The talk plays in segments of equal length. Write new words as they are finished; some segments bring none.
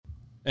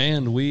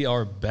And we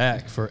are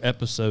back for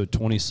episode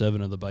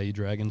 27 of the Bayou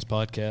Dragons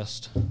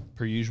podcast.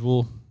 Per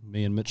usual,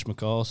 me and Mitch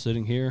McCall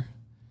sitting here.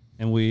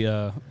 And we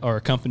are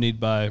accompanied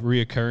by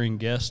reoccurring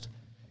guest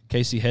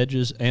Casey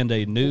Hedges and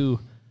a new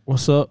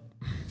what's up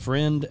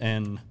friend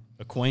and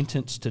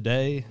acquaintance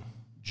today,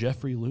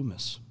 Jeffrey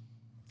Loomis.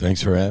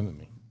 Thanks for having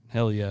me.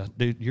 Hell yeah.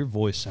 Dude, your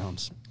voice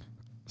sounds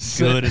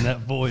good in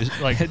that voice.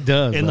 Like it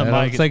does. In the mic.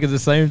 I'm thinking the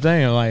same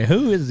thing. I'm like,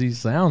 who does he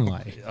sound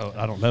like? Oh,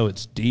 I don't know.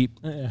 It's deep.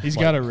 Yeah. He's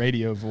got a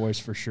radio voice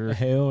for sure.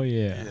 Hell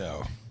yeah.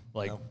 Yeah.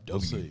 Like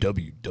we'll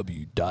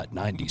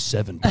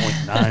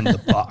www.97.9 The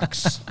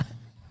Box.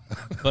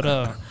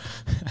 But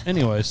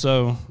anyway,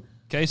 so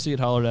Casey had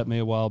hollered at me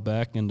a while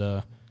back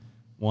and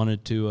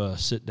wanted to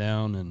sit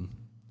down and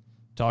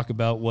talk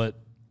about what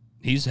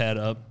he's had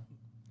up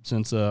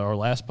since our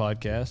last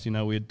podcast. You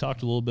know, we had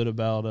talked a little bit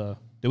about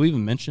did we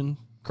even mention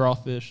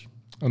Crawfish?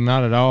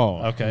 Not at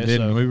all. Okay,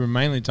 so we were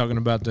mainly talking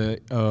about the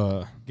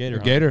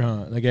gator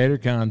hunt, the gator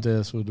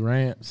contest with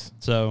Rance.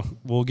 So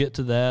we'll get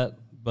to that.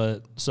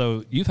 But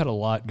so you've had a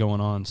lot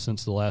going on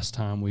since the last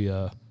time we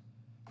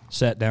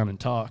sat down and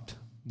talked.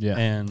 Yeah.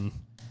 And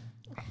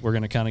we're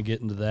going to kind of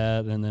get into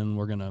that, and then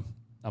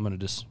I'm going to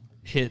just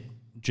hit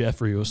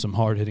Jeffrey with some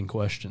hard-hitting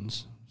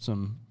questions.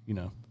 Some,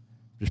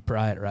 just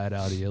pry it right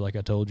out of you like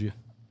I told you.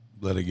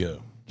 Let it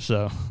go.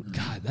 So,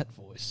 God, that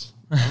voice.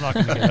 I'm not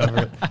going to get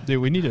over it.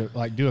 Dude, we need to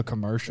do a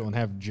commercial and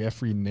have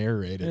Jeffrey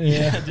narrate it.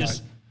 Yeah,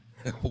 just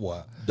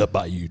Wow. the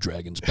Bayou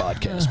Dragons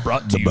podcast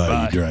brought to The you Bayou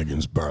by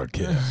Dragons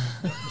podcast.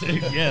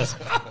 Dude, yes,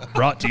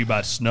 brought to you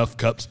by Snuff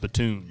Cup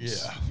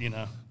Spittoons.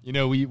 Yeah.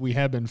 We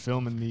have been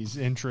filming these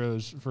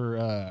intros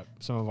for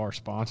some of our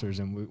sponsors,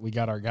 and we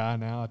got our guy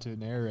now to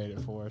narrate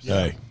it for us.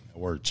 Hey, I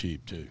work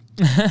cheap too.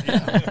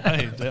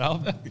 Hey,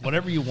 dude,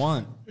 whatever you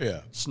want.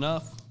 Yeah.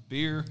 Snuff,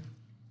 beer,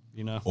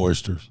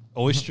 Oysters.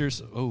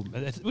 oysters. Oh,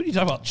 what are you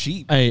talking about?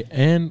 Cheap. Hey,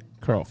 and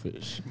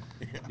crawfish.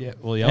 Yeah,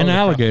 well, yeah, And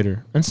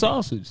alligator. And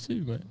sausage,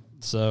 too, man.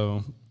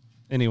 So,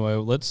 anyway,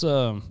 let's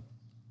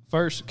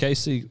first,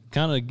 Casey,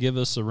 kind of give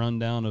us a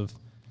rundown of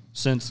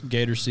since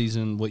gator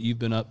season, what you've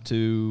been up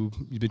to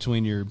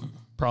between your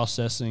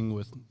processing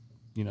with,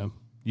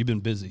 you've been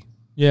busy.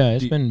 Yeah,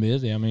 it's been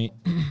busy. I mean,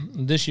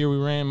 this year we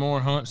ran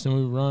more hunts than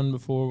we've run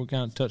before. We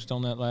kind of touched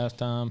on that last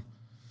time,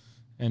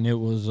 and it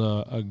was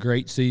a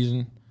great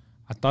season.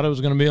 I thought it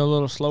was going to be a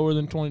little slower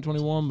than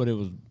 2021, but it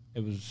was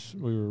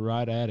we were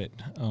right at it.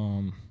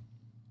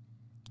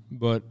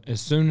 But as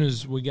soon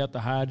as we got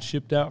the hide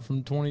shipped out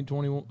from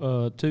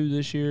 2022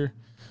 this year,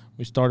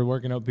 we started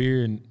working up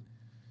here, and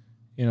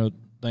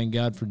thank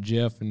God for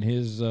Jeff and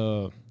his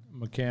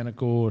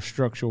mechanical or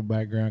structural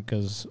background,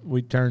 because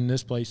we turned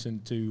this place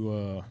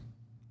into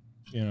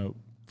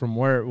from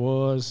where it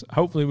was.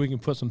 Hopefully we can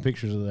put some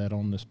pictures of that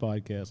on this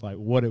podcast, like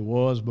what it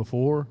was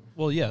before.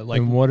 Well, yeah, like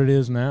and what it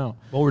is now.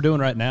 What we're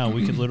doing right now,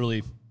 we could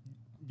literally,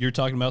 you're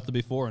talking about the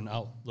before, and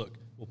we'll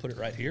put it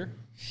right here,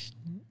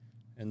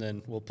 and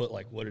then we'll put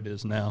like what it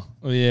is now.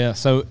 Well, yeah,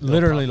 so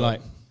literally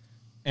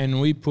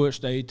and we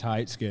pushed a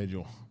tight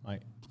schedule,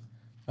 like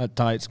a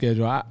tight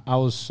schedule. I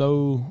was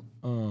so,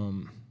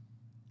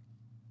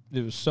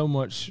 there was so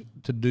much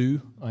to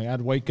do. Like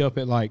I'd wake up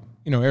at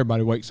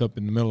everybody wakes up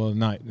in the middle of the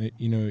night.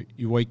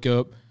 You wake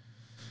up,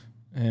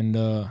 and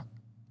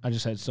I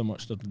just had so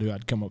much stuff to do.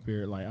 I'd come up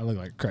here, I look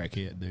like a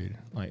crackhead, dude.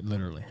 Like,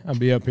 literally. I'd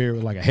be up here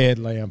with, a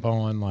headlamp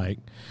on,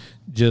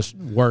 just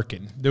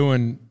working,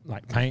 doing,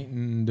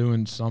 painting,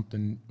 doing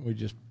something. We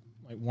just,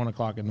 1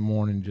 o'clock in the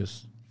morning,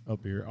 just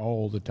up here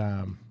all the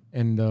time.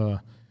 And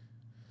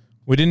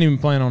we didn't even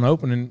plan on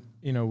opening.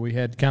 We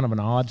had kind of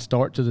an odd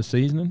start to the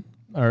season,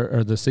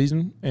 or the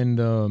season, and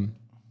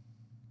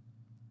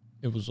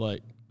it was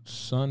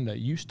Sunday.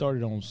 You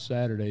started on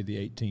Saturday the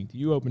 18th.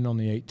 You opened on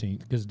the 18th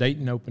because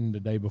Dayton opened the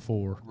day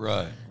before.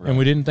 Right. And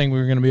we didn't think we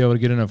were going to be able to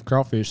get enough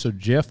crawfish, so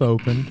Jeff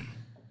opened,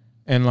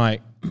 and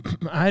I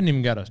hadn't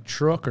even got a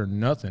truck or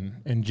nothing,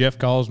 and Jeff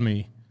calls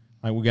me,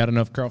 we got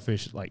enough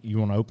crawfish, you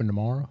want to open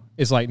tomorrow?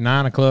 It's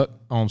 9 o'clock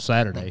on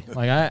Saturday.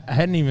 I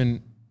hadn't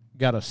even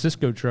got a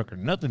Cisco truck or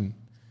nothing.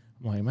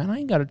 I'm like, man, I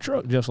ain't got a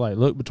truck. Jeff's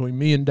look, between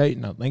me and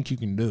Dayton, I think you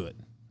can do it.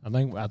 I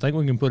think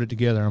we can put it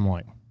together. I'm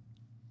like,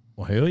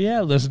 well, hell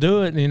yeah, let's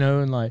do it,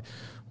 and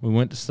we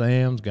went to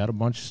Sam's, got a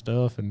bunch of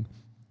stuff, and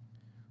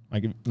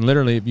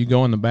literally if you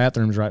go in the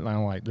bathrooms right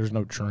now, there's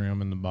no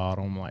trim in the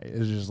bottom,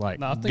 it's just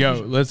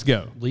let's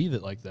go. Leave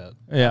it like that.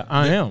 Yeah,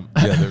 I am.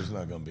 Yeah, there's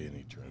not going to be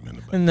any trim in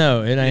the back.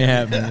 No, it ain't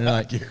happening.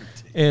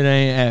 It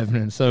ain't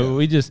happening. So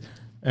we just,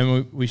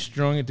 and we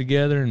strung it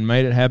together and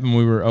made it happen.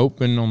 We were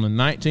open on the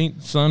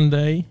 19th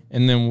Sunday,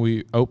 and then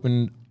we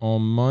opened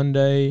on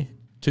Monday,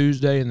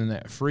 Tuesday, and then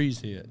that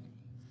freeze hit.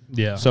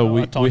 Yeah. So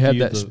we had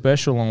that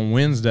special on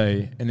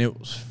Wednesday, and it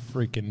was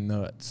freaking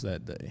nuts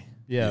that day.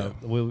 Yeah.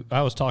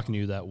 I was talking to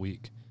you that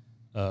week.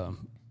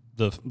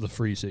 The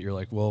freeze hit. You're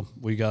like, well,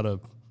 we got to,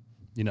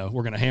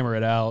 we're going to hammer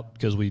it out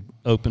because we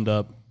opened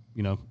up,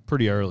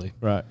 pretty early.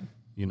 Right.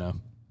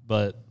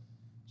 But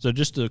so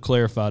just to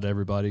clarify to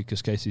everybody,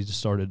 because Casey just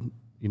started,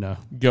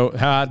 Go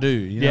how I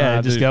do.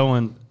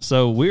 Going.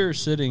 So we're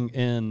sitting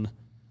in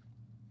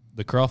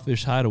the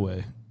Crawfish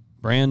Hideaway,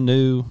 brand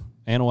new,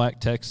 Anahuac,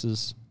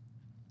 Texas,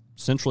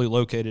 centrally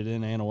located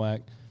in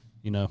Anahuac.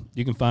 You know,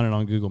 you can find it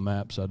on Google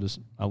Maps.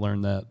 I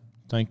learned that.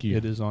 Thank you.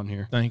 It is on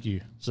here. Thank you.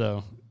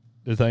 So,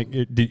 are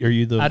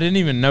you the? I didn't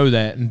even know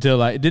that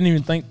until I didn't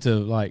even think to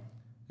like.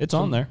 It's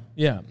on there.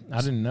 Yeah,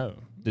 I didn't know.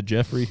 Did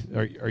Jeffrey?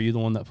 Are you the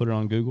one that put it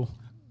on Google?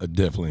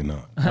 Definitely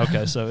not.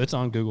 Okay, so it's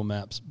on Google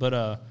Maps.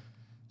 But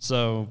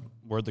so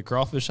we're at the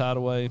Crawfish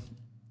Hideaway,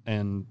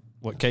 and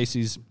what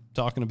Casey's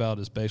talking about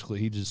is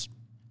basically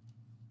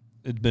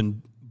it'd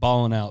been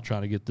balling out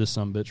trying to get this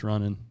sumbitch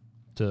running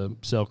to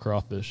sell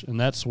crawfish, and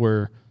that's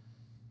where.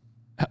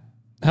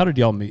 How did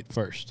y'all meet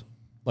first?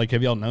 Like,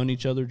 have y'all known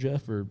each other,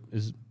 Jeff, or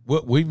is?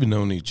 Well, we've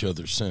known each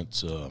other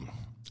since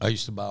I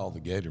used to buy all the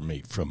gator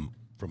meat from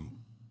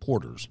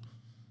Porter's,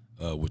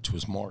 which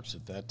was Mark's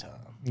at that time.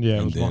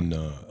 Yeah, and then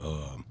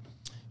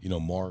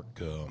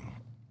Mark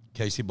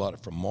Casey bought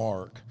it from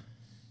Mark,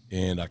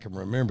 and I can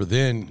remember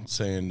then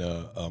saying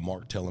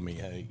Mark telling me,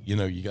 "Hey,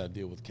 you got to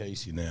deal with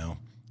Casey now,"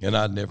 and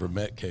I'd never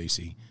met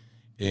Casey,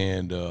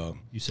 and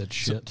you said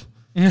shit.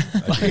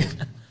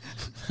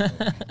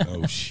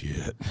 Oh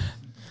shit.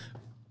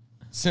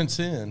 Since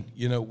then,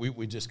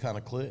 we just kind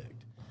of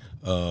clicked.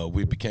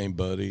 We became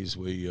buddies.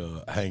 We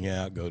hang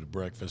out, go to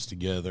breakfast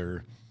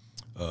together.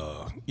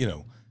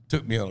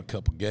 Took me on a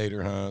couple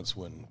gator hunts,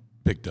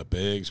 picked up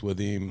eggs with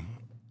him,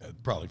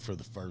 probably for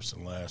the first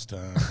and last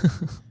time.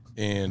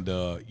 And,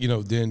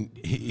 then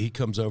he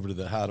comes over to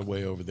the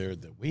hideaway over there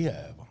that we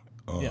have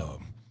on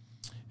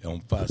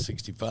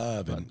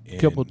 565. And a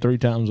couple, 3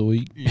 times a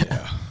week.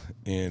 Yeah.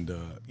 And,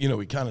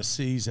 he kind of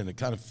sees, and it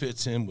kind of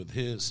fits in with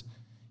his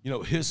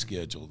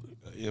schedule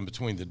in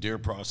between the deer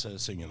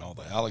processing and all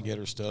the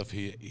alligator stuff.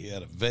 He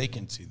had a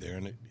vacancy there,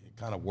 and it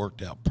kind of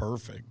worked out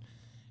perfect.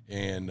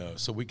 And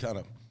so we kind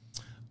of,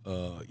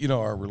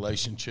 our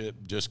relationship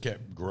just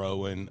kept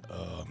growing.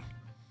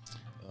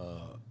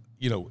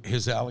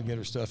 His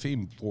alligator stuff,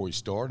 even before we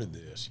started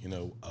this,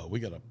 we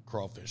got a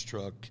crawfish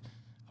truck.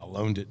 I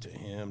loaned it to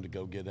him to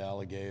go get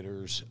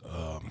alligators.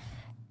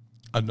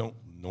 I don't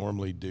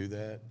normally do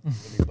that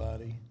with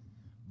anybody,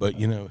 but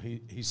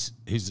he's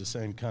the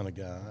same kind of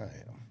guy I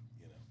am.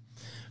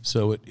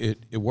 So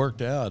it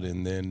worked out,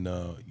 and then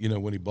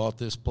when he bought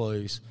this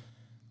place,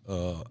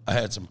 I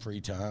had some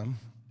free time,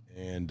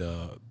 and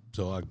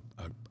so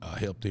I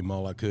helped him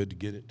all I could to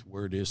get it to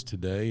where it is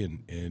today,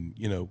 and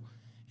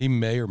he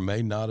may or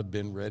may not have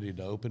been ready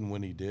to open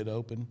when he did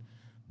open,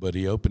 but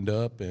he opened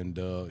up, and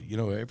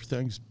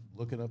everything's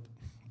looking up,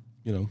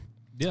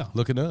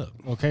 looking up.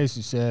 Well,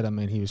 Casey said,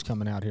 he was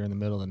coming out here in the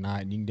middle of the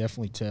night, and you can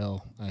definitely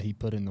tell he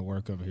put in the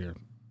work over here.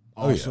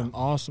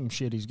 Awesome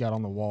shit he's got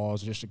on the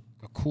walls, just a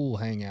cool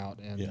hangout,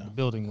 and the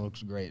building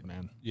looks great,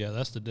 man. Yeah,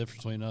 that's the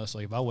difference between us.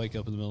 Like, if I wake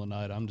up in the middle of the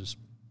night, I'm just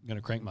going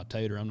to crank my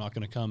tater. I'm not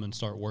going to come and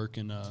start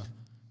working,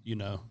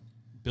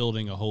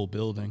 building a whole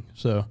building.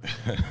 So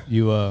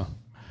you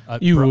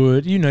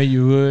would.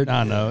 You would.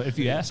 I know, if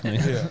you ask me.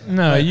 Yeah.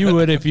 No, you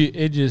would if you –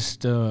 it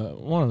just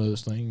one of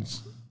those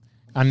things.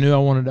 I knew I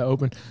wanted to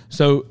open.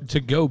 So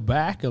to go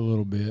back a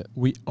little bit,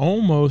 we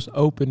almost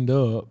opened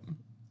up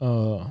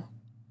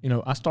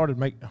I started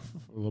making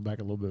 – we'll back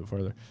a little bit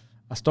further.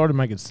 I started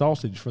making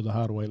sausage for the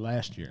hideaway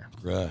last year.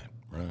 Right.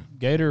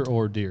 Gator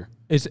or deer?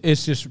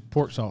 It's just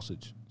pork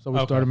sausage. So we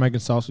started making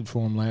sausage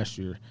for them last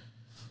year.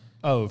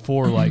 Oh,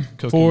 for like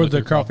cooking for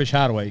the Crawfish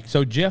Hideaway.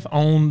 So Jeff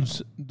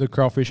owns the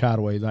Crawfish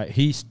Hideaway. Like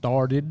he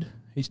started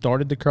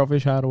the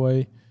Crawfish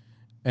Hideaway,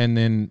 and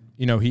then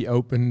he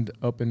opened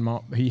up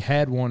he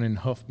had one in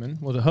Huffman.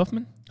 Was it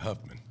Huffman?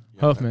 Huffman.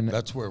 Yeah, Huffman.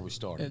 That's where we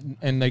started.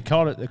 And they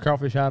called it the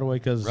Crawfish Hideaway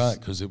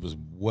because it was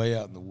way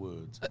out in the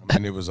woods.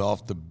 It was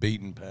off the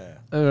beaten path.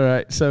 All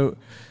right. So,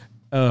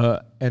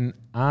 and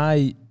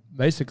I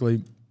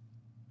basically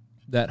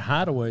that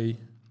hideaway.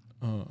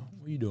 What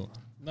are you doing?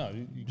 No,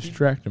 you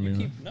distracting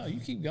me. You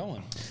keep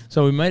going.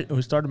 So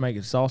we started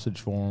making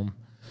sausage for them,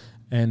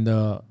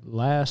 and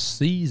last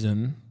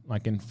season,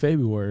 like in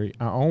February,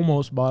 I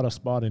almost bought a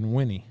spot in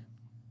Winnie.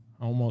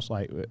 Almost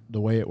like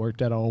the way it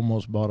worked out, I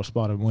almost bought a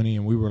spot in Winnie,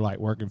 and we were like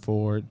working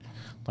for it.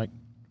 Like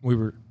we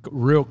were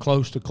real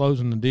close to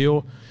closing the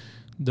deal.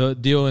 The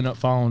deal ended up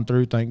falling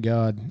through, thank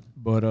God.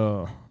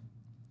 But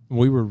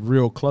we were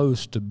real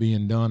close to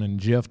being done, and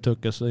Jeff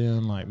took us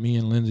in. Like me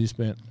and Lindsay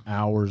spent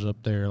hours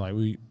up there. Like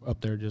we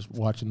up there just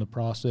watching the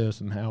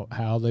process and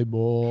how they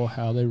boil,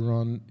 how they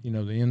run,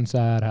 the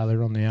inside, how they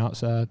run the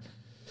outside.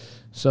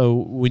 So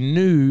we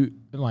knew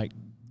like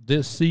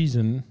this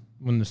season,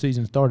 when the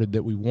season started,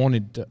 that we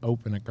wanted to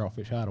open a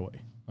Crawfish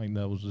Hideaway. Like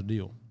that was the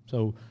deal.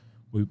 So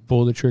we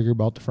pulled the trigger,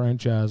 bought the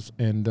franchise,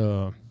 and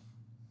as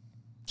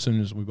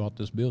soon as we bought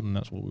this building,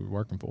 that's what we were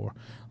working for.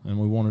 And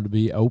we wanted to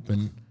be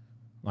open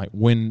like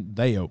when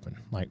they open.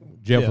 Like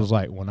Jeff was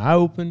like, when I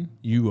open,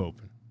 you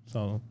open.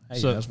 So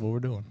that's what we're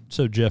doing.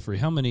 So Jeffrey,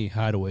 how many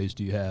hideaways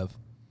do you have?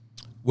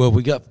 Well,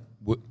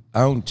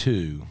 I own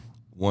 2.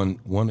 One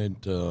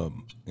at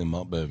in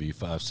Mount Bellevue,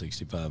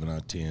 565 and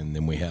I-10.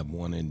 Then we have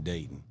one in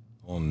Dayton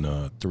on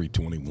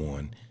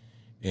 321.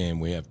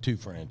 And we have 2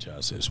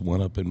 franchises,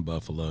 one up in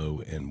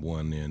Buffalo and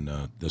one in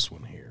this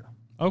one here.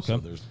 Okay.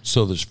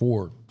 So there's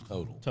 4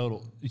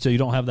 total. So you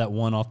don't have that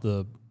one off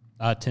the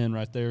I-10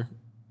 right there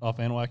off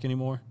Anahuac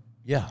anymore?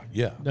 Yeah.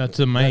 That's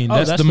the main.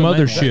 That's the the main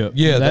mothership. one.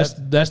 Yeah,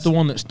 that's the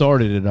one that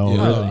started it all.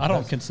 Yeah. Really. I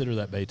don't consider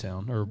that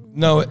Baytown. Or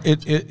No,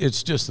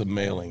 it's just the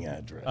mailing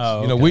address.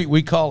 Oh, You know, okay.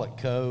 we call it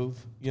Cove,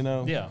 you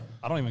know. yeah,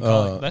 I don't even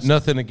call it. That's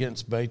Nothing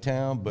against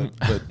Baytown, but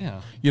Yeah.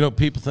 you know,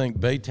 people think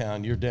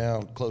Baytown, you're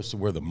down close to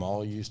where the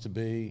mall used to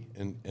be,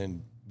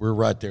 and we're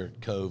right there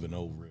at Cove and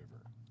Old River.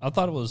 I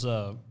thought it was.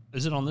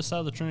 Is it on this side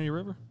of the Trinity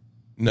River?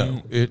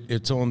 No,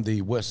 it's on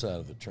the west side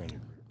of the Trinity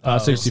River.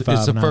 65.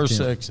 It's the and first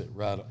 910. exit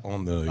right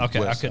on the Okay,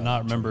 I west could side.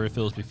 not remember if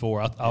it was before.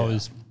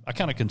 I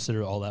kind of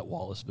consider all that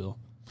Wallaceville.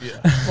 Yeah,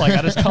 like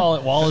I just call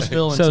it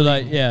Wallaceville. So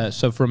until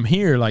so from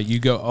here, like you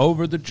go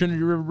over the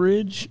Trinity River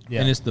Bridge,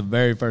 Yeah. and it's the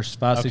very first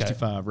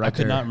 565 right I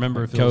could there. not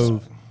remember if it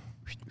Cove.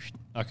 was.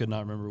 I could not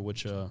remember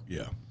which.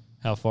 Yeah.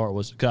 How far it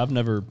was? Because I've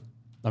never.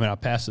 I mean, I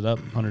passed it up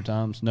 100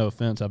 times. No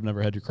offense, I've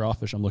never had your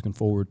crawfish. I'm looking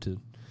forward to.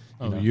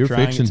 You're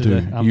trying it fixing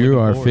today. to. I'm You looking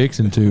are forward.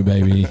 fixing to,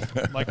 baby.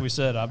 Like we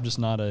said, I'm just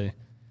not a.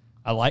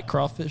 I like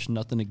crawfish,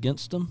 nothing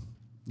against them,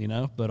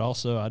 but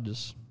also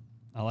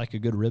I like a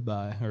good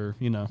ribeye or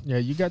Yeah,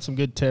 you got some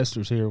good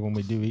testers here when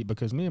we do eat,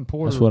 because me and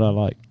Porter, That's what I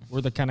like.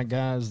 we're the kind of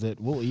guys that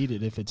we'll eat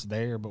it if it's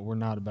there, but we're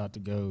not about to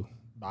go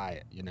buy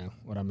it. You know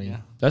what I mean? Yeah.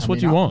 That's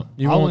what you want.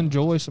 I'll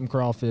enjoy some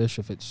crawfish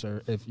if it's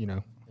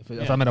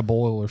if I'm at a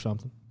boil or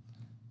something.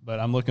 But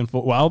I'm looking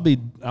for. Well, I'll be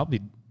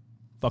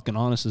fucking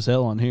honest as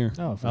hell on here.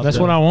 Oh, That's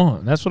what I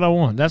want. That's what I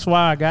want. That's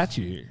why I got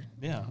you here.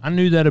 Yeah, I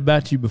knew that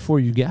about you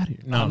before you got here.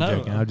 No, I I'm know.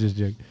 joking. I'm just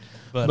joking.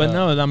 but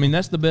No, I mean,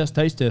 that's the best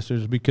taste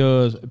testers,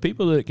 because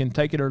people that can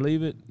take it or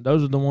leave it,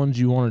 those are the ones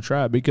you want to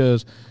try,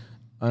 because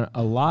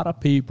a lot of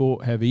people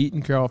have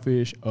eaten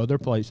crawfish other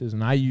places,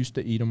 and I used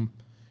to eat them.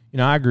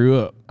 I grew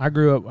up. I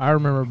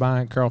remember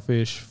buying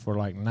crawfish for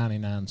like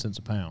 99 cents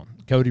a pound.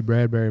 Cody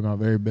Bradbury, my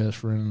very best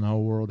friend in the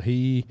whole world,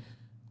 Hallie,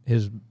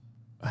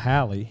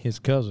 his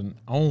cousin,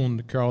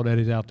 owned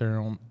crawdaddies out there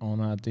on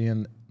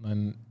I-10,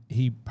 and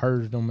he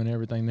purged them and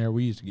everything there.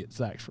 We used to get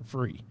sacks for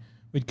free.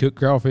 We'd cook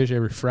crawfish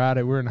every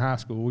Friday. We're in high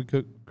school. We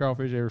cooked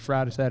crawfish every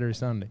Friday, Saturday,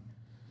 Sunday.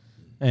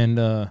 And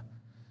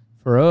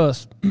for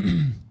us,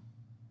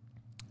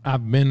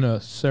 I've been to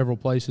several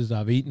places.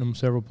 I've eaten them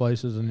several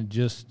places, and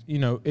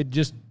it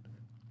just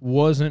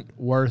wasn't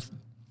worth,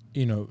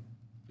 it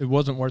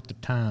wasn't worth the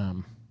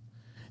time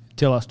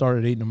until I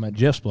started eating them at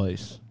Jeff's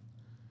place.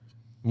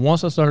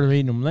 Once I started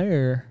eating them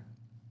there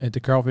at the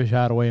Crawfish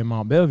Hideaway in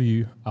Mount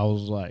Bellevue, I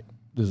was like,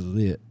 this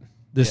is it.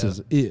 This is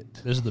it.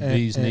 This is the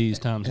bee's knees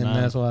times and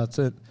 9. that's why I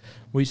said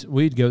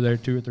we'd go there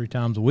 2 or 3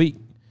 times a week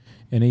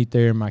and eat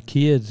there. And my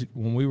kids,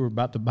 when we were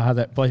about to buy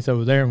that place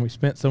over there and we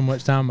spent so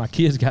much time, my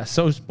kids got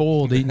so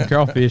spoiled eating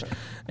crawfish.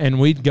 And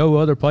we'd go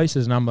other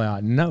places, and I'm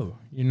like, no,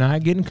 you're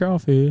not getting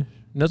crawfish.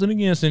 Nothing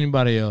against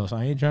anybody else.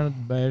 I ain't trying to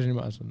bash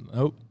anybody. I said,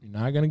 nope, you're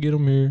not going to get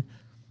them here.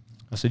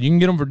 I said, you can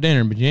get them for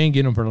dinner, but you ain't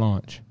getting them for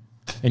lunch.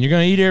 And you're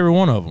going to eat every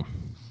one of them.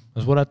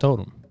 That's what I told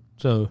them.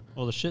 So,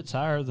 Well, the shit's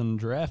higher than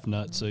giraffe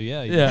nuts, so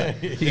yeah,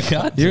 you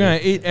got to. You're going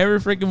to eat every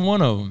freaking one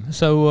of them.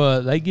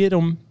 So they get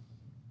them,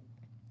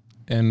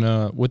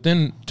 and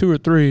within 2 or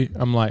 3,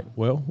 I'm like,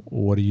 well,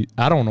 what do you?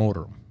 I don't order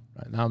them,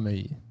 right? Not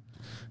me,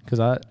 because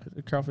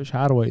the Crawfish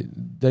Hideaway,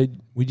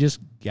 we just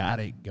got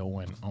it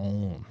going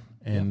on,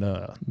 and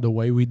the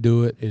way we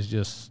do it is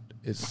just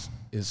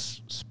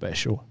it's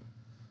special.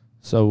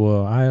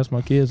 So I asked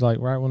my kids, like,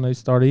 right when they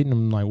start eating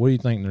them, like, what do you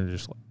think? And they're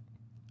just like,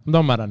 I'm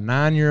talking about a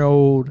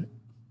 9-year-old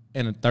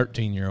and a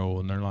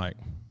 13-year-old, and they're like,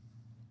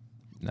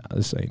 nah,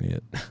 this ain't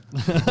it.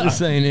 This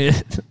ain't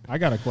it. I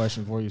got a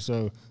question for you.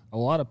 So a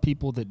lot of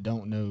people that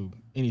don't know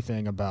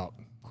anything about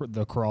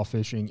the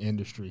crawfishing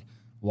industry,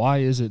 why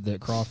is it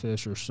that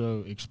crawfish are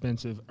so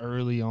expensive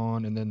early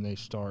on and then they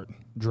start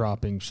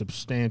dropping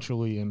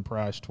substantially in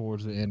price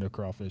towards the end of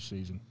crawfish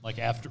season? like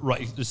as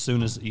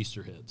soon as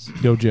Easter hits.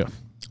 Go, Jeff.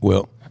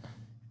 Well,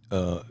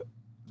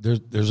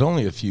 there's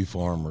only a few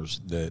farmers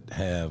that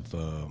have,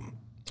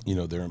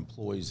 their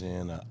employees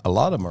in. A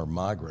lot of them are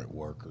migrant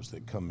workers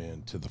that come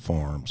into the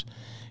farms,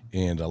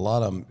 and a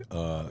lot of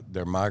them,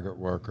 they're migrant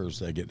workers.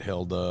 They get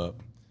held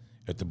up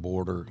at the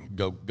border.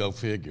 Go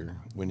figure,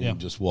 when you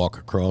just walk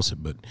across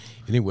it. But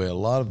anyway, a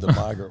lot of the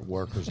migrant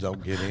workers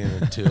don't get in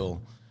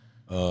until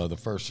the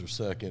first or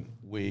second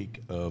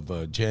week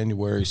of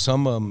January.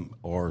 Some of them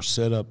are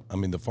set up. I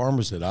mean, the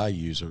farmers that I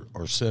use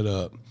are set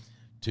up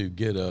to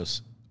get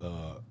us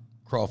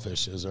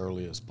crawfish as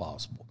early as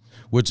possible,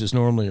 which is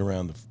normally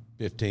around the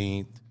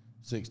 15th,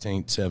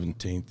 16th,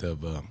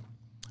 17th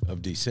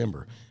of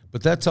December.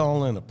 But that's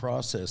all in a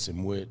process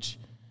in which,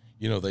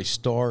 they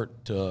start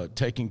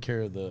taking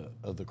care of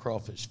the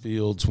crawfish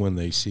fields when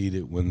they seed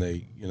it, when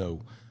they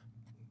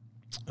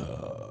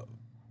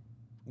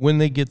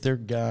get their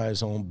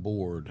guys on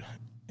board.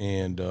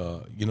 And,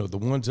 the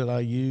ones that I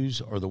use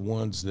are the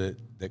ones that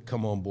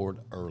come on board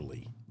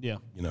early. Yeah.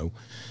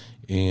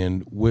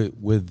 And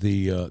with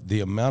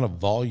the amount of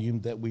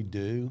volume that we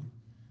do,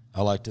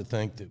 I like to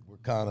think that we're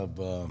kind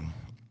of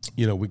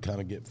we kind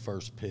of get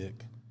first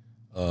pick.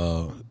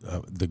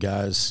 The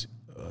guys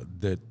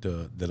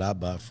that I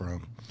buy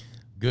from,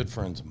 good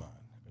friends of mine,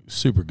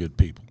 super good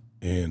people,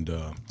 and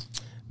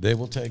they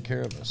will take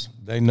care of us.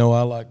 They know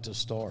I like to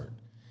start,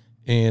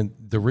 and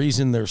the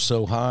reason they're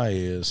so high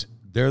is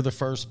they're the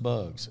first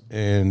bugs,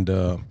 and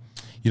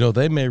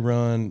they may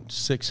run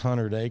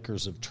 600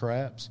 acres of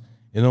traps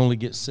and only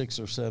get 6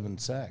 or 7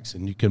 sacks,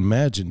 and you can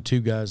imagine 2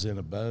 guys in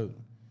a boat.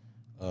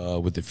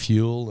 With the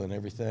fuel and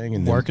everything,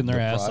 and working their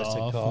the ass price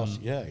off, it costs,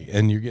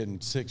 and you're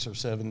getting 6 or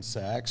 7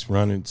 sacks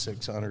running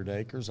 600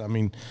 acres. I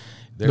mean,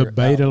 the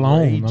bait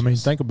alone. I mean,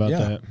 outrageous. think about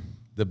that.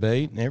 The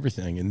bait and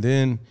everything, and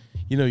then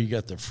you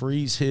got the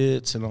freeze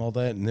hits and all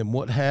that, and then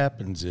what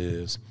happens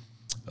is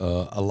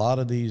a lot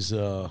of these,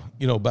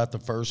 about the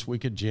first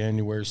week of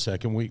January,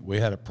 second week, we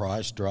had a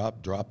price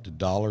dropped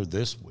 $1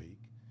 this week,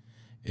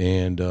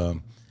 and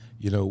a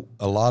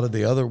lot of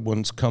the other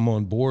ones come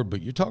on board,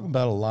 but you're talking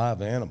about a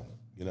live animal,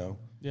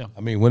 Yeah.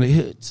 I mean, when it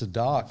hits the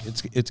dock,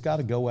 it's got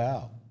to go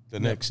out the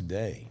next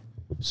day.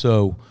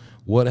 So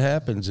what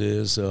happens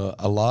is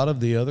a lot of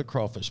the other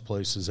crawfish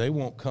places, they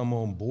won't come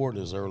on board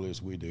as early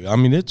as we do. I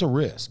mean, it's a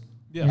risk.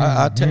 Yeah.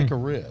 I take a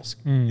risk.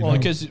 Well,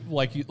 because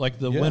like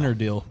the winter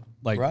deal,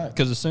 like Right.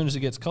 because as soon as it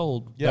gets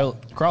cold,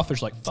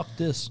 crawfish like fuck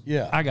this.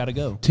 Yeah. I gotta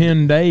go.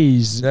 10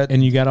 days,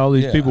 and you got all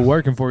these Yeah. people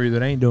working for you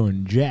that ain't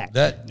doing jack.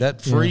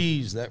 That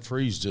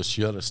freeze just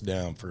shut us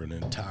down for an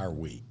entire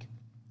week.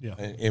 Yeah.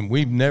 And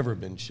we've never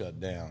been shut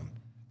down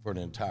for an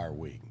entire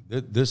week.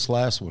 This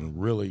last one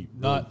really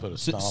put a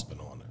stomping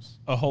on us.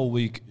 A whole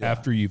week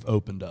after you've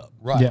opened up.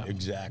 Right, Yeah.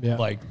 exactly. Yeah.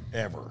 Like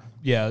ever.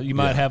 Yeah, you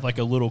might have like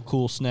a little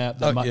cool snap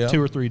that might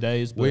 2 or 3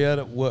 days. But We had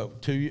it,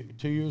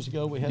 two years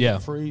ago we had Yeah. the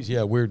freeze?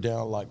 Yeah, we were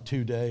down like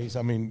 2 days.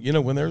 I mean,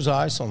 when there's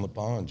ice on the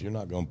ponds, you're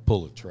not going to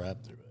pull a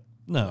trap through it.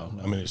 no.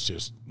 I mean, it's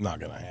just not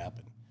going to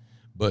happen.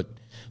 But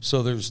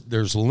so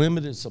there's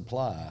limited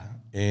supply,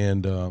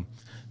 and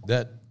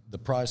that the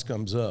price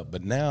comes up.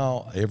 But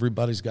now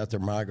everybody's got their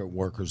migrant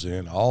workers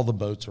in. All the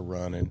boats are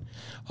running.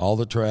 All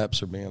the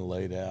traps are being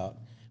laid out.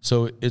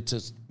 So it's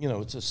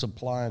a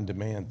supply and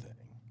demand thing.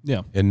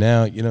 Yeah. And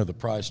now the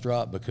price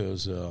dropped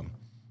because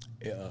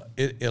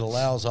it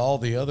allows all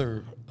the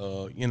other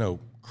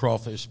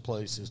crawfish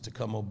places to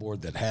come on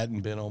board that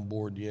hadn't been on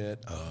board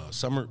yet.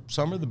 Some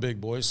are the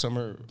big boys. A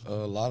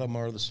lot of them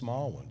are the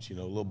small ones.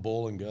 Little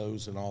bull and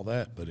goes and all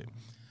that. But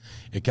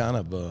it kind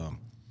of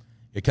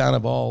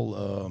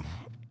all.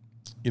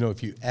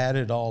 If you add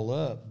it all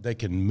up, they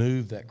can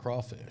move that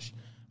crawfish.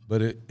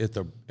 But at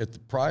the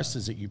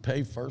prices that you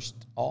pay first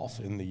off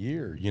in the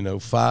year,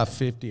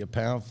 $5.50 a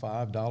pound,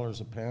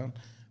 $5 a pound,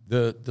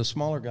 the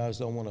smaller guys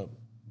don't want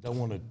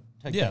to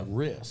take that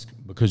risk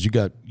because you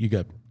got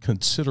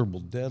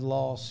considerable dead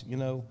loss.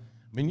 I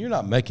mean, you're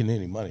not making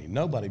any money.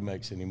 Nobody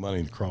makes any money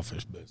in the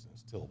crawfish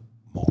business till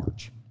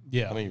March.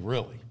 Yeah. I mean,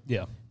 really.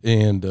 Yeah.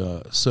 And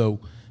so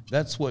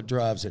that's what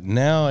drives it.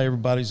 Now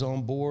everybody's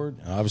on board.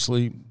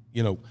 Obviously,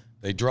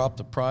 they drop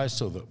the price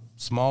so the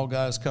small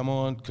guys come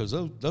on because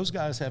those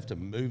guys have to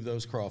move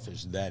those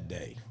crawfish that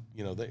day.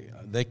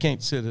 They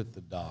can't sit at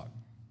the dock.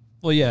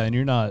 Well, yeah,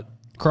 and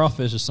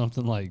crawfish is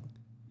something like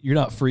you're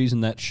not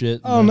freezing that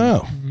shit. Oh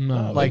no,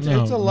 Like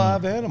it's a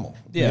live animal.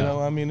 Yeah.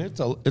 I mean it's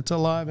a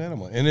live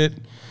animal, and it,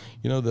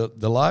 the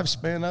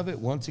lifespan of it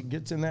once it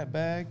gets in that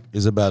bag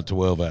is about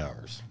 12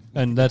 hours.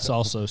 And that's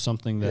also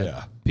something that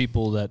Yeah.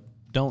 people that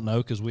don't know,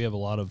 because we have a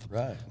lot of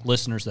Right.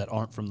 listeners that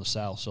aren't from the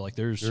South. So like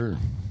there's Sure.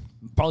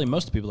 probably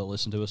most of the people that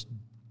listen to us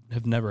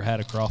have never had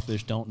a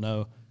crawfish, don't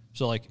know.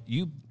 So like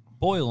you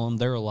boil them,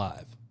 they're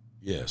alive.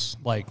 Yes.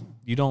 Like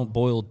you don't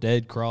boil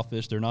dead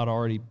crawfish. They're not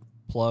already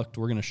plucked.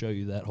 We're going to show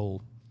you that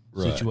whole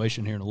Right.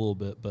 situation here in a little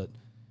bit. But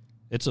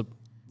it's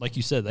like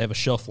you said, they have a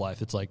shelf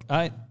life. It's like, all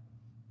right,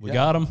 we Yeah.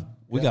 got them.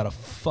 We Yeah. got to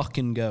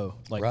fucking go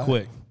like Right.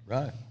 quick.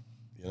 Right.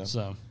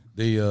 So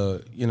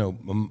The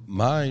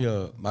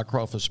my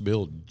crawfish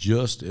bill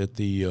just at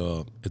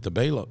the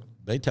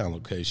Baytown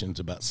location is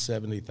about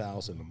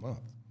 $70,000 a month.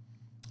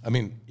 I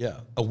mean,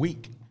 a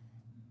week.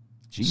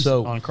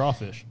 So on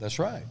crawfish. that's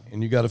right,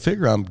 and you got to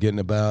figure I'm getting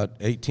about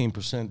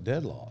 18%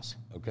 dead loss.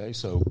 Okay,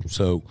 so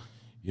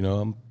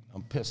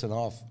I'm pissing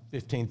off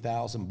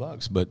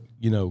 $15,000, but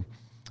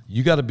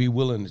you got to be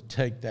willing to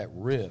take that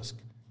risk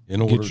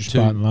in order your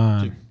spot in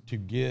line. to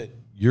get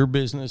your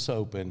business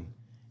open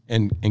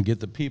and get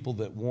the people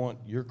that want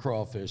your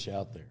crawfish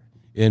out there.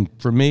 And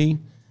for me,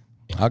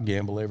 I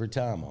gamble every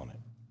time on it.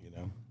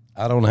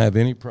 I don't have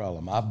any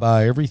problem. I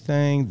buy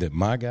everything that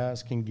my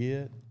guys can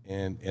get,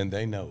 and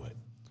they know it.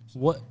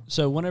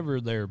 So whenever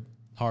they're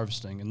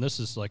harvesting, and this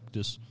is like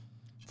just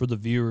for the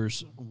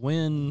viewers,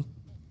 when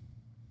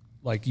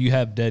like you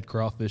have dead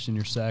crawfish in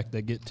your sack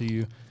that get to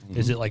you,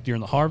 is it like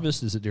during the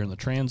harvest? Is it during the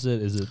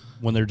transit? Is it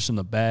when they're just in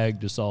the bag,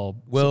 just all?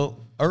 Well,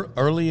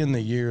 early in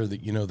the year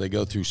that they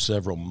go through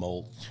several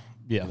molts.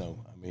 Yeah.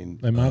 I mean,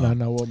 They might not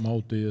know what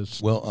molt is.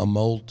 well, a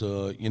molt,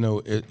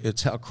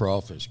 it's how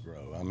crawfish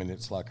grow. I mean,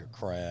 it's like a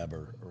crab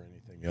or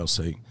anything else.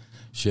 They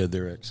shed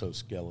their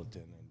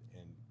exoskeleton,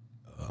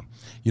 and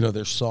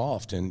they're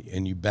soft,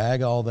 and you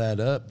bag all that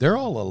up. They're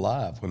all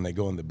alive when they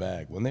go in the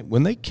bag.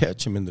 When they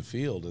catch them in the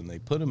field and they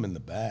put them in the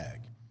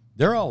bag,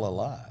 they're all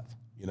alive,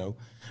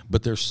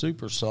 but they're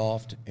super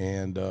soft.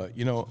 And,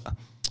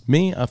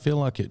 I feel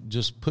like it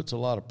just puts a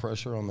lot of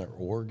pressure on their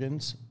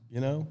organs,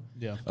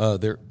 Yeah.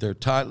 They're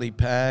tightly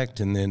packed,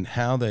 and then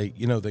how they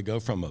go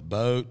from a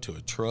boat to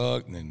a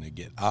truck, and then they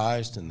get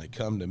iced, and they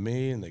come to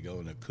me, and they go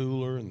in a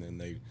cooler, and then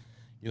they,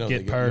 get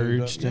they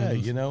purged. Yeah,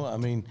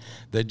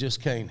 they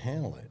just can't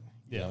handle it.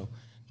 Yeah.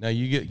 Now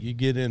you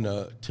get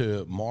into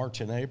to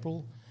March and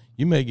April,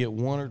 you may get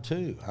one or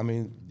two. I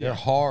mean, they're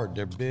hard,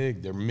 they're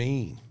big, they're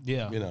mean.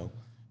 Yeah.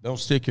 Don't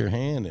stick your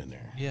hand in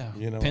there. Yeah.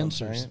 You know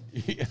Pincers. what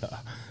I'm saying? Yeah.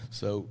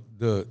 So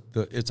the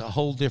it's a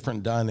whole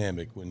different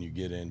dynamic when you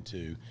get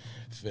into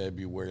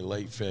February,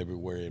 late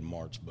February and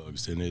March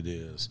bugs than it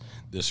is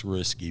this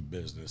risky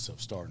business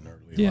of starting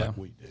early like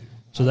we do.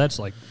 So that's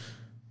like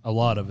a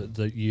lot of it,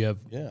 that you have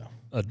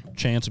a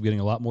chance of getting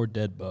a lot more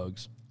dead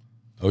bugs.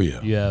 Oh yeah.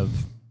 You have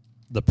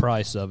the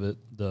price of it.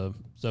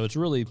 So it's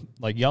really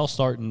like y'all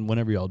starting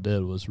whenever y'all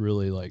did was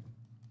really like,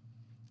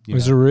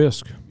 It's a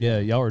risk. Yeah,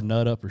 y'all are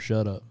nut up or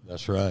shut up.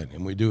 That's right,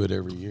 and we do it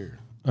every year.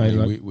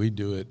 We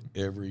do it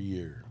every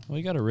year. Well,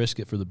 you got to risk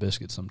it for the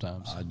biscuits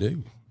sometimes. I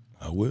do.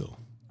 I will.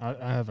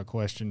 I have a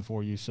question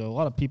for you. So a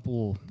lot of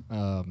people,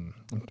 I'm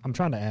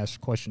trying to ask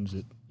questions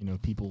that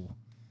people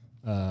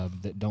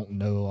that don't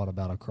know a lot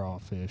about a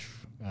crawfish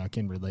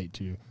can relate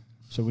to.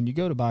 So when you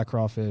go to buy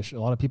crawfish, a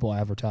lot of people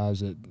advertise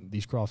that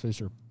these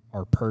crawfish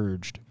are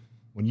purged.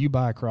 When you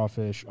buy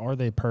crawfish, are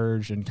they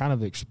purged? And kind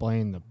of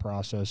explain the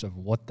process of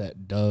what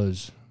that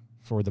does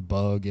for the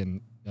bug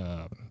and,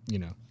 Well,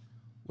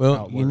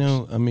 how it works.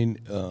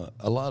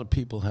 a lot of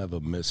people have a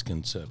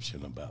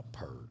misconception about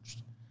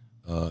purged.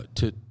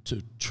 To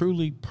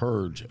truly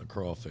purge a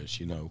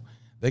crawfish,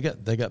 they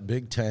got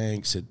big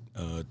tanks that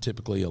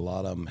typically a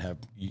lot of them have.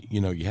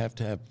 You have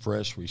to have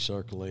fresh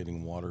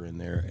recirculating water in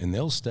there, and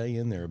they'll stay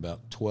in there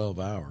about 12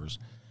 hours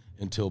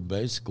until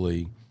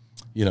basically,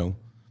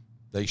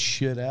 they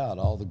shit out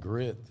all the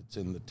grit that's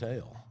in the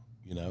tail.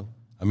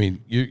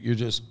 You're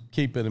just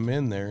keeping them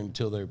in there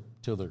until they're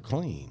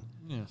clean.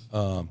 Yeah.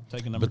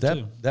 Taking number but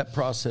two. that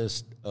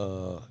process,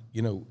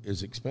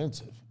 is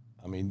expensive.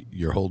 I mean,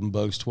 you're holding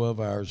bugs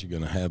 12 hours. You're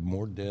going to have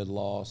more dead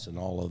loss and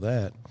all of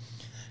that.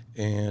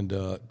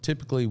 And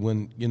typically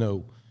when,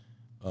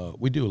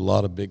 we do a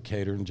lot of big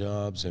catering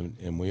jobs,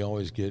 and we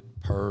always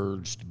get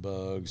purged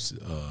bugs,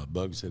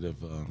 bugs that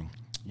have,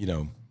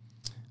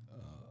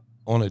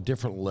 on a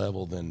different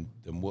level than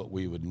what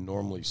we would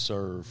normally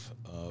serve,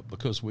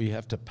 because we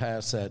have to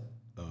pass that.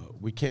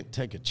 We can't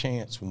take a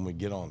chance when we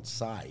get on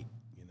site,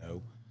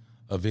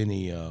 of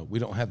any. We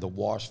don't have the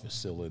wash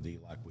facility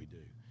like we do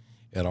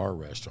at our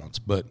restaurants,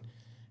 but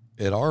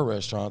at our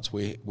restaurants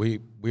we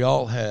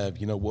all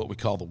have what we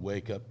call the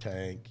wake up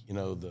tank.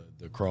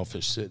 The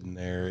crawfish sitting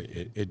there.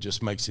 It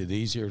just makes it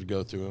easier to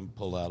go through and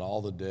pull out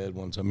all the dead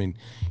ones. I mean,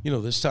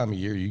 this time of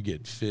year you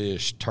get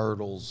fish,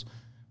 turtles,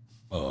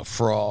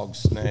 frogs,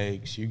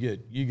 snakes. You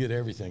get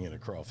everything in a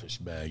crawfish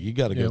bag. You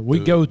got to go. We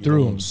go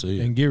through them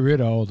see and get rid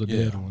of all the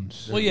dead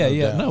ones. Well,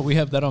 no, we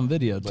have that on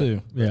video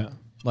too. Yeah,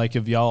 like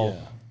if y'all.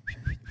 Yeah.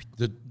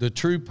 The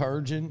true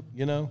purging,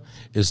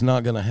 is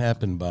not going to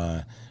happen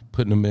by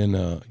putting them in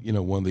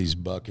one of these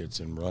buckets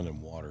and running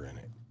water in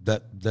it.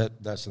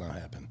 That's not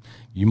happening.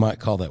 You might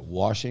call that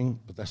washing,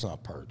 but that's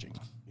not purging.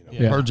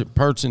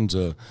 Purging's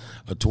a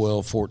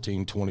 12,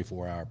 14,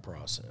 24-hour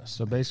process.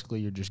 So basically,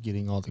 you're just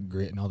getting all the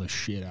grit and all the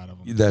shit out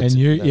of them. That's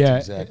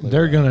exactly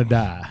they're right. gonna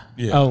die.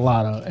 Yeah. A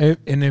lot of,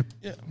 and if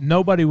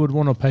nobody would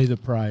want to pay the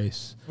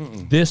price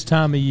this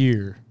time of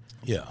year,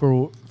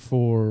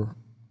 for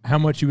how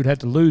much you would have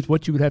to lose,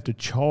 what you would have to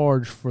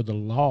charge for the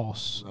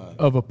loss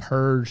of a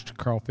purged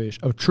crawfish,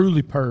 of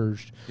truly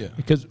purged. Yeah.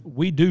 Because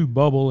we do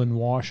bubble and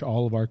wash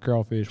all of our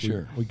crawfish.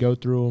 Sure. We go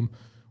through them,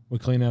 we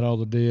clean out all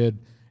the dead,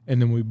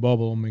 and then we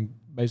bubble them and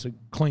basically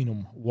clean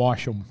them,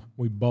 wash them.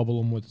 We bubble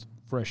them with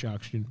fresh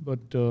oxygen. But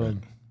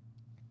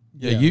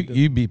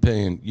you'd be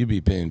paying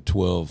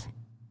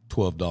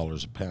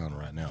 $12 a pound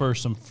right now For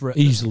some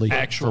easily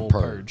actual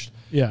for purged.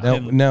 Yeah.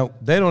 Now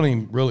they don't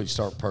even really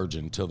start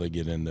purging until they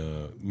get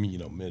into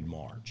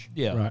mid-March.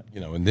 Yeah. Right.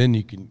 And then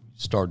you can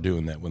start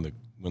doing that when the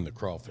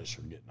crawfish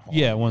are getting hard.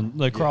 Yeah, when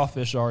the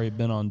crawfish already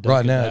been on deck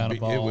Right now and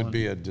it would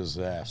be a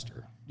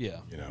disaster. Yeah.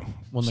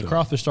 When the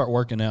crawfish start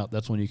working out,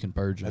 that's when you can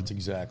purge them. That's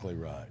exactly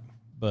right.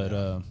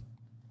 But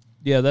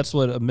that's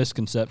what a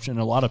misconception.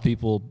 A lot of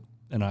people,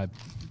 and I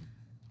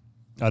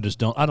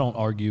don't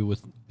argue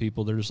with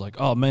people. They're just like,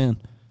 oh man,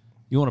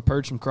 you want to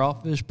purge some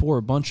crawfish? Pour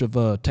a bunch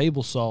of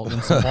table salt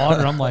in some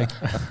water. I'm like,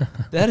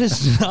 that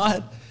is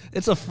not.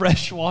 It's a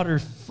freshwater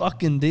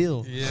fucking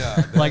deal.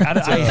 Yeah. Like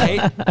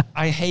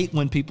I hate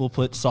when people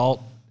put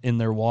salt in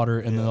their water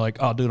and they're like,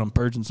 oh dude, I'm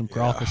purging some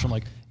crawfish. I'm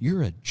like,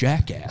 you're a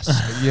jackass.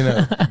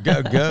 Go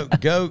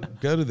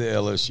to the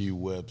LSU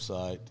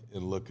website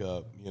and look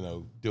up,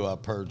 do I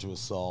purge with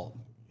salt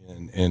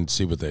and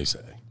see what they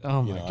say.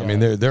 Oh my You know, god! I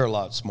mean, they're a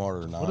lot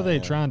smarter than I am. What are they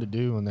trying to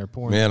do when they're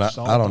pouring Man,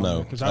 salt I don't on know.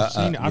 there? Because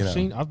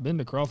I've been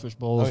to crawfish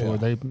bowls Oh, yeah. where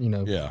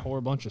they Yeah. pour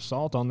a bunch of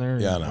salt on there.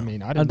 Yeah, and, I know. I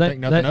mean, I didn't think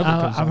nothing of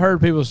it. I've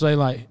heard people say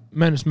like,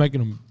 man, it's making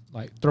them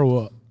like throw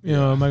up. You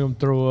know, make them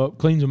throw up,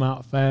 cleans them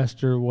out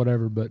faster,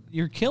 whatever. But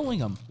You're killing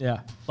them.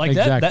 yeah, Like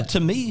exactly. that to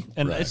me,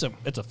 and Right.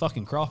 it's a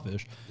fucking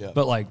crawfish. Yeah.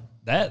 But like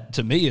that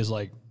to me is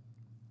like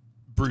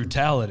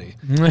brutality.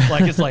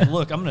 Like it's like,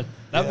 look,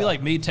 that'd be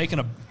like me taking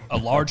a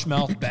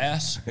largemouth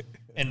bass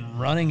and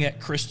running at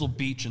Crystal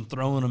Beach and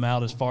throwing them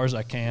out as far as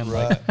I can.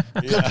 Right.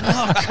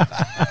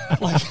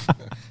 Like,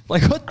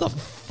 like what the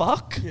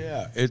fuck?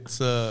 Yeah, it's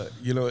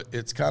you know,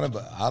 it's kind of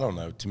I don't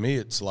know. To me,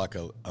 it's like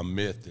a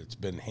myth that's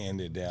been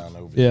handed down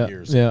over the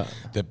years. Yeah.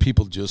 That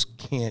people just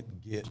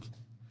can't get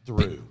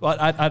through.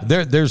 But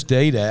There's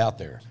data out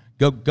there.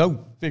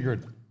 Go figure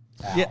it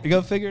out. yeah,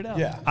 go figure it out.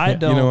 Yeah. I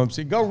don't. You know what I'm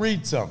saying? Go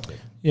read something.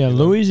 Yeah,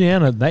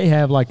 Louisiana, they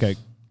have like a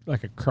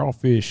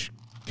crawfish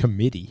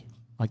committee.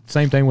 Like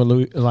same thing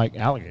with like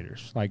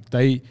alligators. Like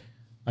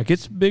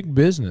it's big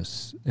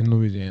business in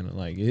Louisiana.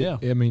 Like Yeah.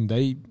 I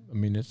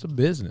mean it's a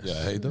business.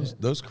 Yeah. Hey,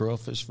 those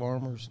crawfish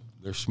farmers,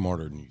 they're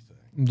smarter than you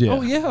think. Yeah.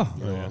 Oh yeah.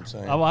 You know what I'm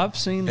saying? Oh, I've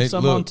seen Hey,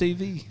 some on look,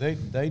 TV.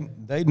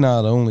 They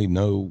not only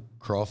know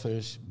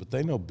crawfish, but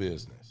they know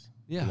business.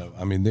 Yeah. You know,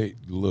 I mean,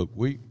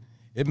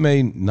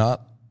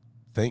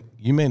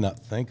 you may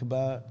not think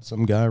about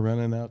some guy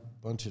running out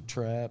a bunch of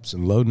traps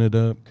and loading it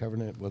up,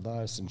 covering it with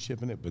ice and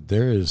shipping it, but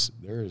there is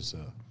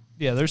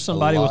Yeah, there's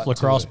somebody with lot to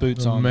lacrosse it.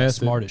 boots The on that's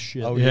method. smart as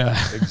shit. oh Yeah.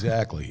 yeah,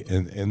 exactly,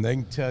 and they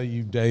can tell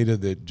you data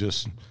that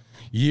just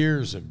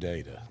years of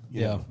data,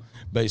 you Yeah. know,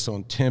 based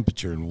on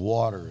temperature and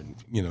water and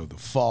you know the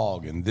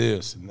fog and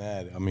this and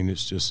that. I mean,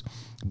 it's just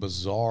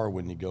bizarre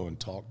when you go and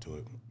talk to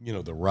it, you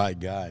know, the right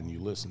guy and you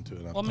listen to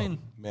it. Well, I mean-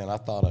 man, I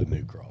thought I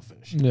knew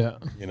crawfish. Yeah.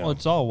 You know, Well,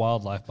 it's all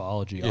wildlife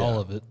biology, all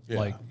of it. Yeah.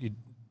 Like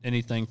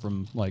anything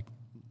from like,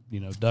 you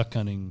know, duck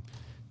hunting,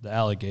 the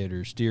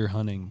alligators, deer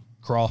hunting,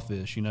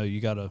 crawfish. You know, you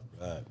gotta.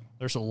 right.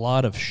 There's a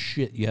lot of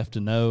shit you have to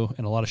know,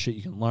 and a lot of shit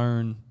you can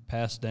learn,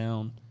 pass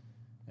down,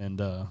 and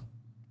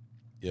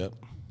Yep.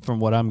 from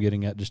what I'm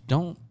getting at, just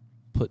don't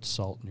put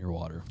salt in your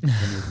water when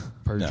you're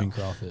purging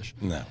crawfish.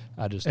 No.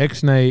 I just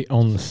X-nay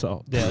on the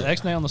salt. yeah,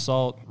 X-nay on the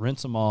salt,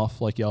 rinse them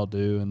off like y'all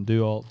do, and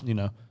do all you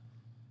know.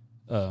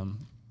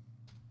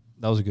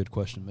 That was a good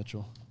question,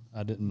 Mitchell.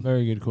 I didn't.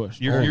 Very good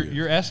question.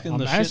 You're asking I'm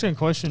the asking shit.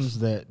 questions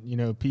that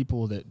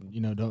people that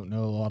don't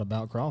know a lot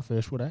about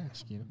crawfish would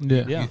ask. You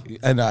know? Yeah. Yeah.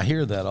 And I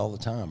hear that all the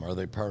time. Are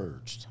they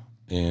purged?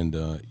 And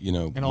you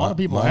know, And a lot of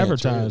people my answer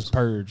advertise is,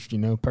 purged.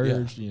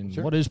 Purged. And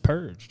sure. what is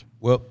purged?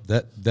 well,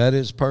 that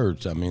is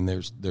purged. I mean,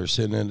 they're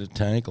sitting in a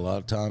tank a lot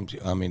of times.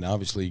 I mean,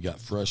 obviously you got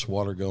fresh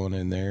water going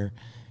in there,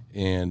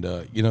 and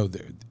you know,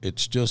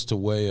 it's just a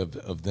way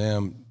of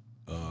them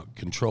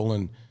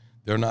controlling.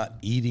 They're not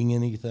eating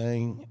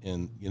anything,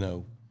 and you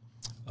know,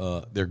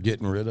 they're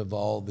getting rid of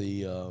all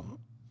the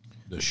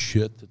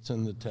shit that's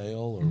in the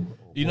tail. Or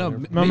You know,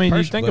 whatever. I mean,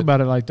 you think but,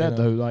 about it like that, you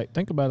though. Like,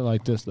 think about it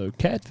like this, though.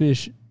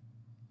 Catfish,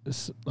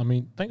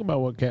 think about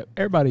what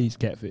everybody eats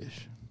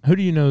catfish. Who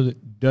do you know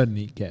that doesn't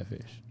eat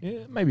catfish? Yeah,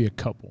 maybe a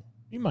couple.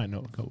 You might know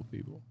a couple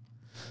people.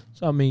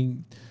 So, I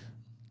mean,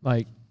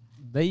 like,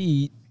 they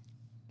eat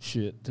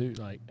shit, too.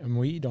 Like, and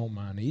we don't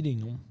mind eating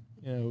them.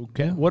 You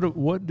know,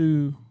 what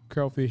do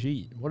crawfish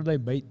eat? What do they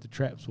bait the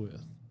traps with?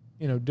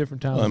 You know,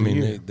 different times I of mean,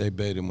 year. they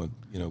bait them with,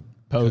 you know,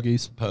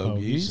 Pogies.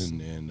 pogies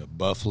and a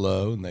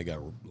buffalo, and they got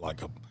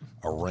like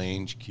a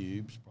range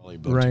cubes, probably a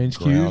bunch Range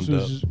of ground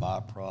cubes up is-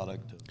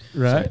 byproduct of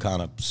Right. some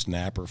kind of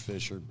snapper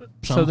fish or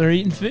So they're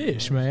eating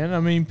fish, man. I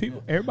mean,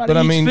 everybody But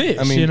I eats mean, fish,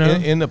 I mean, you know?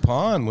 in the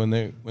pond when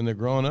they're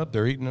growing up,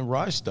 they're eating a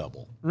rice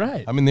stubble.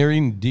 Right. I mean, they're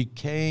eating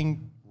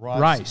decaying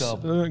rice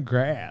stubble.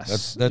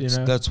 Grass.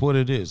 That's what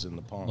it is in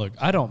the pond. Look,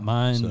 I don't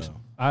mind.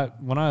 So.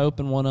 When I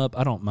open one up,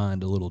 I don't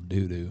mind a little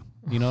doo doo.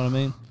 You know what I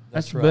mean?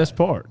 That's the right. best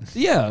part.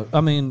 Yeah,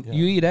 I mean,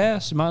 you eat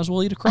ass, you might as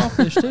well eat a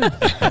crawfish too.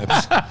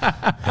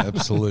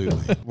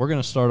 Absolutely. We're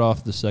gonna start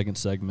off the second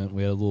segment.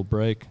 We had a little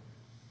break.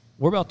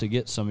 We're about to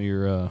get some of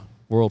your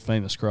world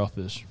famous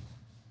crawfish,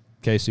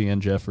 Casey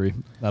and Jeffrey.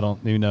 I don't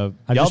even know.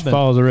 I just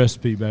follow the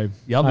recipe, babe.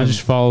 I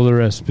just follow the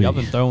recipe. Y'all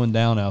been throwing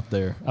down out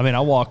there. I mean, I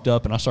walked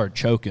up and I started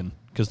choking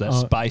because that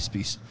spice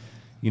piece,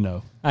 you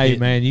know. Hey,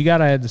 man, you got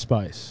to add the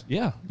spice.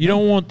 Yeah. You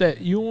don't want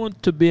that. You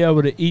want to be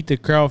able to eat the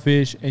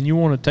crawfish, and you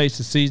want to taste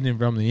the seasoning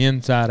from the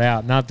inside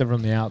out, not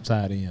from the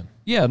outside in.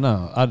 Yeah,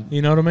 no.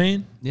 You know what I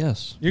mean?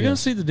 Yes. You're going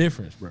to see the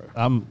difference, bro.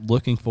 I'm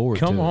looking forward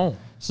to it. Come on.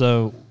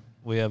 So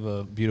we have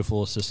a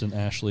beautiful assistant,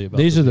 Ashley.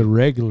 These are the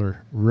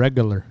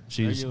regular.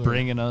 She's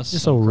bringing us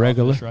Just some so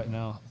regular. crawfish right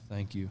now.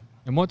 Thank you.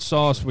 And what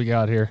sauce we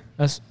got here?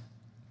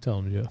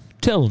 Tell them, Jeff.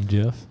 Tell them,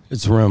 Jeff.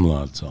 It's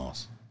remelade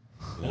sauce.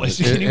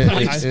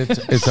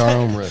 It's our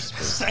own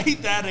recipe. Say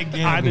that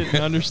again. I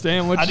didn't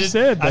understand what you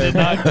said. said. I did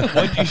not.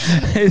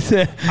 What you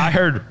said? I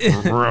heard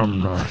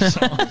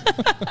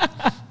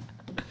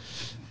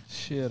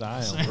Shit,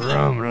 I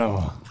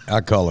am. I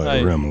call it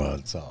Hey.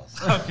 remelade sauce.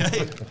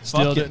 Okay.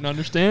 Still didn't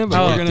understand, but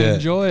we're Like gonna that.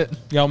 enjoy it.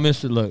 Y'all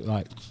missed it. Look,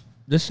 like,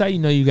 this is how you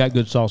know you got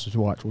good sausage.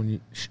 Watch when you.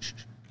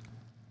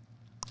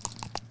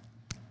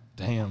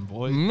 damn,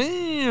 boy.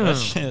 Man. That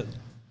shit.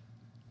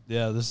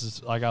 Yeah, this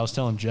is like I was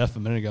telling Jeff a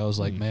minute ago. I was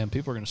like, man,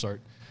 people are going to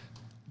start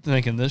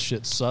thinking this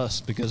shit's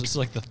sus because it's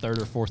like the third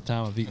or fourth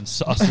time I've eaten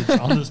sausage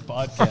on this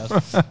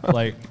podcast.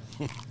 Like,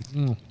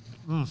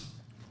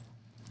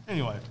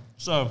 Anyway,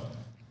 so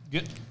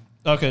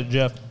okay,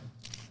 Jeff.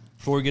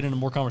 Before we get into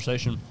more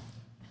conversation,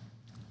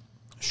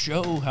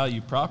 show how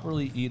you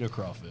properly eat a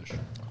crawfish.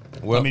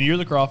 Well, I mean, you're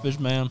the crawfish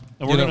man,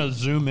 and we're going to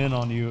zoom in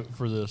on you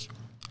for this.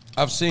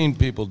 I've seen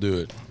people do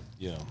it,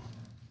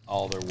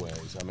 all their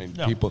ways. I mean,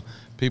 Yeah.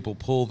 people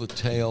pull the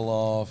tail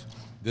off,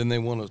 then they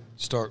want to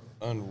start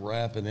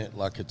unwrapping it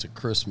like it's a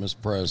Christmas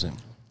present.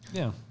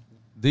 Yeah.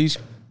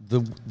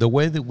 The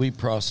way that we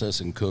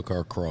process and cook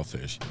our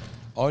crawfish,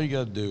 all you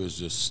got to do is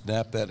just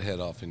snap that head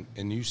off,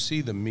 and you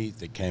see the meat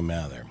that came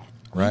out of there,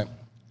 right?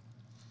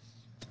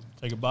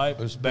 Take a bite.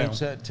 Just Bam. bench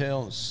that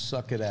tail and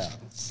suck it out,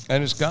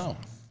 and it's gone.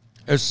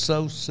 It's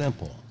so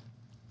simple.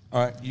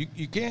 All right,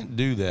 you can't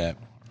do that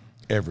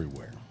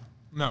everywhere.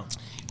 No.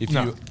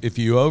 If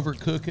you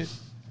overcook it,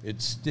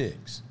 it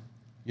sticks.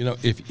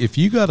 If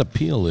you got to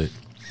peel it,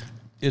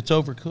 it's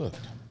overcooked.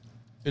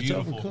 It's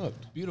Beautiful. overcooked.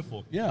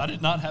 Beautiful. Yeah. I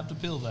did not have to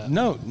peel that.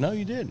 No,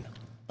 you didn't.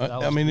 I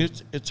was mean,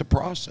 it's a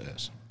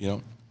process.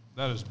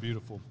 That is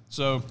beautiful.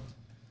 So,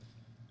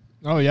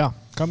 Oh yeah,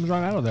 comes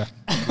right out of there.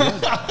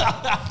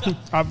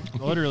 I've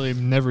literally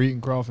never eaten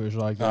crawfish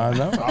like that. I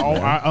know.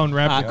 I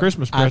unwrapped a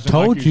Christmas I present.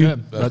 told like you.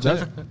 said. That's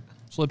it.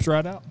 Slips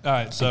right out. all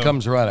right. So, It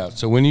comes right out.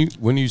 So when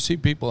you see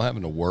people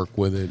having to work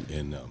with it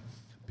and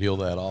peel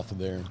that off of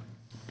there,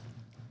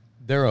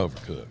 they're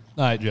overcooked.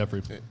 all right,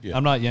 Jeffrey. Yeah.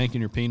 I'm not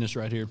yanking your penis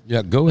right here.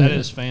 Yeah, go That ahead.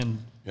 is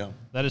Yeah,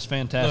 That is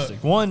fantastic.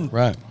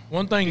 right.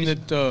 One thing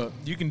that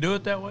you can do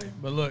it that way,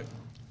 but look,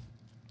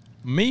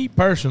 me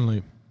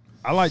personally,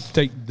 I like to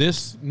take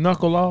this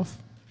knuckle off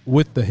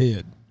with the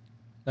head.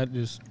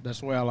 That's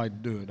the way I like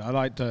to do it. I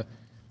like to,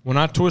 when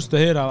I twist the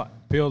head, I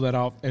peel that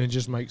off, and it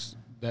just makes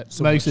that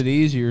so makes much it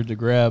easier to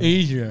grab.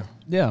 easier.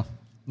 Yeah.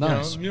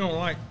 Nice. If you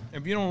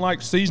don't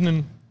like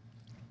seasoning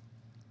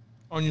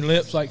on your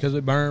lips, like because they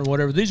burn,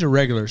 whatever. These are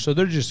regular, so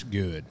they're just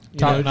good.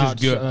 Top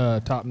Just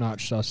good.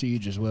 notch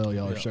sausage as well.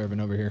 Y'all are serving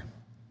over here.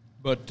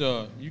 But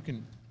you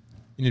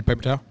need a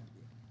paper towel.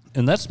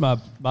 And that's my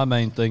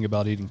main thing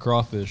about eating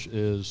crawfish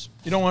is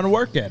You don't want to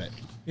work at it.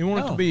 You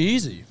want it No. to be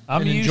easy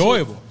and usually-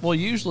 enjoyable. Well,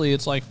 usually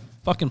it's like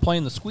fucking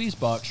playing the squeeze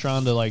box,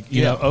 trying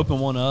to open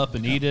one up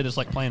and eat it. It's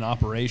like playing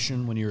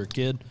Operation when you were a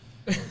kid.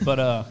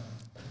 But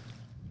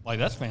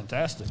that's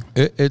fantastic.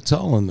 It's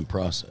all in the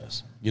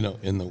process. In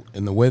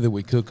the way that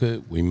we cook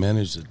it, we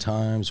manage the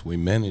times, we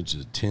manage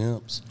the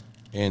temps,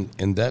 and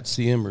that's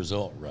the end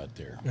result right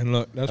there. And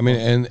look, that's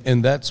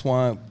and that's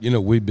why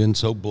we've been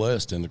so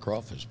blessed in the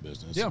crawfish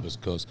business. Yeah.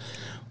 Because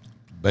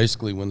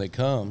basically when they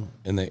come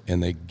and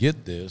they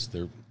get this,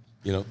 they're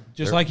just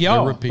they're- like they're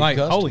y'all. repeat Like,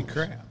 holy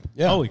customers. crap.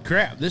 Yeah. Holy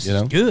crap. This You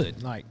is know?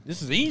 good. Like,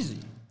 this is easy.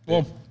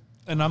 Well,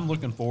 and I'm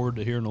looking forward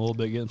to hearing a little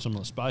bit, getting some of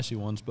the spicy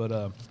ones. But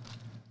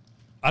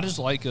I just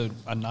like a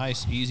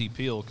nice, easy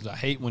peel because I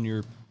hate when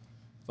you're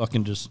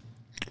fucking just.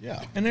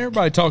 Yeah. And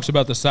everybody talks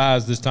about the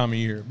size this time of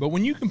year. But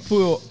when you can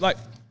pull, like,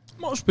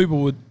 most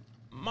people,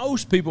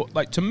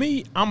 like, to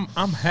me, I'm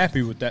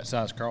happy with that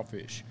size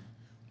crawfish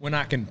when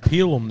I can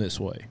peel them this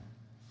way.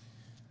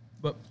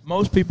 But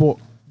most people,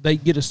 they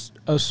get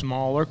a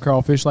smaller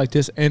crawfish like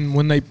this, and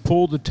when they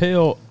pull the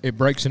tail, it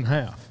breaks in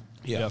half.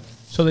 Yeah.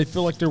 So they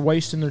feel like they're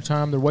wasting their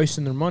time, they're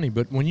wasting their money.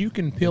 But when you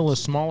can peel a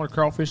smaller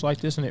crawfish like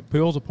this and it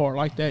peels apart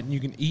like that, and you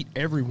can eat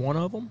every one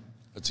of them,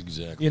 That's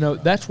exactly.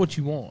 right. That's what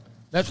you want.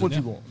 That's what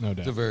you want. No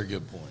It's a doubt. very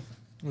good point.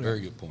 Very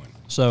good point.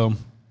 So,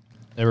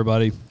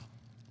 everybody,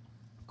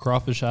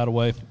 crawfish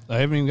hideaway. I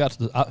haven't even got to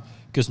the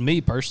because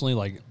me personally,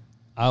 like,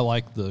 I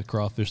like the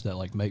crawfish that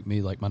like make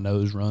me like my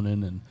nose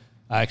running, and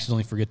I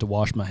accidentally forget to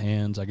wash my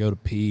hands. I go to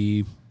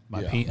pee.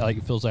 My pee, like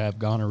it feels like I have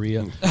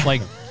gonorrhea.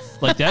 like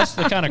that's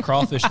the kind of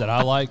crawfish that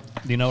I like.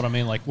 You know what I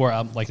mean? Like where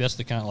I'm like that's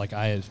the kind of like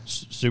I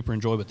super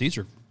enjoy. But these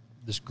are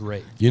this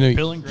great.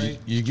 Peeling great.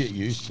 You get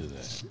used to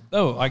that.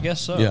 Oh, I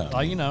guess so. Yeah.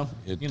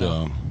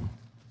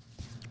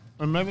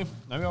 And maybe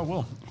I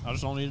will. I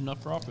just don't eat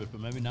enough crawfish, but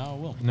maybe now I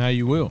will. Now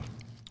you will.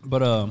 But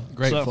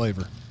Great so-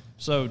 flavor.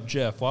 So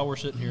Jeff, while we're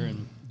sitting here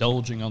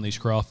indulging on these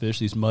crawfish,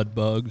 these mud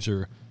bugs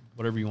or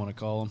whatever you want to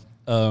call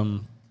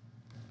them,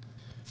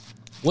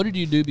 what did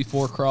you do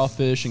before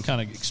crawfish, and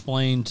kind of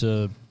explain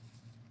to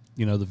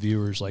the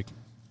viewers like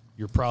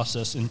your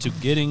process into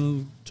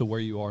getting to where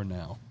you are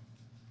now?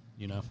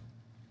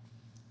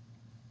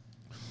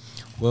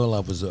 Well, I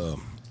was,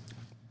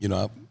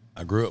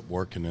 I grew up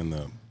working in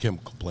the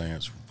chemical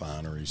plants,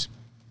 refineries,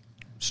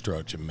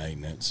 construction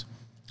maintenance,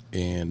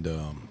 and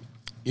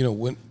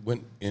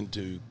went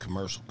into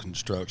commercial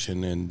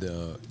construction, and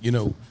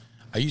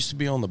I used to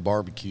be on the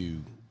barbecue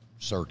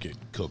circuit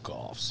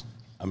cook-offs.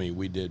 I mean,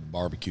 we did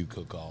barbecue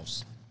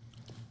cook-offs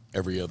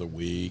every other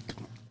week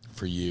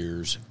for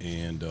years,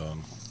 and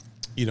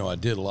I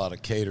did a lot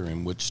of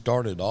catering, which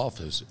started off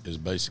as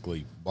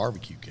basically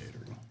barbecue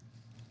catering,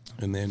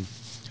 and then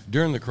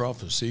during the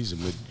crawfish season,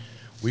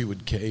 we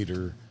would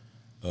cater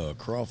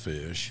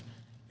crawfish,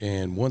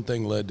 And one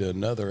thing led to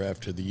another.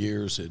 After the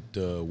years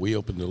that we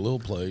opened a little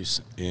place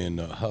in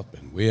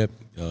Huffman. We had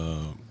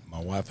my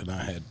wife and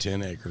I had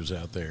 10 acres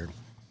out there,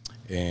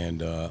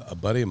 and a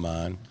buddy of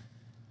mine,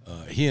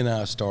 he and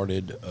I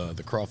started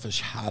the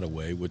Crawfish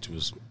Hideaway, which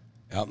was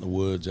out in the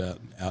woods,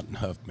 out in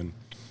Huffman,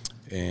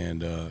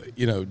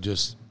 and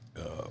just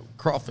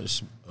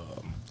crawfish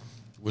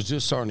was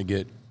just starting to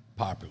get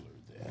popular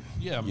then.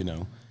 Yeah,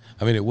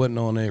 I mean, it wasn't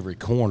on every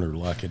corner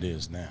like it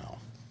is now,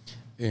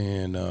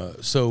 and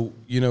so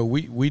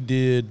we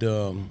did.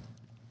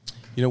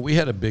 We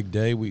had a big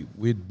day.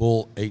 We'd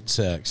bull 8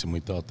 sacks, and we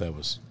thought that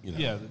was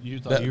you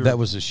thought that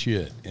was a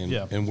shit,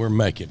 and we're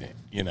making it,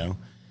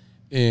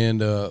 and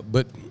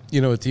but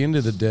at the end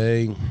of the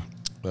day,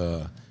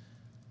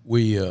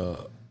 we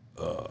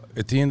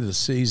at the end of the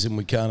season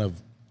we kind of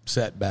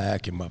sat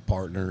back, and my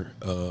partner,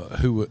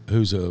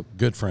 who's a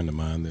good friend of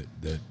mine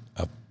that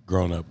I've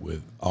grown up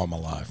with all my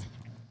life,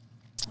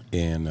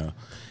 and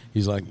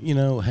he's like,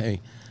 hey,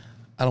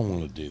 I don't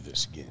want to do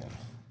this again,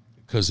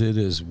 because it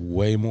is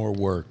way more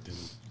work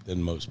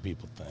than most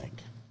people think.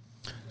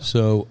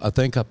 So I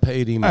think I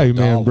paid him $1.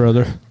 Man,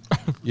 brother.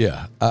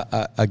 Yeah,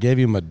 I gave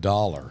him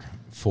 $1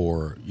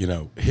 for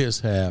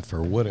his half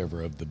or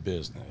whatever of the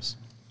business,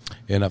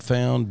 and I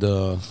found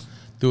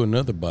through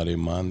another buddy of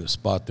mine the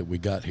spot that we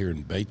got here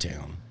in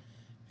Baytown,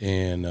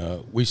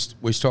 and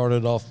we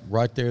started off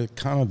right there,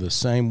 kind of the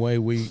same way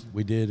we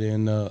did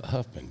in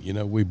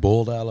Huffman. We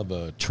bulled out of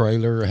a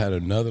trailer, had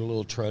another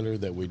little trailer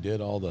that we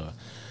did all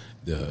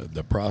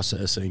the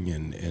processing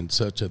and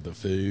such of the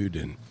food,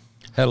 and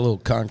had a little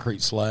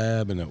concrete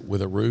slab and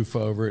with a roof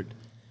over it.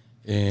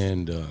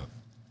 And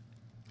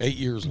 8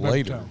 years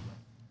later,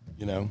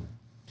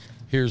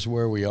 here's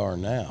where we are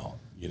now.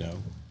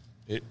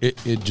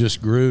 It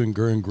just grew and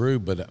grew and grew,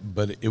 but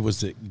it was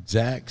the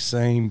exact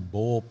same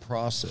bull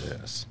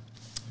process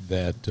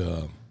that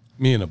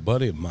me and a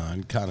buddy of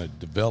mine kind of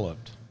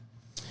developed,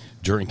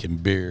 drinking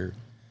beer,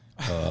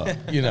 for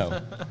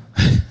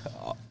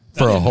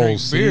a whole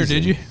season. Beer,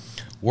 did you?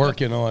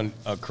 Working on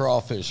a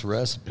crawfish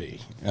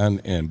recipe,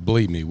 and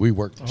believe me, we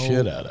worked the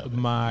shit out of it.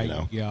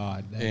 My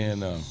God, that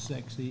and is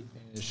sexy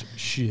as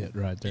shit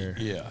right there.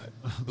 Yeah,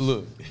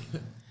 look,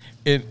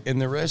 and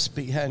the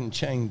recipe hadn't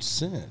changed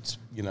since.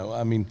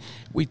 I mean,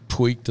 we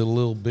tweaked it a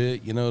little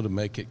bit, to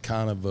make it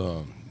kind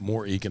of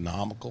more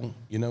economical.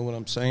 You know what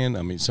I'm saying?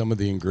 I mean, some of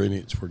the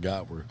ingredients we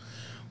got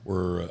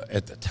were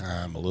at the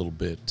time a little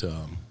bit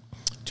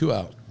too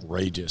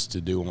outrageous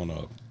to do on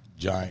a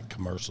giant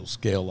commercial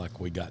scale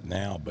like we got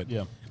now, but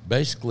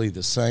basically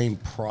the same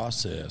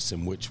process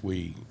in which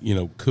we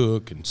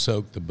cook and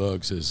soak the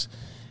bugs is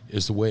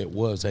the way it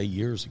was 8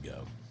 years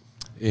ago,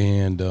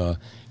 and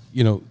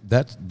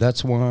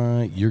that's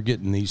why you're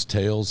getting these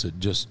tails that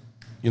just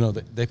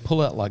they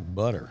pull out like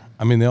butter.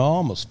 I mean, they'll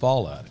almost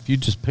fall out. If you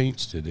just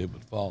pinched it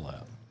would fall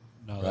out.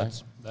 No,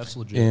 right? that's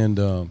legit.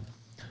 And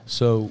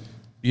so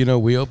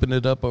we opened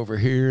it up over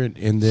here,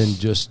 and then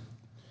just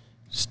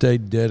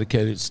stayed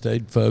dedicated,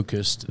 stayed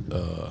focused.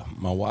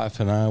 My wife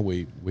and I,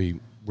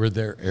 we're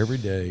there every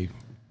day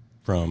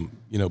from,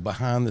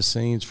 behind the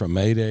scenes from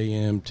 8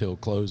 a.m. till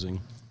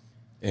closing.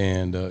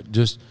 And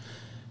just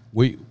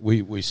we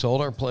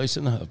sold our place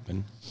in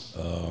Huffman.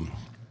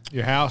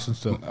 Your house and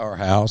stuff. Our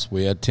house.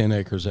 We had 10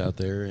 acres out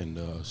there,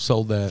 and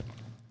sold that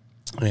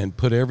and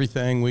put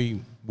everything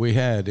we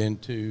had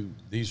into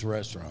these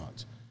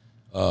restaurants.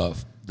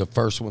 The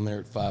first one there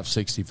at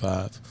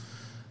 565.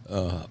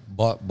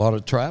 Bought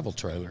a travel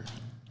trailer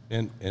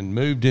and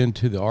moved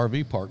into the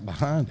RV park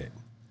behind it,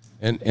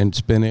 and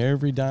spent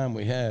every dime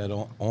we had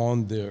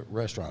on the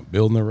restaurant,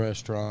 building the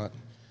restaurant,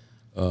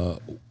 and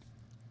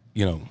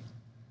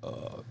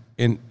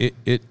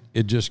it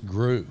just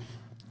grew.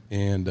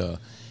 And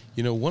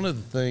one of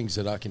the things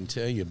that I can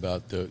tell you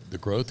about the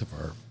growth of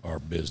our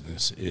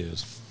business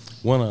is,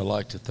 one, I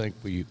like to think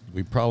we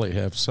probably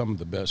have some of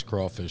the best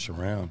crawfish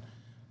around,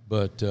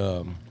 but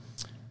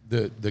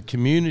the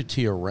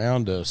community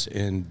around us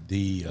and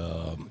the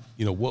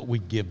what we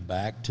give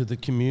back to the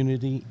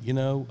community,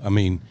 I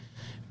mean,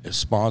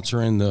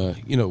 sponsoring the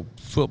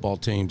football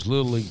teams,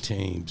 little league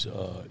teams,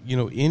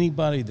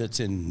 anybody that's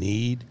in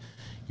need,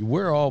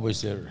 we're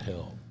always there to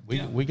help.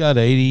 We got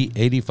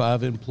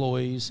 85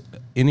 employees.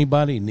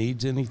 Anybody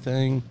needs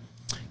anything,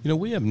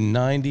 we have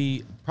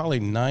probably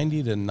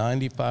 90 to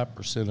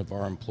 95% of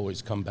our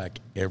employees come back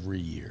every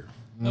year.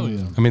 Oh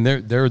yeah. I mean,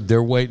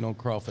 they're waiting on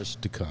crawfish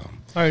to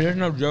come. Hey, there's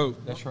no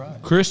joke. That's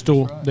right.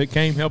 Crystal, that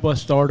came help us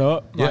start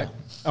up. Yeah.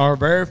 Our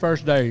very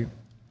first day.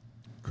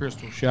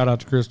 Crystal, shout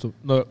out to Crystal.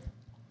 Look,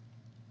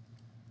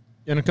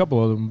 and a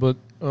couple of them, but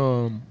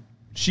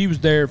she was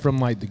there from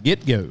like the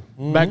get go.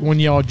 Mm-hmm. Back when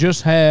y'all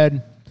just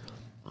had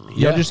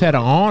an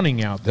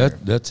awning out there.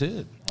 That's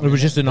it. It was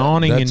just an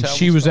awning, and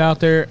she was started. out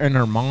there, and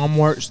her mom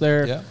works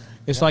there. Yeah.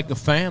 It's like a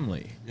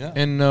family. Yeah.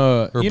 And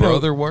Her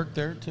brother worked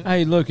there too.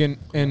 Hey, look,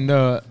 and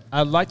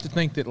I'd like to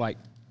think that, like,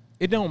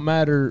 it don't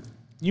matter.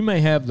 You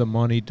may have the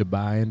money to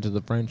buy into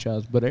the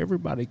franchise, but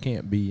everybody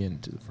can't be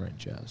into the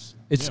franchise.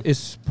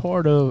 It's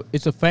part of.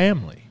 It's a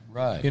family,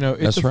 Right.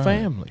 It's That's a right.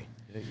 family.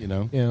 You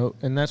know,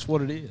 and that's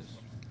what it is.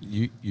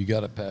 you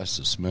got to pass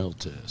the smell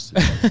test.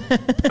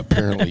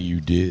 Apparently,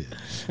 you did.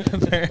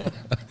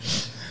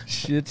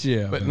 Shit,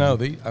 yeah. But no,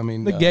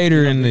 the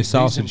gator in the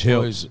sausage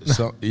employees,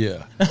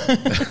 yeah.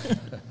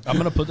 I'm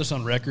going to put this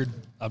on record.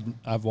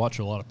 I've watched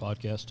a lot of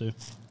podcasts too.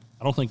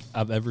 I don't think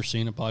I've ever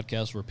seen a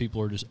podcast where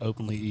people are just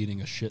openly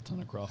eating a shit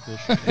ton of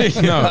crawfish.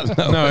 no,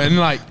 and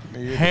like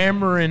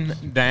hammering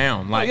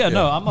down. Like,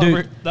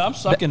 I'm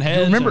sucking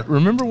heads.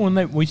 Remember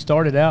when we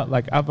started out?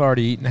 Like, I've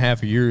already eaten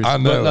half of yours. I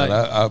know. Like,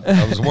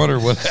 I was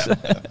wondering what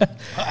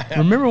happened.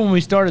 Remember when we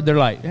started? They're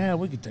like, yeah,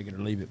 we could take it or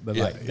leave it, but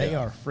they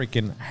are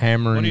freaking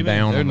hammering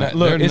down.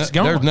 Look, it's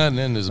gone. There's nothing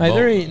in this bowl.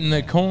 They're eating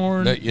the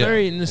corn. They're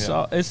eating the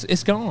salt.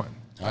 It's gone.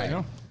 I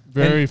know.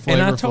 Very flavorful.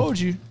 And I told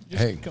you.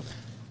 Hey.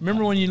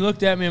 Remember when you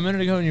looked at me a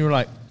minute ago and you were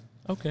like,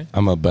 okay.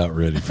 I'm about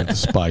ready for the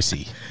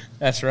spicy.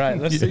 That's right.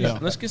 Let's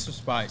get some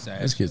spice.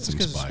 Let's get some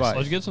spice.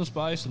 Let's get some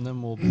spice, and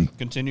then we'll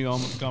continue on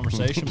with the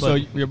conversation. So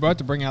you're about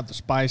to bring out the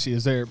spicy.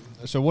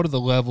 So what are the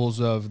levels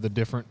of the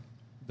different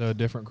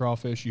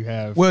crawfish you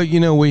have? Well,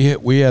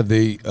 we have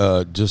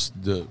the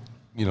just the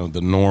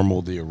the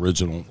normal, the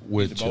original,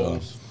 which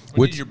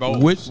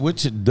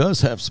it does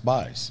have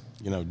spice.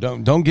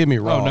 Don't get me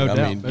wrong. no doubt.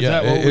 I mean,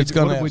 it's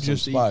going to have some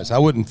spice. I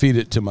wouldn't feed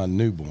it to my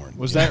newborn.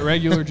 Was that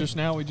regular just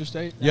now we just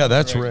ate? Yeah,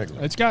 that's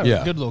regular. It's got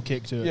a good little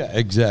kick to it. Yeah,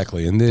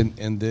 exactly. And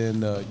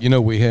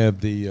then we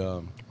have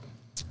the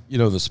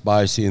the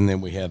spicy, and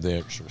then we have the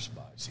extra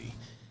spicy,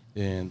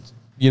 and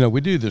we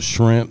do the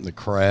shrimp, the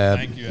crab,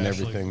 and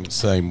everything the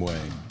same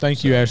way.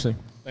 Thank you, Ashley.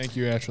 Thank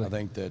you, Ashley. I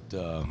think that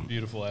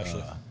Beautiful,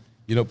 Ashley.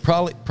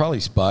 Probably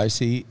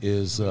spicy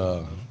is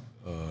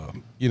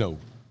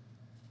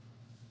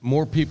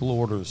more people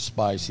order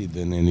spicy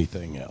than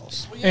anything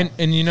else. And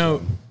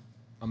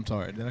I'm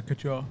sorry, did I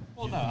cut you off?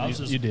 Well, no,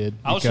 you did.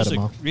 I was cut just him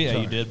off.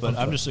 you did, but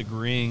I'm just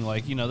agreeing.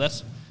 Like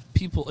that's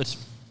people.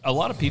 It's a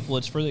lot of people.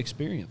 It's for the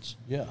experience.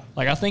 Yeah.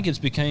 Like I think it's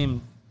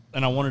became,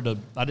 and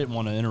I didn't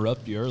want to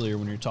interrupt you earlier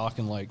when you were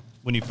talking. Like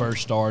when you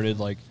first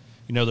started, like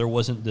there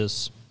wasn't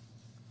this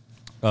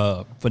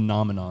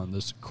phenomenon,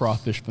 this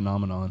crawfish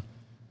phenomenon.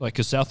 Like,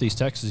 because Southeast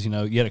Texas, you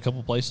had a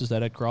couple places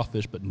that had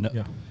crawfish, but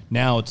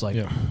now it's like,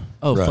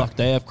 fuck,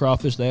 they have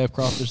crawfish, they have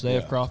crawfish, they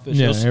have crawfish.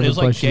 Yeah, it was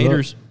like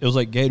gators. It was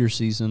like gator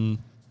season,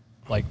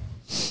 like,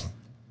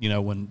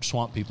 when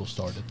swamp people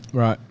started.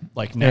 Right.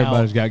 Like now,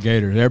 everybody's got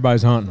gators.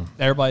 Everybody's hunting them.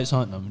 Everybody's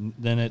hunting them.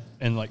 And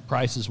then like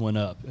prices went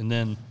up, and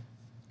then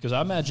because I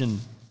imagine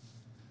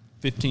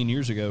 15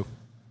 years ago,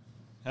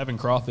 having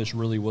crawfish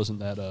really wasn't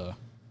that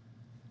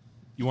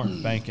you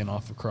weren't banking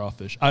off of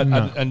crawfish.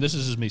 And this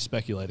is just me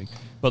speculating.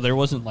 But there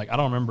wasn't, I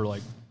don't remember,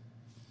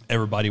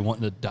 everybody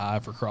wanting to die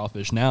for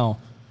crawfish. Now,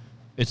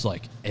 it's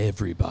like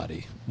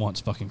everybody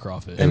wants fucking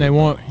crawfish. And they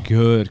want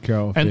good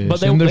crawfish. But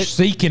they're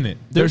seeking it.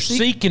 They're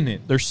seeking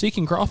it. They're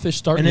seeking crawfish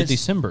starting in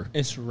December.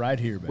 It's right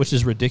here, baby. Which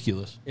is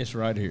ridiculous. It's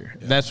right here.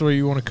 Yeah. That's where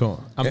you want to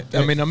come.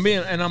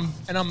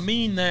 I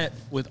mean that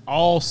with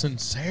all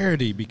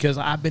sincerity, because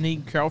I've been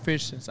eating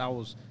crawfish since I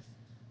was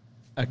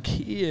a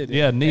kid.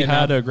 Yeah,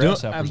 knee-high to a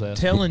grasshopper's ass. I'm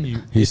telling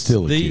you. He's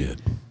still a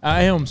kid.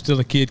 I am still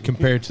a kid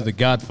compared to the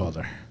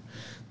Godfather.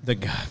 The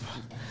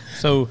Godfather.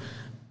 So,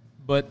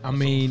 but, I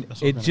mean,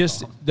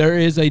 there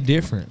is a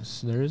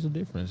difference. There is a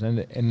difference.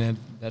 And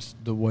that's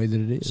the way that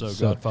it is. So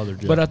Godfather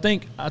Joe. But I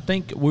think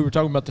we were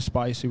talking about the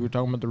spicy. We were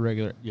talking about the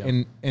regular.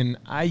 Yeah. And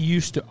I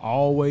used to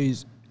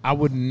I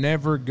would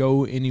never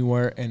go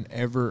anywhere and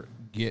ever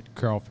get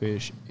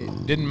crawfish.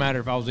 It didn't matter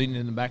if I was eating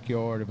in the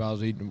backyard, if I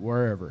was eating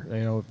wherever.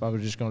 If I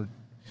was just going to,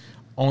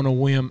 on a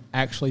whim,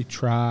 actually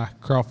try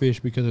crawfish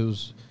because it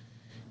was,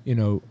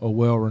 a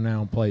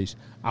well-renowned place.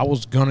 I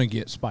was going to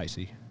get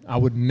spicy. I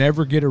would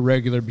never get a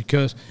regular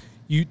because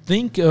you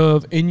think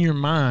of, in your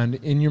mind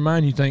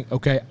you think,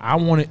 okay, I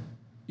want it,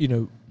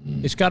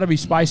 it's got to be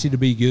spicy to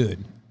be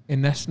good.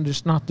 And that's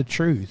just not the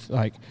truth.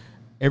 Like,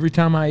 every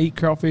time I eat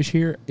crawfish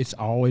here, it's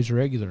always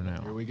regular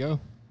now. Here we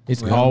go.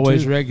 It's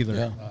always regular.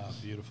 Yeah.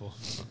 Beautiful.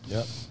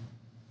 Yep.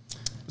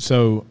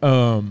 So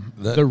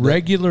the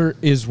regular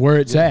is where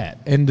it's at.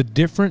 And the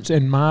difference,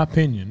 in my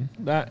opinion,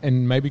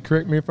 and maybe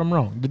correct me if I'm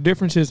wrong, the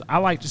difference is I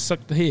like to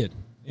suck the head.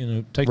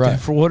 Take that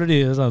for what it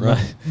is.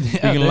 You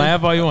can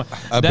laugh all you want.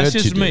 That's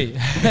just me.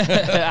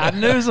 I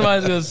knew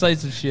somebody was going to say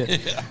some shit.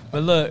 Yeah.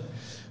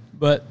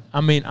 But I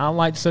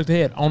like to suck the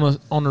head.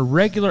 On a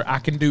regular, I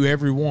can do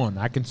every one.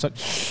 I can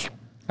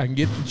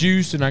get the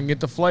juice and I can get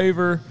the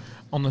flavor.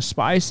 On the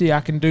spicy, I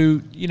can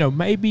do,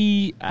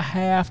 maybe a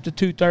half to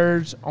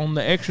 2/3. On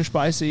the extra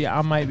spicy,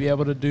 I might be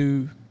able to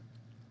do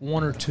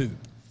 1 or 2,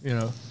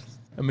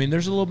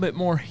 there's a little bit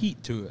more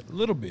heat to it, a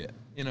little bit,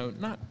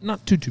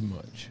 not too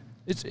much.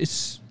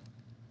 It's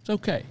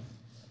okay.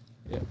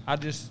 Yeah,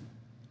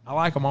 I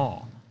like them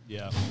all.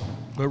 Yeah.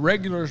 But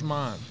regular's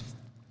mine.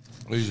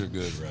 These are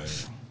good,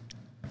 right?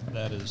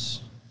 That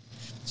is.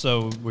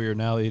 So we are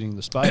now eating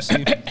the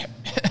spicy.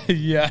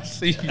 Yeah, you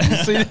see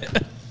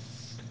that?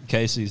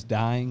 Casey's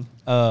dying.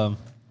 So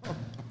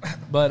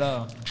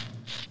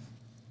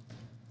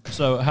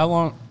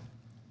how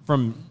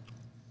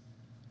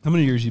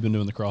many years you been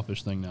doing the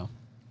crawfish thing now?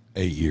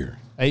 8 years.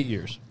 8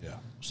 years. Yeah.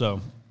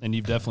 So, and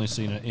you've definitely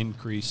seen an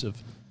increase of,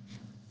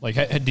 like,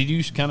 did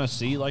you kind of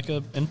see like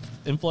a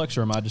influx,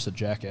 or am I just a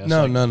jackass?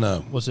 No, like,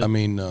 no. Was it? I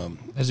mean,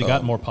 has it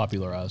gotten more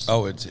popularized?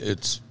 Oh,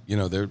 it's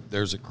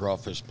there's a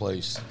crawfish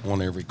place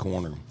on every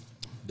corner.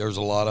 There's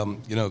a lot of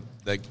them.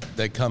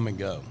 They come and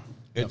go.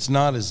 It's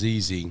not as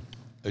easy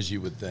as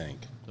you would think.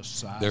 The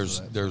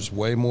size There's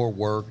way more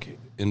work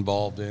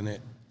involved in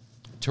it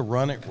to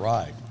run it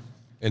right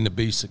and to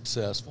be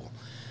successful.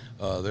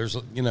 There's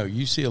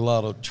you see a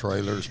lot of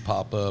trailers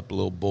pop up,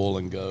 little bull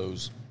and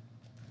goes,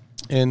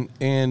 and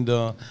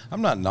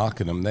I'm not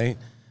knocking them. They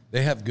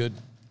have good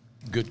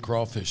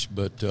crawfish,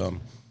 but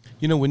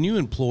when you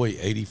employ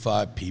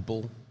 85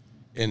 people,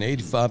 and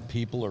 85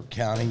 people are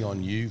counting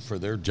on you for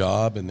their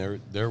job and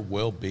their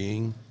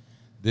well-being,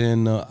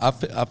 then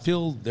I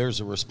feel there's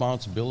a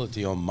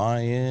responsibility on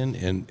my end,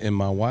 and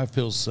my wife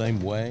feels the same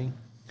way,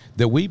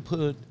 that we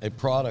put a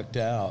product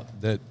out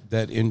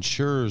that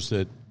ensures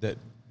that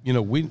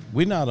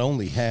we not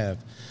only have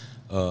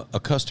a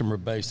customer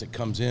base that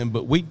comes in,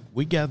 but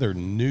we gather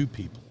new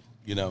people.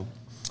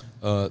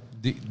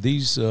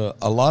 These a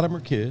lot of them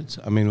are kids.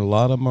 I mean, a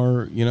lot of them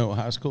are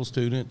high school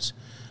students,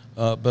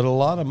 but a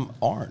lot of them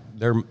aren't.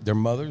 They're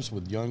mothers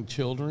with young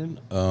children.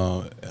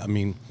 I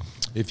mean,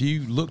 if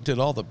you looked at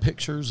all the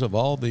pictures of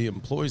all the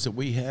employees that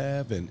we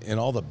have and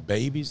all the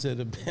babies that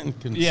have been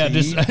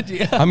conceived,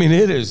 yeah. I mean,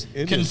 it is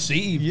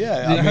Conceived.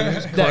 Yeah, I mean,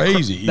 it's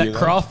crazy. That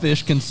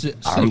crawfish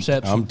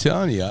conception. I'm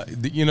telling you,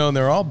 and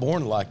they're all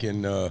born like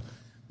in the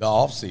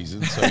off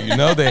season, so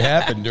they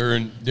happen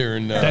during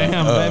Damn,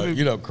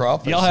 baby.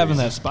 crawfish. Y'all having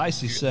season. that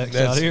spicy sex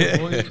out here,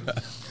 boy.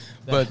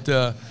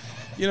 But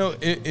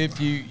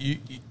if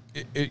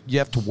you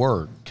have to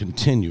work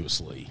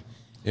continuously.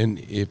 And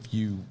if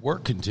you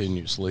work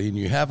continuously and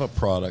you have a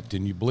product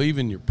and you believe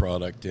in your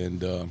product,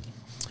 and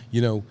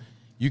you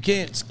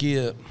can't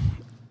skip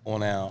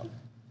on out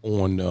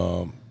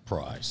on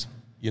price.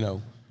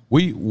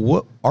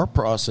 Our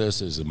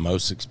process is the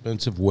most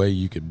expensive way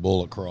you could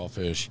bull a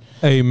crawfish.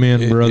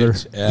 Amen, brother.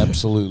 It's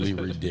absolutely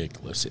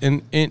ridiculous,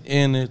 and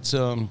it's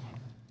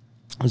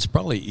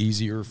probably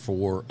easier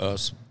for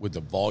us with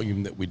the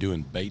volume that we do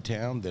in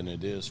Baytown than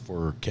it is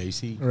for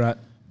Casey, Right.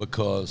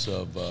 Because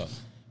of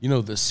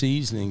the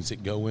seasonings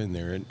that go in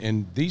there.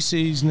 And these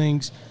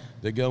seasonings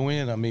that go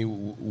in, I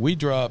mean, we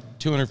drop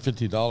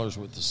 $250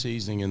 worth of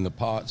seasoning in the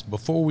pots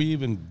before we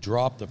even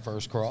drop the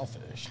first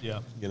crawfish.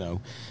 Yeah.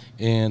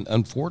 And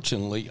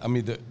unfortunately, I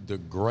mean, the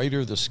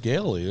greater the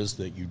scale is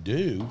that you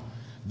do,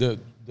 the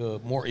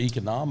more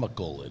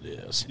economical it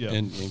is. Yeah.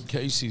 And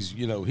Casey's,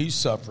 he's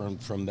suffering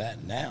from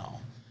that now.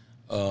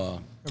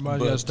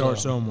 Everybody's got to start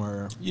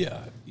somewhere. Yeah,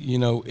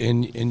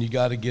 and you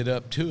got to get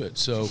up to it.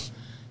 So,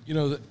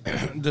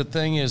 the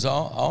thing is,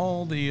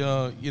 all the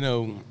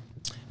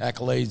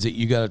accolades that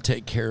you got to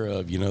take care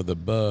of, the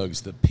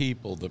bugs, the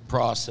people, the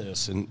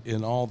process,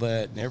 and all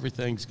that, and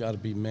everything's got to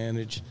be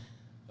managed.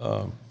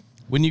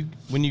 When you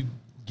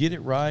get it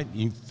right,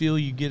 you feel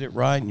you get it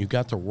right, and you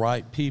got the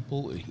right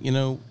people,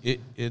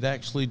 it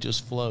actually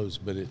just flows.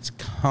 But it's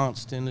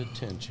constant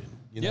attention.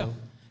 Yeah.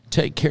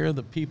 Take care of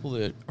the people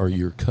that are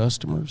your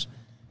customers,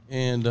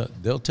 and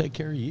they'll take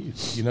care of you.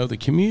 The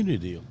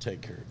community will take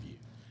care of you.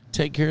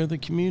 Take care of the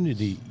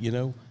community.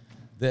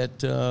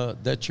 That's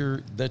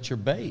your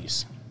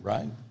base,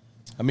 right?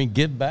 I mean,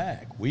 give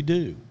back. We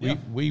do. Yeah.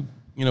 We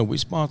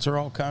sponsor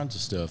all kinds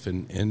of stuff,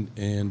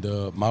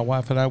 and my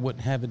wife and I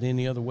wouldn't have it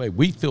any other way.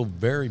 We feel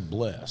very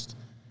blessed,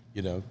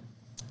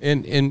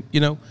 And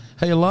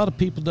hey, a lot of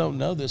people don't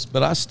know this,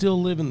 but I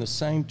still live in the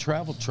same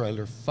travel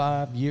trailer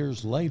 5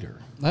 years later.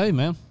 Hey,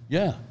 man.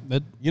 Yeah.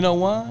 But You know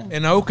why?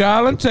 In Oak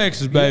Island,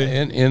 Texas, baby.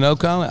 Yeah, in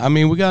Oak Island. I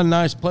mean, we got a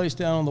nice place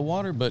down on the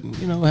water, but,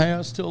 hey,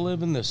 I still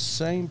live in the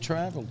same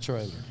travel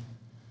trailer.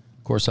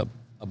 Of course, I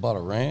bought a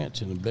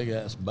ranch and a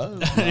big-ass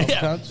boat and all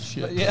kinds of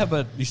shit.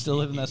 But you still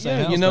live in that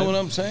same house. You know baby. what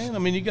I'm saying? I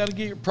mean, you got to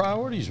get your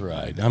priorities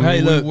right. I mean,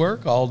 Hey, look. we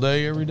work all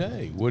day, every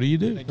day. What do you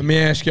do? Let me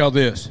ask y'all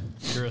this.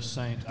 You're a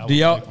saint. Do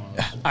y'all?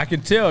 I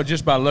can tell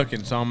just by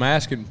looking, so I'm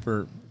asking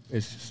for.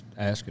 It's just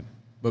asking.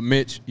 But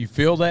Mitch, you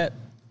feel that?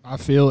 I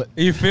feel it.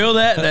 You feel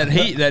that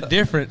heat, that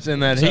difference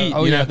in that heat?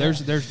 Oh you yeah, know? there's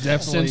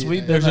definitely Since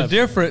we've There's been a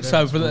difference.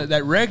 So for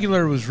that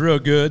regular was real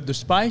good. The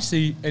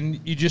spicy,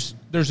 and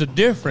there's a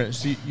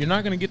difference. You're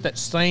not going to get that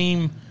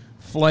same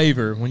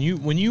flavor when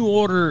you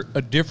order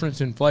a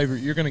difference in flavor.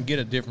 You're going to get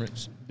a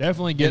difference.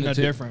 definitely getting a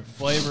two. different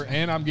flavor,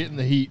 and I'm getting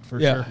the heat for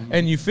Yeah, sure.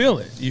 and you feel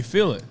it. You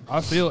feel it.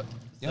 I feel it.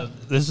 So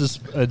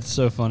it's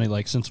so funny.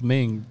 Like, since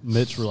me and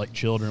Mitch were like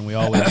children, we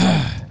always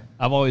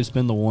I've always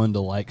been the one to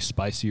like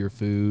spicier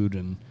food,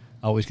 and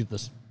I always get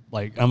this.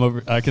 Like,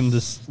 I can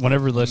just,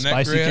 whenever the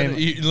spicy came.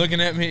 You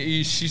looking at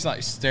me, she's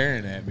like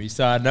staring at me.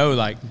 So I know,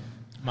 like,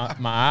 my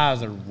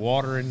eyes are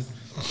watering.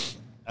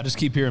 I just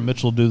keep hearing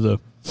Mitchell do the.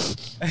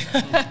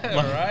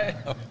 All right.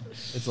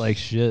 It's like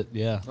shit,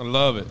 yeah. I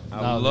love it.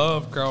 I No,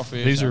 love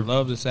crawfish. these I are-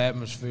 love this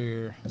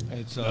atmosphere.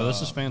 It's No,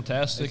 this is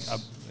fantastic.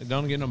 It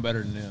don't get no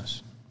better than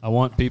this. I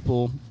want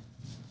people.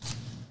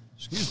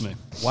 Excuse me.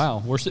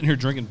 Wow, we're sitting here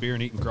drinking beer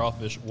and eating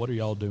crawfish. What are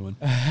y'all doing?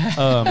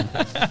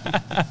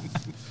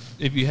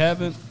 If you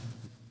haven't,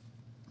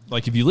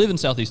 like if you live in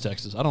Southeast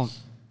Texas,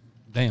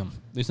 damn,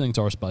 these things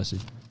are spicy.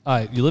 All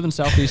right, you live in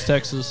Southeast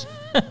Texas,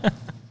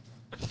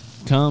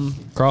 come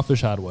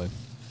Crawfish Hideaway.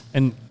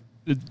 And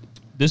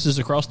this is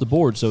across the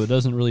board, so it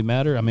doesn't really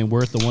matter. I mean,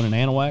 we're at the one in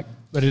Anahuac.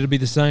 But it'll be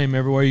the same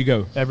everywhere you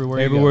go.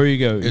 Everywhere you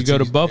go. You go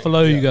to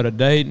Buffalo, you go to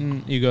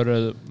Dayton, you go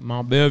to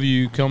Mont Belvieu,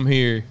 you come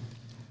here.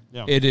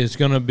 Yeah. It is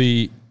going to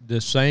be the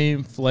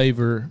same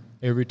flavor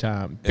every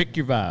time. Pick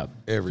your vibe.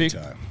 Every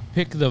time.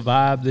 Pick the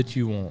vibe that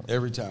you want.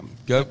 Every time.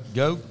 Go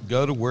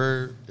to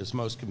where it's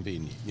most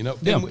convenient. You know,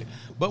 Yeah.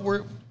 But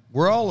we're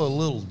all a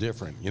little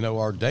different. You know,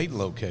 our Dayton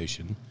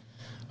location,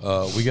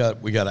 we got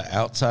an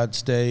outside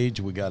stage,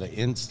 we got an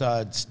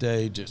inside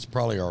stage. It's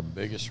probably our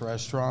biggest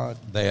restaurant.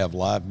 They have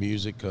live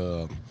music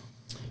 4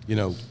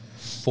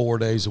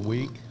 days a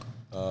week.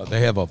 They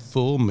have a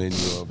full menu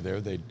over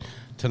there.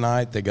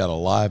 Tonight they got a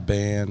live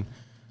band.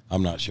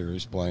 I'm not sure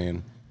who's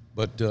playing.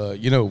 But,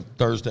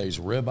 Thursday's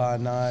ribeye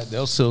night.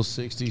 They'll sell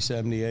 60,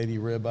 70, 80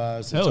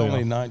 ribeyes. It's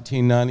only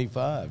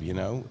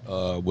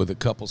 $19.95, with a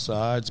couple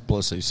sides.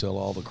 Plus they sell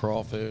all the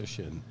crawfish.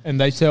 And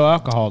they sell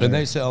alcohol there. And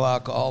they sell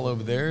alcohol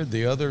over there.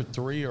 The other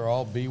three are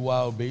all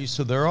BYOB.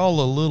 So they're all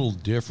a little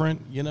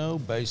different,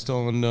 based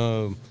on,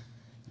 the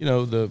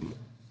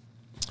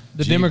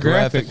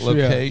demographic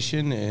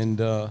location.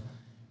 Yeah.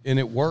 And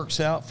it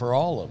works out for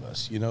all of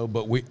us,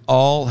 But we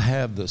all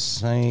have the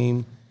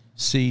same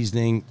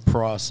seasoning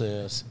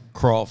process.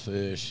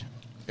 Crawfish,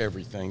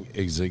 everything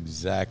is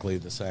exactly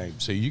the same.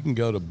 So you can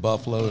go to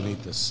Buffalo and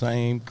eat the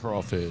same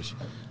crawfish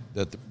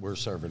that we're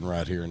serving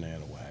right here in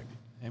Anahuac.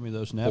 Hand me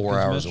those napkins, 4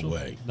 hours Mitchell.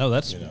 away. No,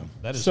 that is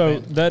so.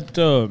 fantastic.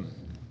 That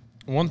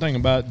one thing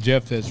about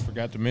Jeff that's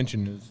forgot to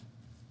mention is,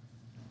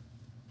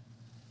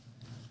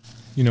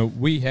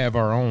 we have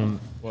our own.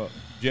 Well,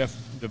 Jeff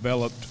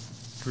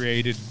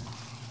created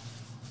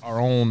our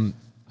own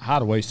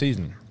hideaway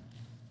seasoning.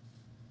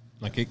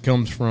 Like it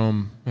comes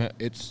from,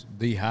 it's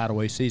the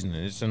hideaway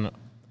seasoning. It's an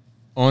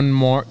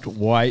unmarked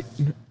white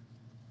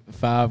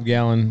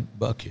 5-gallon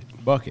Bucket.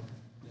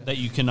 That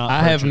you cannot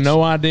I have purchase.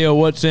 no idea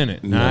what's in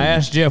it. Now, I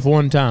asked Jeff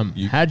one time,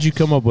 how'd you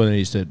come up with it?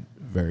 He said,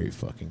 very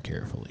fucking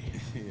carefully.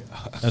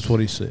 That's what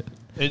he said.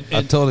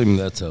 I told him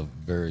that's a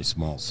very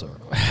small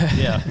circle.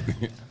 Yeah.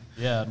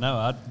 Yeah,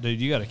 no,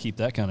 dude, you got to keep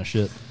that kind of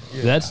shit.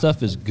 Yeah. That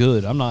stuff is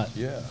good. I'm not.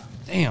 Yeah.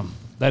 Damn,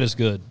 that is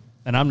good.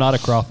 And I'm not a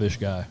crawfish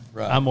guy.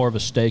 Right. I'm more of a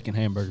steak and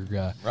hamburger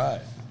guy.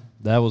 Right.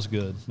 That was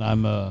good.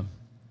 Are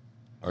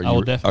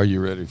you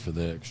ready for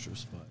the extra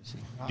spicy?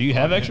 Do you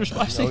have extra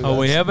spicy? Oh,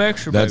 we have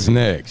extra, That's baby.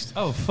 next.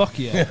 Oh, fuck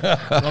yeah.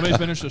 Let me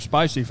finish the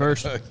spicy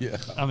first. Yeah.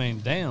 I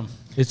mean, damn.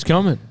 It's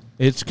coming.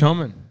 It's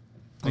coming.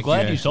 I'm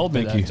glad you told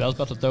me Thank that you. because I was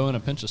about to throw in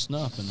a pinch of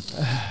snuff, and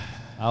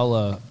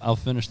I'll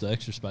finish the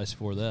extra spicy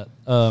for that.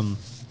 But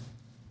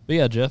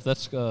yeah, Jeff,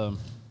 that's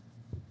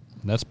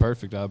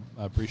perfect. I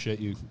appreciate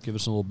you giving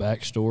us a little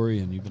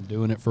backstory, and you've been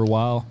doing it for a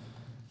while,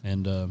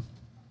 and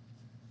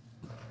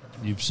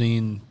you've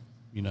seen,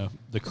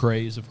 the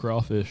craze of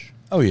crawfish.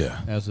 Oh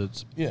yeah. As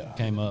it's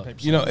came up.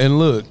 And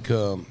look,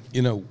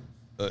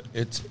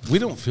 we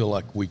don't feel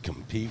like we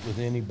compete with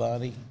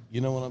anybody. You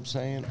know what I'm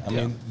saying? I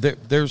mean,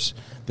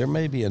 there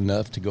may be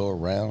enough to go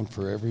around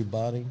for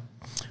everybody.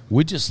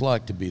 We just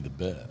like to be the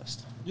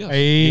best. Yeah.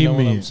 Amen. You know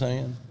what I'm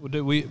saying?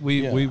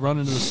 We run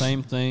into the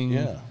same thing.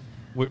 Yeah.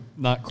 We're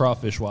not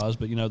crawfish wise,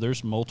 but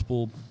there's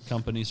multiple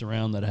companies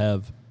around that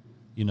have,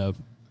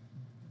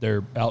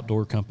 they're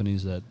outdoor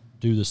companies that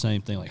do the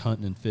same thing, like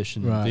hunting and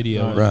fishing and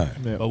video. Right.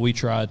 Yeah. But we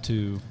try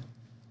to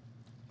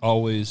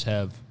always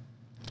have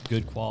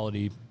good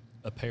quality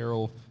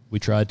apparel. We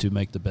try to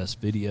make the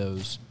best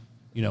videos.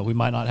 We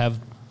might not have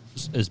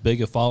as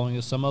big a following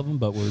as some of them,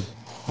 but we're.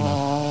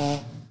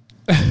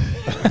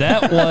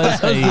 That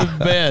was the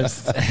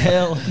best.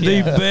 Hell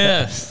yeah. The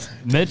best.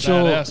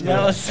 Mitchell. That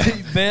was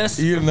the best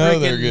You know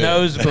they're freaking good.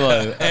 nose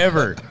blow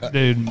ever.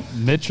 Dude,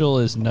 Mitchell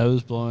is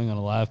nose blowing on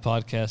a live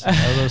podcast.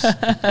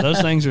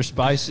 Those things are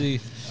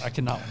spicy. I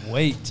cannot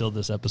wait till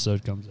this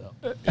episode comes out.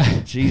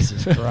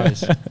 Jesus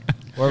Christ.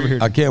 We're over here.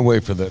 I can't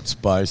wait for that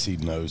spicy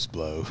nose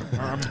blow.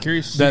 I'm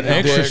curious to That see how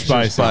extra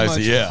spicy. how much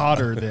yeah.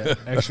 hotter that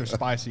extra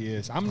spicy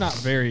is. I'm not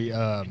very.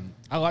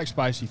 I like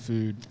spicy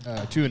food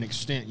to an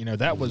extent.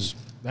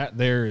 That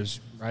there is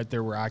right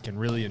there where I can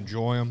really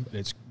enjoy them. But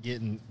it's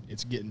getting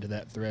to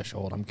that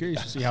threshold. I'm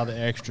curious to see how the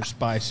extra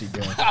spicy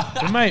goes.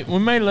 we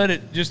may let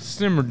it just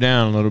simmer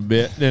down a little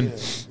bit. Then,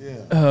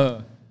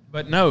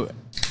 but no,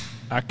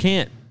 I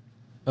can't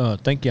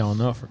thank y'all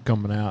enough for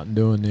coming out and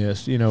doing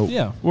this.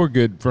 We're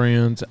good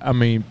friends. I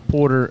mean,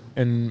 Porter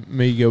and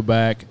me go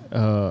back.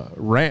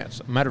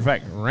 Rance, matter of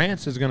fact,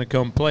 Rance is going to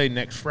come play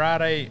next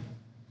Friday.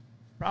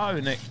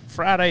 Probably next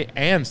Friday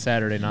and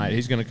Saturday night.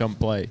 He's going to come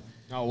play.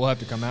 Oh, we'll have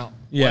to come out.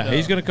 Yeah,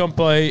 he's going to come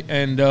play,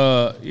 and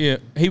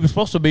he was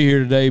supposed to be here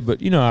today,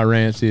 but you know how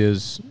Rance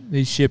is.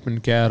 He's shipping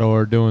cattle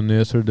or doing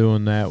this or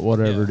doing that,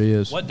 whatever it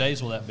is. What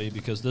days will that be?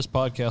 Because this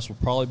podcast will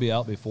probably be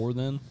out before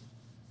then.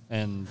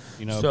 And,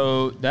 you know.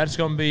 So that's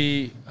going to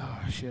be – oh,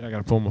 shit, I got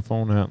to pull my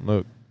phone out and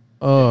look.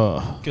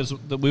 Because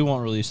we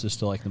won't release this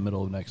till like the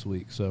middle of next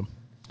week. So.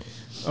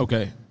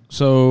 Okay.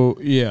 So,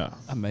 yeah.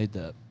 I made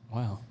that.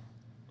 Wow.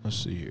 Let's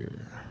see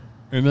here.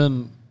 And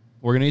then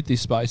we're going to eat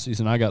these spices,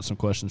 and I got some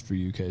questions for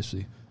you,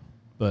 Casey.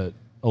 But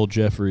old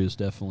Jeffrey has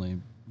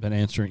definitely been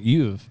answering.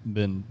 You have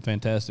been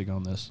fantastic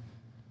on this.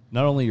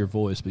 Not only your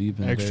voice, but you've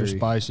been Extra very,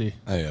 spicy.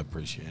 I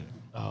appreciate it.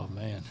 Oh,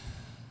 man.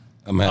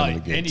 I'm having a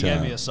good and you time.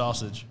 gave me a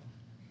sausage.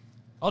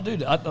 Oh,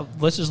 dude,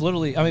 this is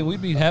literally, I mean, we'd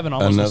be having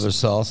almost Another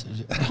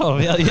sausage. Oh,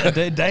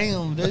 yeah,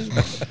 damn, dude.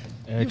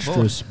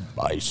 Extra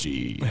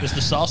spicy. Is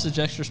the sausage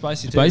extra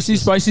spicy too?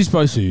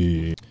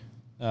 Spicy.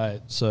 All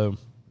right, so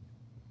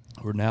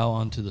we're now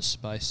on to the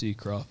spicy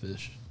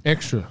crawfish.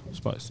 Extra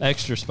spicy.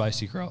 Extra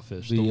spicy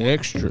crawfish. The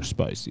extra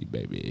spicy,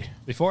 baby.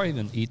 Before I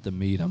even eat the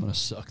meat, I'm going to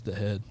suck the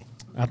head.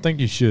 I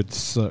think you should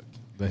suck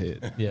the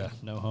head. Yeah,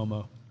 no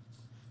homo.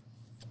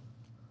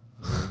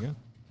 There you go.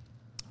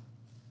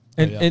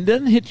 And it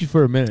doesn't hit you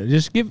for a minute.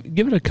 Just give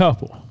it a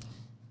couple.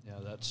 Yeah,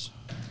 that's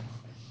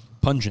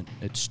pungent.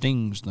 It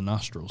stings the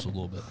nostrils a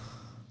little bit.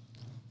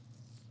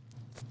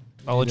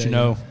 I'll let you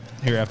know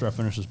here after I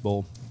finish this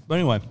bowl. But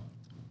anyway,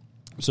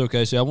 so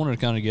Casey, I wanted to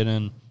kind of get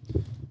in.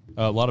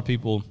 A lot of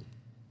people,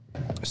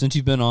 since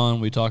you've been on,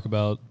 we've talked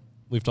about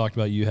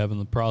you having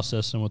the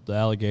processing with the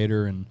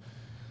alligator and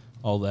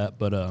all that.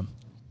 But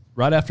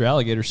right after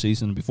alligator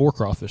season, before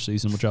crawfish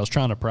season, which I was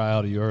trying to pry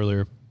out of you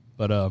earlier,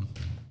 but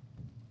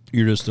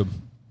you're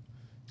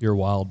a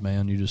wild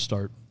man. You just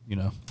start,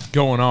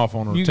 Going off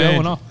on a you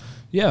tangent. going off.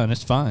 Yeah, and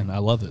it's fine. I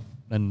love it,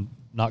 and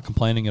not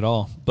complaining at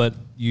all. But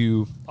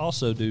you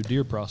also do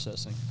deer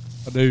processing.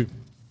 I do.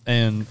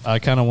 And I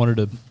kind of wanted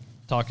to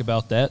talk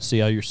about that, see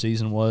how your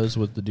season was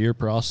with the deer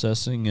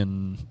processing,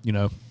 and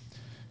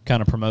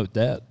kind of promote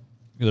that.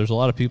 There's a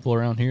lot of people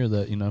around here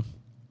that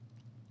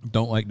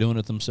don't like doing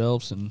it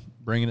themselves and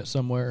bringing it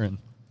somewhere, and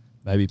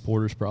maybe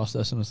Porter's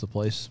Processing is the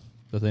place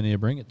that they need to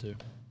bring it to.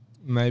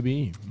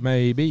 Maybe.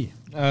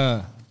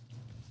 No,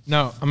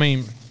 I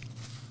mean,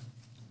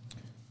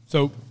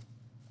 so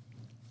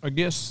I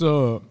guess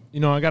I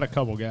got a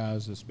couple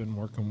guys that's been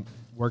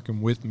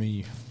working with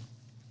me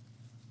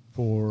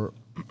for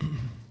a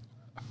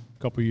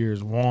couple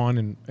years.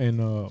 Juan and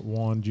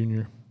Juan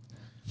Jr.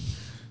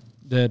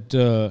 That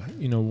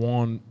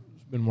Juan's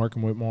been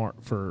working with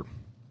Mark for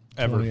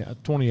Ever.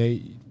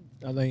 28.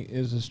 I think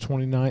is his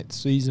 29th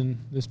season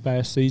this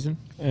past season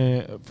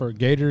for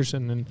Gators,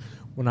 and then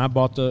when I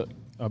bought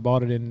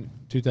it in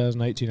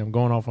 2018. I'm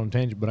going off on a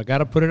tangent, but I got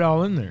to put it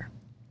all in there.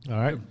 All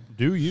right,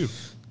 Do you?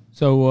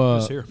 so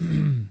It's here.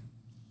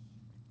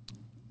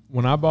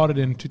 when I bought it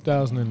in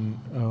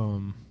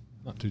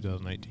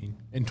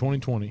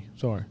 2020.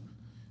 Sorry,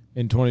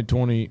 in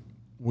 2020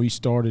 we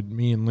started.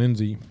 Me and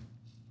Lindsay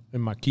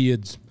and my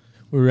kids.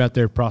 We were out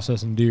there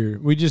processing deer.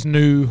 We just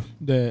knew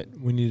that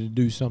we needed to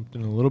do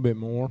something a little bit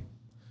more.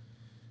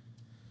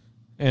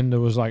 And there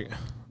was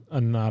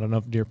not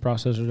enough deer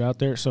processors out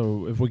there.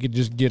 So if we could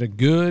just get a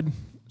good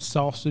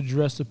sausage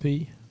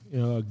recipe,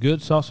 and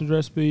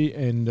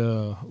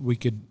we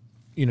could,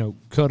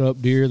 cut up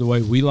deer the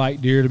way we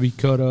like deer to be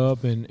cut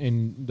up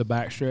and the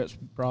back stretch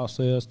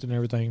processed and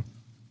everything,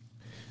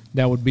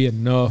 that would be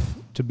enough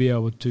to be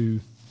able to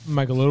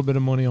make a little bit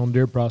of money on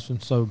deer processing.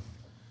 So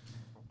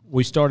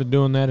we started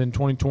doing that in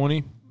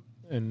 2020,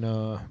 and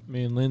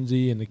me and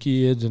Lindsay and the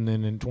kids, and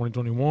then in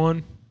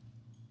 2021,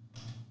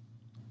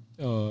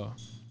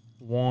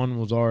 Juan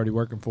was already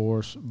working for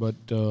us, but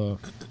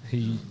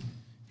he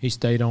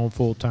stayed on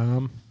full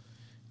time,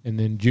 and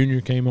then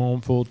Junior came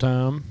on full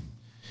time,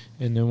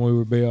 and then we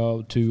were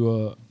able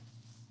to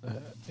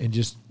and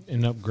just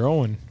end up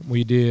growing.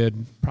 We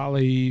did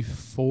probably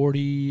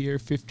 40 or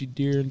 50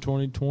 deer in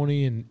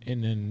 2020, and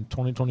in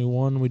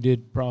 2021 we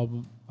did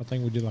probably. I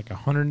think we did like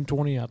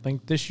 120. I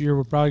think this year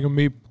we're probably going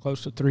to be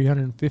close to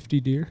 350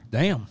 deer.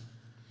 Damn.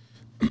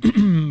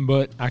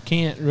 But I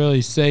can't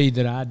really say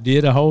that I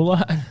did a whole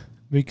lot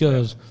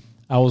because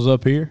I was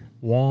up here.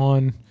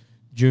 Juan,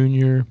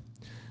 Junior,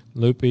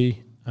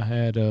 Loopy. I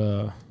had,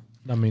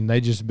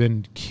 they just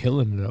been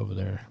killing it over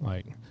there.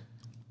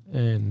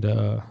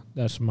 And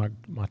that's my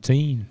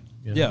team.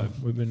 Yeah.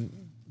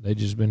 They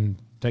just been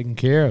taking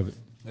care of it.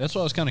 That's why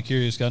I was kind of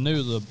curious. 'Cause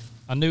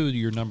I knew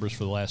your numbers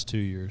for the last 2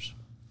 years.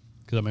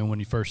 Because, when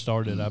you first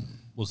started, I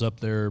was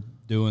up there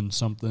doing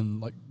something,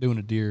 like doing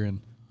a deer.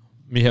 And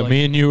Yeah,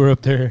 me and you were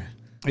up there.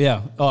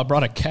 yeah. Oh, I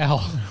brought a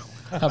cow.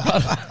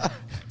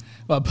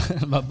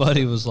 My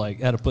buddy was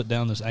like, had to put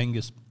down this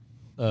Angus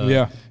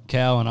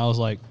cow. And I was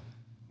like,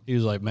 he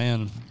was like,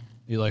 man,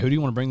 he's like, who do you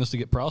want to bring this to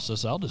get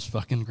processed? I'll just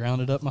fucking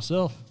ground it up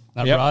myself.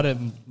 I brought it,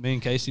 and me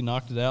and Casey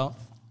knocked it out.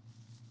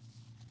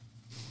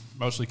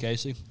 Mostly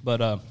Casey.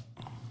 But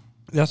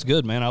that's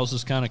good, man. I was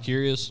just kind of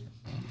curious.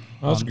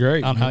 That's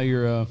great. On how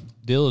your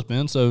deal has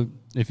been. So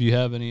if you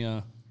have any,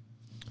 and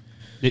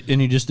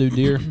you just do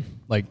deer?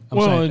 Like, I'm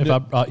saying, if I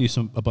brought you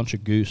a bunch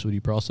of goose, would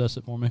you process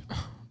it for me?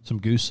 Some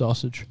goose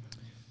sausage?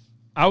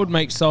 I would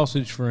make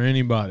sausage for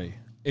anybody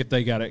if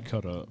they got it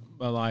cut up.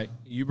 But,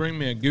 you bring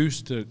me a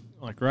goose to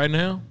Like right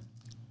now?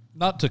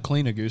 Not to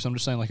clean a goose. I'm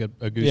just saying like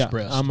a goose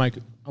breast. I'll make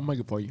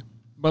it for you.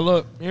 But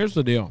look, here's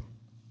the deal.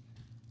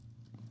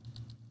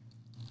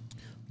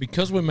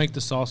 Because we make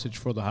the sausage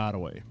for the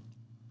hideaway,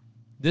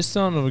 this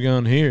son of a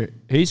gun here,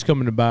 he's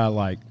coming to buy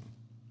like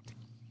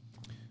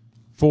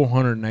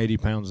 480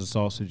 pounds of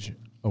sausage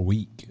a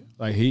week.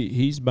 Like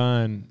he's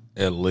buying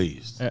At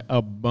least.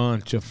 a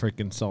bunch of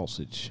freaking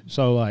sausage.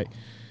 So like,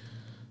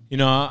 you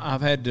know,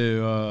 I've had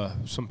to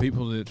some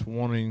people that's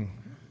wanting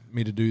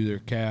me to do their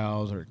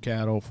cows or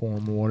cattle for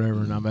them or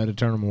whatever, and I've had to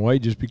turn them away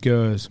just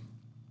because,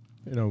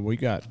 you know, we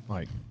got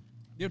like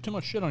You have too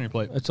much shit on your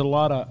plate. it's a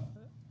lot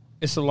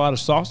of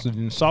sausage,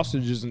 and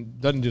sausage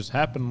doesn't just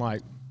happen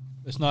like.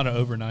 It's not an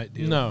overnight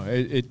deal. No,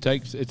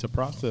 it's a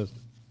process.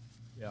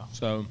 Yeah.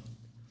 So,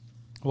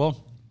 Well,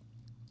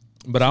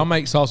 but I'll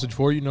make sausage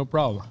for you, no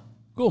problem.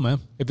 cool, man.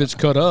 If it's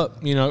cut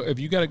up, you know, if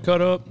you got it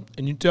cut up,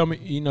 and you tell me,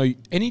 you know,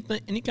 any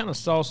kind of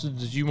sausage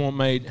that you want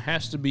made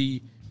has to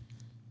be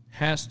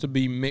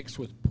mixed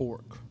with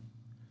pork.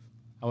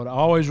 I would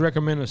always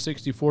recommend a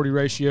 60-40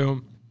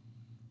 ratio.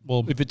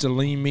 Well, If it's a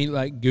lean meat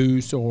like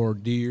goose or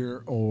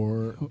deer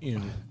or, you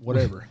know,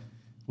 whatever.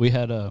 we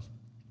had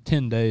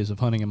 10 days of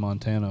hunting in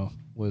Montana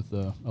with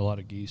a lot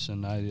of geese,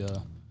 and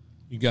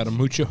You got a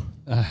mucho?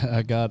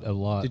 I got a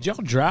lot. Did y'all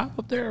drive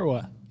up there or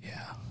what?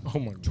 Yeah. Oh,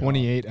 my God.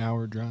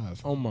 28-hour drive.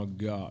 Oh, my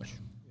gosh.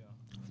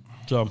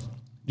 So,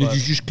 You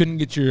just couldn't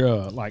get your,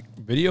 like,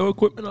 video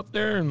equipment up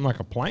there in, like,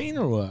 a plane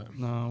or what?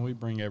 no, we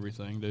bring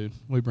everything, dude.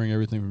 We bring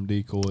everything from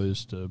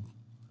decoys to,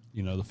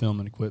 you know, the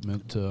filming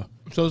equipment to.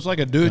 So it's like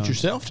a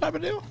do-it-yourself type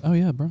of deal? Oh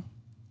yeah, bro.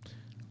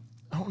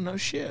 Oh, no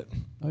shit.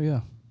 Oh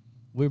yeah.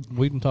 We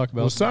can talk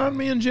about. Well, sign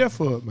me and Jeff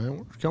up, man.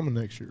 We're coming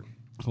next year.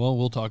 Well,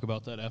 we'll talk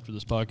about that after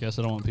this podcast.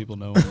 I don't want people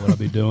knowing what I'll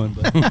be doing,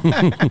 but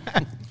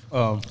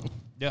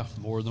yeah,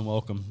 more than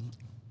welcome.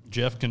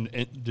 Jeff can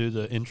do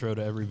the intro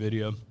to every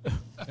video.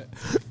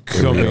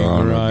 Coming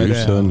right Goose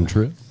out. hunting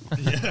trip.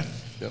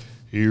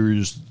 Here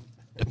is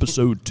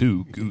episode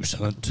 2, Goose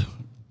Hunt.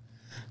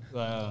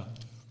 All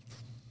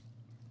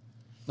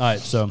right,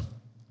 so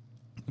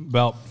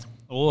about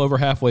a little over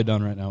halfway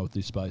done right now with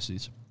these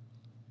spices.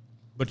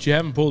 But you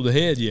haven't pulled the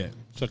head yet.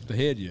 Sucked the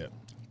head yet.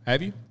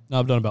 Have you? No,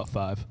 I've done about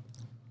 5.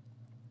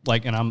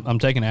 Like, and I'm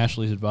taking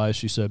Ashley's advice.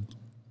 She said,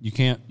 you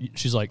can't,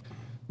 she's like,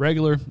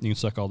 regular, you can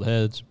suck all the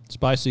heads.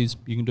 Spices,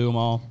 you can do them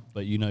all,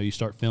 but you know, you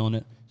start feeling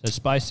it. Said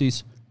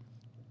spices,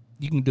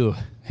 you can do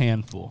a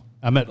handful.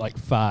 I'm at like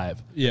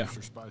 5. Yeah.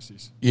 Extra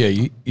spices. Yeah,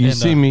 you And,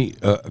 see me.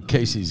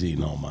 Casey's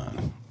eating all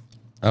mine.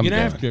 I'm Get done.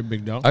 after it,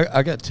 big dog.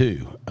 I got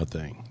 2, I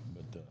think.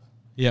 But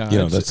yeah. you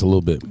know, that's a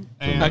little bit.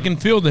 I can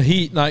feel the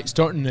heat like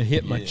starting to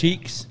hit my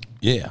cheeks,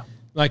 Yeah.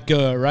 like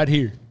right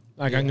here.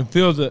 Like I can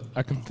feel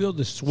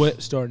the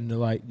sweat starting to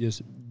like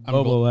just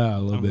bubble out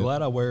a little I'm bit.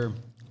 glad I wear,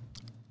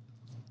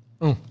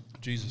 Mm.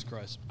 Jesus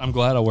Christ. I'm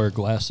glad I wear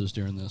glasses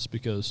during this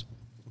because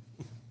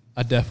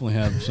I definitely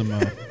have some,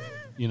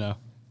 you know,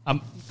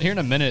 I'm here in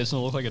a minute. It's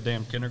going to look like a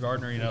damn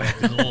kindergartner, you know, like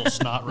there's a little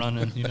snot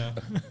running, you know.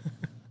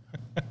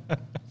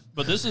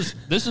 But this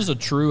is a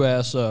true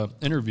ass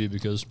interview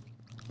because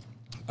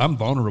I'm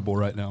vulnerable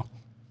right now.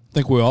 I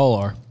think we all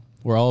are.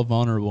 We're all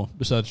vulnerable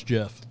besides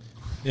Jeff.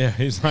 Yeah,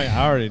 he's like,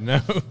 I already know.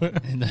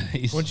 And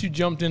he's, Once you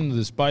jumped into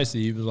the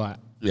spicy, he was like,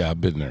 Yeah, I've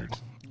been there.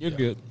 "You're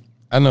good."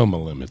 I know my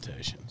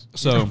limitations.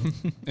 so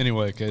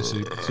anyway,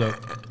 Casey. So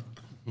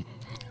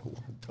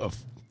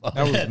That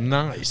was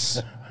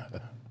nice.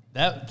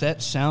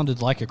 that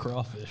sounded like a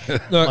crawfish.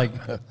 Like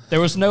there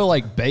was no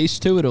like base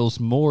to it. It was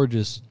more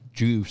just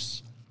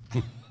juice.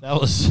 That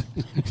was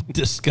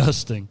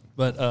disgusting.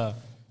 But I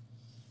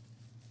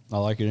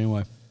like it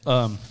anyway.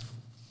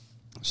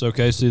 So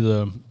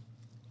Casey,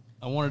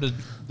 I wanted to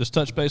just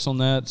touch base on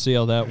that, see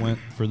how that went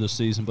for this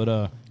season.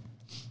 But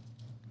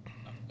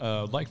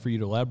I'd like for you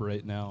to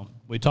elaborate now.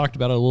 We talked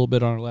about it a little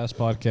bit on our last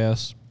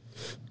podcast,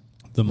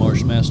 the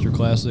Marshmaster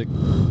Classic.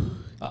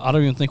 I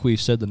don't even think we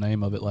said the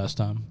name of it last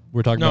time. We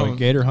were talking about a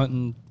gator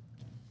hunting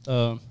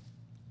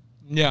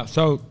Yeah,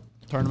 so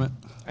tournament.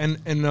 and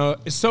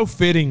it's so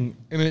fitting,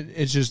 and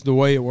it's just the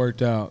way it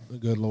worked out. The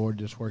good Lord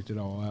just worked it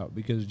all out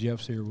because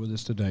Jeff's here with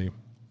us today.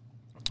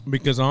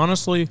 Because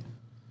honestly,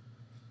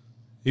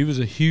 he was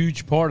a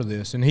huge part of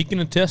this, and he can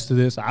attest to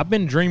this. I've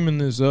been dreaming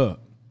this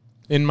up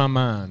in my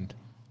mind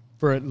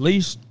for at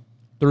least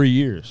 3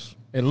 years,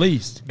 at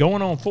least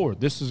going on 4.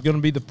 This is going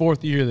to be the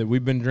 4th year that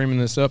we've been dreaming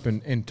this up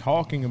and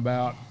talking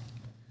about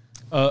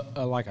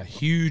like a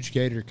huge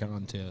gator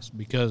contest,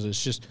 because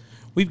it's just,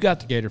 we've got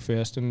the Gator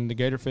Fest, and the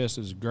Gator Fest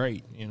is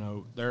great. You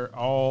know, they're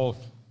all,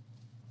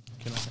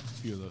 can I have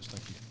a few of those?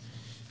 Thank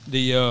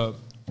you.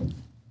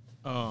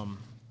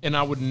 And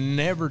I would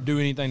never do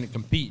anything to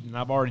compete. And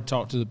I've already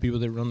talked to the people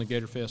that run the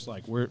Gator Fest.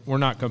 Like, we're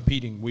not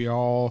competing. We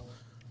all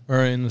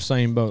are in the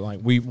same boat. Like,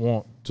 we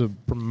want to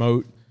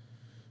promote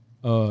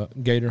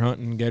gator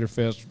hunting, Gator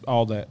Fest,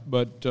 all that.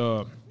 But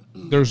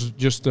there's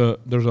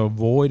a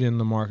void in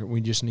the market. We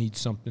just need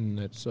something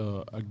that's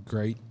a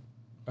great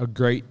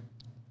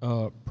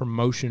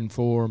promotion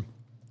for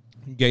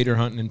gator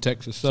hunting in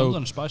Texas. So,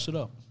 Something to spice it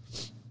up.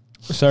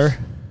 sir,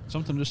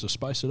 Something just to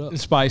spice it up.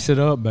 Spice it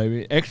up,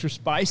 baby. Extra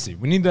spicy.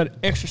 We need that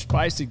extra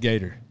spicy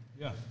gator.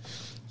 Yeah.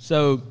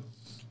 So,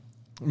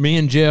 me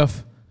and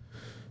Jeff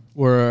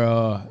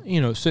were,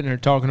 sitting there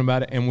talking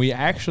about it, and we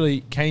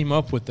actually came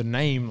up with the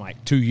name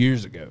like 2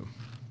 years ago.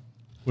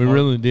 We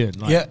really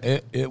did. Like, Yeah,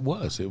 it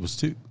was. It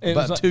was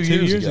about like 2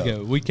 years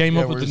ago. We came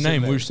up with the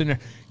name. We were sitting there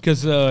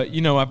because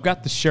I've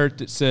got the shirt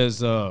that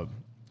says El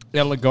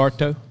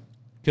Lagarto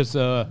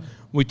because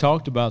we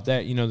talked about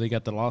that. You know, they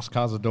got the Los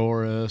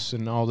Cazadores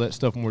and all that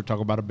stuff, and we're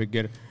talking about a big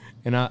gator.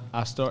 And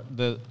I start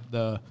the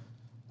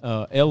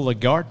El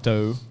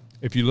Lagarto.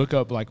 If you look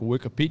up like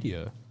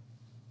Wikipedia,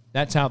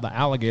 that's how the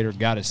alligator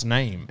got its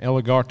name.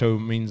 El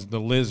Lagarto means the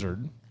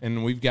lizard,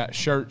 and we've got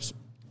shirts.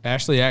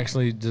 Ashley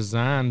actually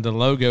designed the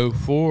logo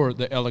for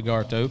the El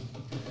Lagarto,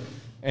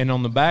 and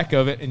on the back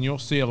of it, and you'll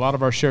see a lot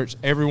of our shirts,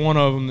 every one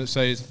of them that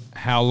says,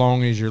 "How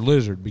long is your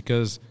lizard?"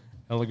 Because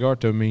El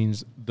Lagarto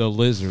means the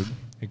lizard.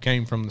 It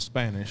came from the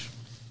Spanish.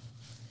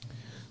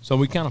 So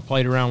we kind of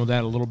played around with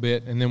that a little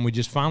bit, and then we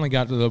just finally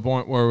got to the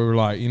point where we were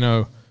like,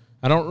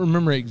 I don't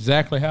remember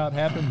exactly how it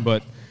happened,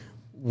 but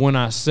when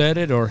I said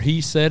it or he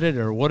said it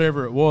or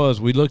whatever it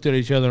was, we looked at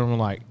each other and were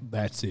like,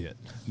 that's it.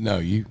 No,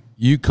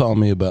 you call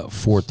me about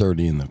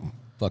 4:30 in the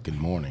fucking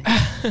morning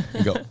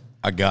and go,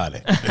 I got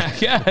it.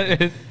 got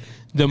it.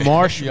 The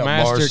Marsh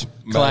Master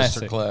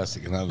Master Classic.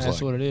 Classic. And I was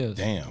That's like, what it is.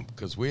 Damn,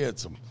 because we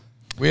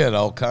had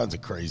all kinds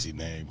of crazy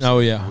names. Oh,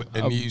 yeah.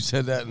 And you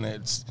said that, and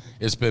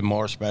it's been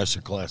Marsh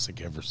Master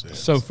Classic ever since.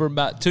 So for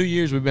about 2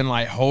 years, we've been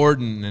like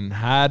hoarding and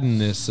hiding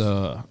this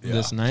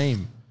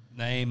name.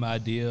 Name,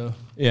 idea.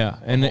 Yeah,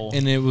 and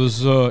it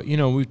was,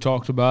 we've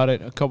talked about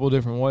it a couple of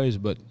different ways,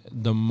 but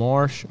the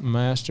Marsh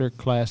Master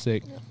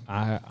Classic,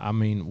 I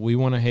mean, we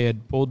went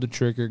ahead, pulled the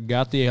trigger,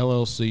 got the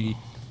LLC.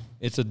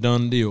 It's a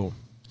done deal.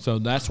 So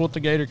that's what the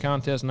Gator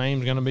Contest name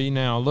is going to be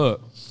now.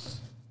 Look,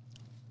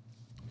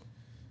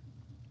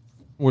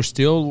 we're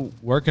still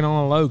working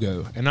on a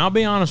logo, and I'll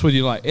be honest with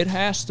you, like, it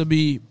has to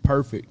be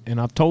perfect.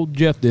 And I've told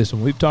Jeff this,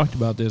 and we've talked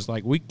about this.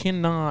 Like, we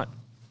cannot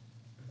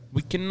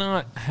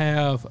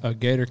have a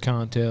Gator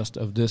Contest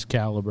of this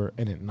caliber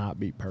and it not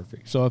be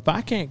perfect. So if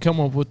I can't come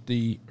up with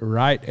the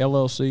right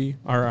LLC,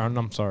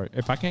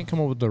 if I can't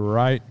come up with the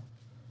right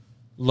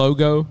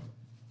logo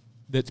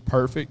that's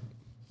perfect,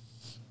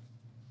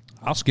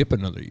 I'll skip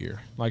another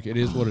year. Like, it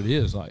is what it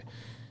is. Like,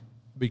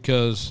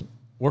 because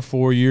we're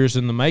 4 years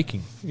in the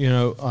making.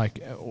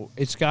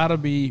 It's got to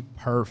be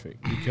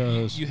perfect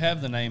because You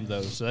have the name,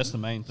 though, so that's the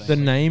main thing. the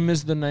name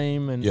is the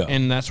name,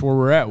 and that's where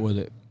we're at with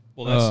it.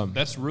 Well,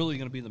 that's really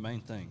going to be the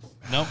main thing.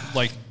 No,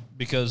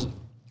 because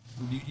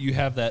you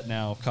have that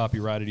now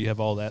copyrighted, you have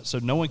all that, so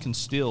no one can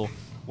steal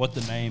what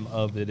the name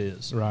of it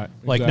is. Right.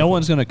 Like, Exactly. no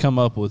one's going to come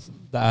up with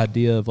the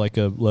idea of like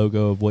a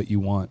logo of what you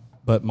want.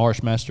 But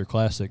Marsh Master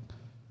Classic,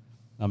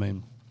 I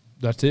mean,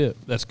 That's it.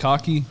 that's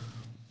cocky.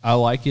 I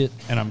like it,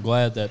 and I'm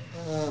glad that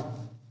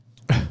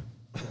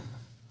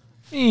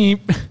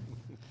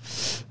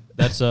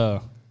that's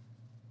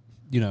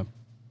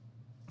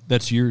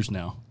that's yours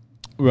now.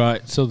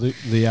 Right. So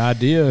the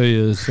idea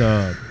is,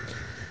 I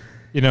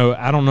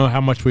don't know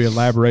how much we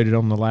elaborated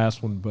on the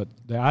last one, but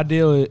the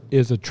idea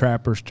is a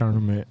trappers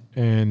tournament,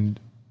 and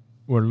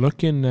we're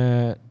looking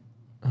at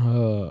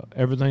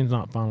everything's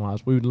not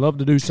finalized. We would love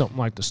to do something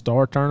like the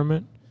Star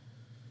Tournament.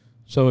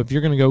 So if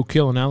you're going to go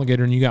kill an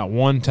alligator and you got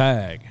one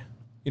tag,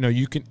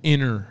 you can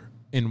enter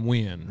and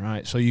win,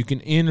 right? So you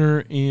can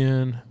enter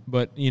in,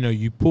 but,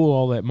 you pull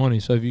all that money.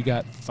 So if you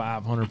got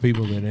 500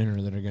 people that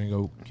enter that are going to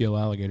go kill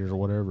alligators or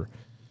whatever,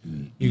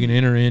 you can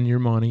enter in your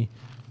money,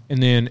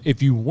 and then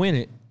if you win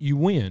it, you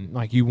win.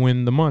 Like, you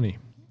win the money.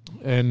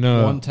 And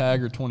One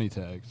tag or 20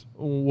 tags?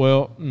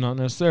 Well, not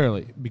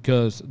necessarily,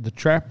 because the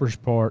trappers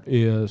part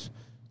is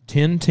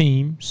 10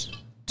 teams,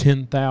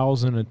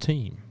 10,000 a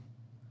team.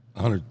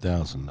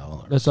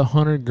 $100,000. That's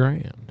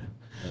 $100,000.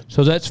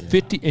 So that's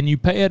 50, and you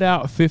pay it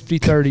out 50,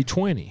 30,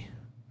 20.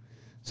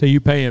 So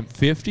you pay him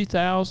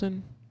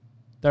 50,000,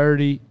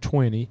 30,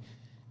 20,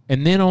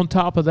 and then on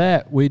top of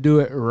that, we do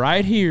it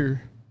right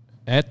here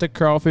at the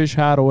Crawfish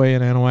Hideaway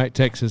in Anahuac,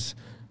 Texas,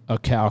 a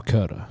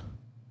Calcutta.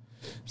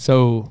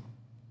 So,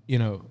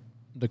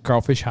 the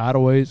Crawfish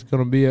Hideaway is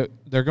going to be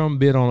they're going to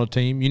bid on a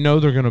team.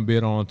 They're going to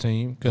bid on a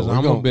team because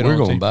I'm going to bid on a team.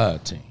 We're going to buy a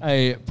team.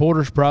 Hey,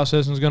 Porter's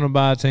Processing is going to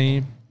buy a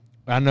team.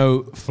 I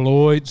know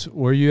Floyd's.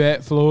 Where you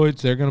at,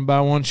 Floyd's? They're going to buy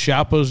one.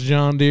 Shopper's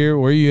John Deere.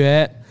 Where you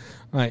at?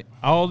 Like,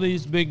 all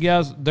these big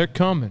guys, they're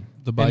coming.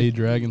 The Bayou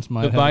Dragons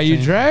might have The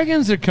Bayou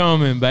Dragons are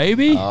coming,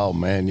 baby. Oh,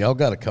 man, y'all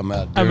got to come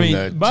out during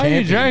the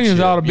Bayou Dragons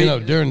ought to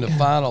be during the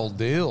final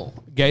deal.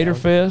 Gator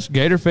Fest.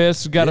 Gator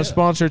Fest has got to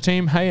sponsor a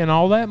team. Hey, and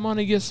all that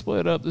money gets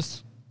split up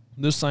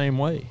the same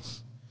way.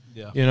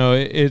 Yeah.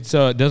 It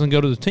doesn't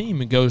go to the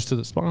team; it goes to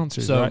the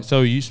sponsors. So- right?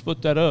 So you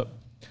split that up.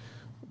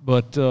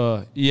 But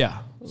yeah.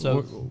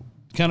 So,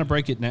 kind of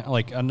break it down.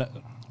 Like,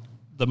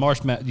 the Marsh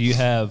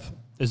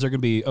is there going to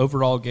be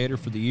overall Gator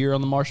for the year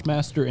on the Marsh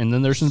Master, and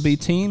then there's going to be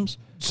teams?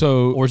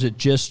 So, Or is it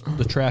just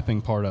the trapping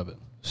part of it?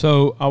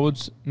 So I would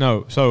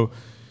no. So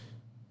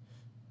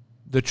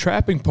the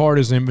trapping part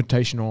is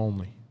invitational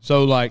only.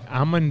 So, like,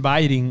 I'm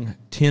inviting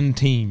 10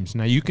 teams.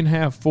 Now, you can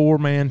have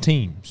 4-man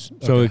teams.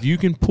 So, if you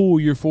can pull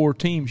your 4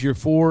 teams, your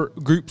 4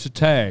 groups of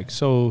tags.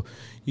 So,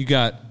 you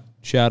got,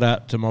 shout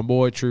out to my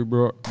boy,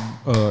 Troy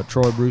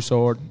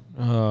Broussard.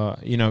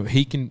 You know,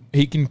 he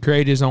can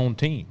create his own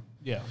team.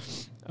 Yeah.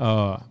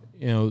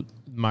 You know,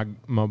 my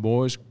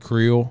boys,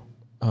 Creel,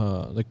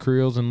 the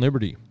Creels in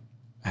Liberty,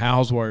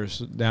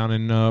 Housewares down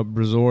in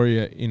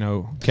Brazoria, you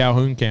know,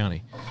 Calhoun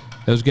County.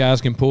 Those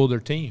guys can pull their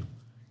team.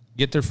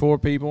 Get their 4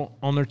 people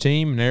on their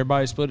team, and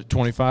everybody split it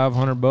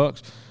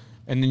 $2,500,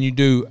 and then you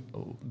do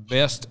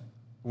best.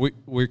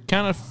 We're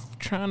kind of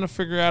trying to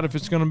figure out if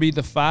it's going to be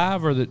the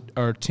 5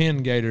 or 10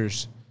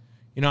 gators.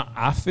 You know,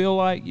 I feel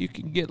like you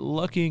can get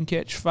lucky and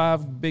catch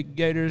 5 big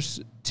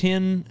gators.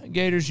 10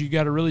 gators, you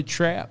got to really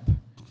trap.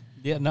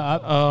 Yeah,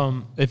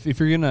 no. If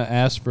you're gonna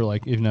ask for,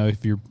 like, you know,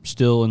 if you're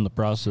still in the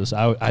process,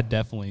 I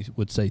definitely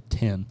would say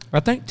 10.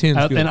 I think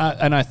 10's good.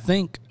 And I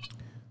think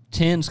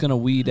 10's gonna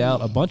weed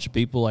out a bunch of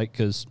people, like,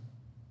 because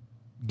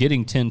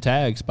getting 10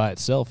 tags by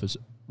itself is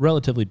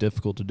relatively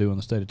difficult to do in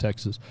the state of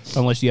Texas,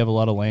 unless you have a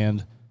lot of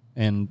land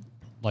and,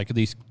 like,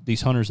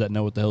 these hunters that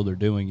know what the hell they're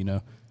doing. You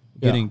know,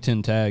 getting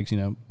 10 tags, you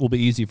know, will be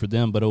easy for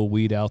them, but it'll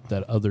weed out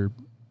that other.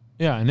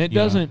 Yeah, and it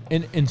doesn't,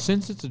 and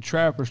since it's a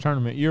trapper's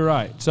tournament, you're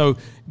right. So,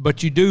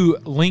 but you do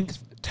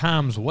length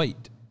times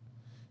weight.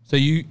 So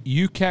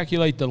you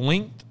calculate the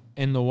length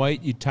and the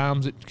weight, you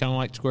times it, kind of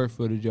like square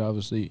footage,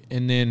 obviously.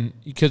 And then,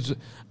 because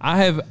I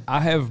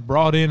have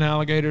brought in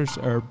alligators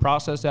or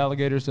processed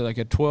alligators to like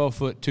a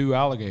 12'2"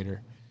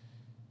 alligator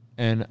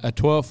and a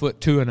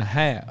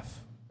 12'2.5",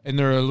 and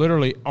they're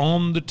literally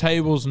on the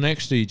tables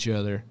next to each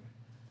other,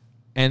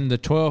 and the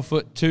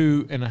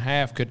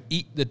 12'2.5" could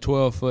eat the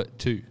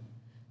 12'2".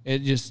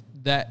 It just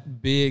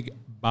that big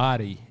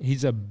body.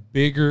 He's a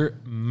bigger,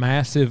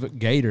 massive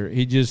gator.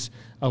 He just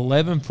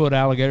 11-foot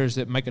alligators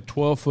that make a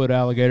 12-foot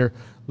alligator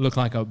look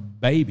like a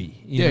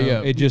baby. You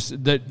know? It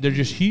just they're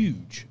just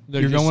huge.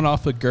 You're going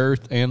off of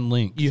girth and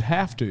length. You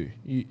have to.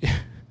 You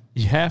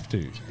have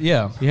to.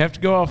 Yeah. You have to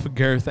go off of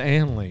girth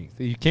and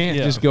length. You can't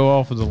just go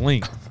off of the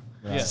length.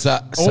 Yeah.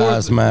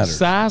 Size matters.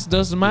 Size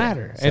doesn't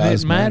matter, and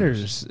it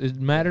matters. It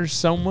matters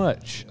so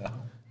much.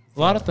 A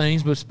lot of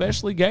things, but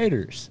especially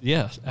gators.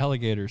 Yes,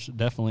 alligators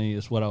definitely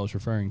is what I was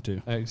referring to.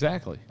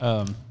 Exactly.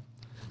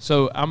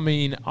 So, I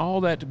mean,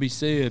 all that to be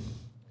said,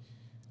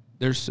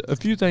 there's a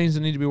few things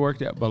that need to be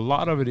worked out, but a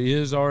lot of it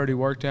is already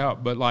worked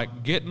out. But,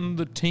 like, getting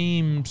the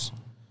teams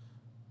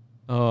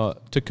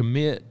to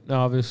commit,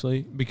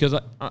 obviously, because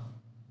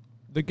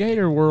the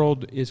gator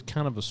world is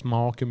kind of a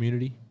small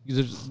community.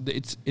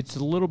 It's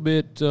a little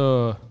bit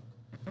you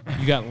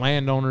got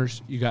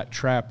landowners, you got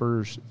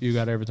trappers, you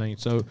got everything.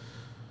 So,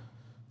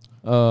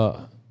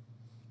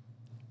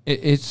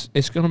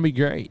 it's going to be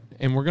great,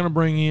 and we're going to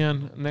bring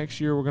in next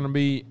year. We're going to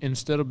be,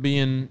 instead of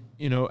being,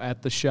 you know,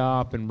 at the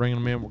shop and bringing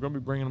them in, we're going to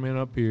be bringing them in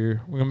up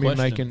here. We're going to be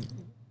making.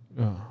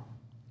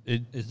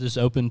 Is this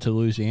open to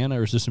Louisiana,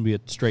 or is this going to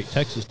be a straight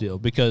Texas deal?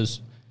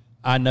 Because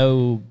I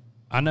know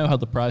how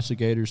the price of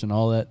gators and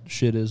all that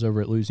shit is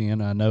over at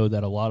Louisiana. I know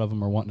that a lot of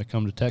them are wanting to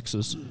come to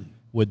Texas.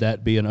 Would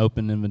that be an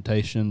open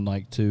invitation,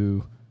 like,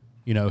 to,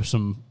 you know,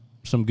 some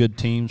good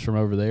teams from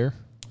over there?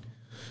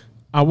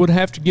 I would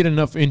have to get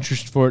enough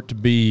interest for it to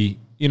be,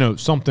 you know,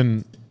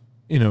 something,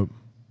 you know.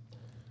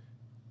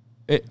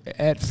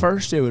 At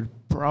first, it would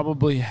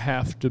probably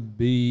have to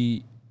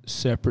be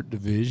separate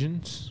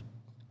divisions.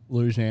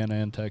 Louisiana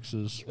and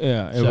Texas.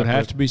 Yeah, it would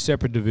have to be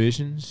separate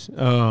divisions.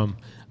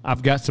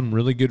 I've got some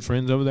really good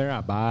friends over there.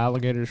 I buy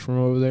alligators from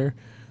over there.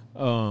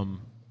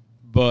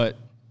 But,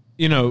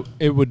 you know,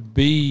 it would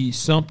be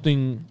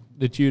something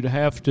that you'd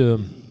have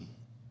to,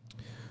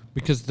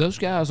 because those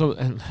guys,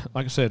 and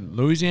like I said,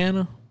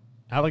 Louisiana,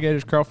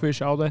 alligators,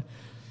 crawfish, all that,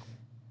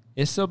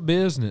 it's a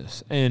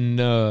business. And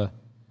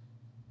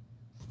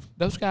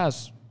those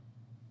guys,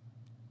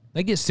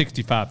 they get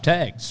 65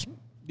 tags.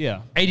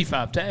 Yeah.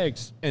 85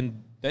 tags,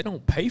 and they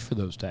don't pay for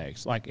those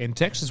tags. Like in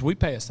Texas, we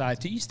pay a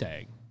CITES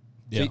tag.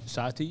 Yeah.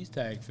 CITES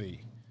tag fee.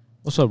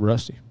 What's up,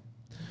 Rusty?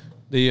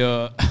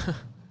 The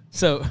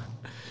so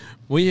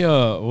we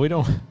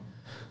don't.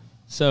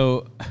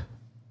 So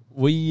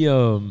we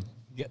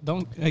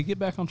get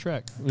back on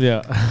track.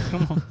 Yeah.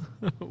 Come on.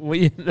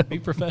 We be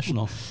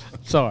professional.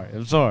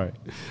 I'm sorry.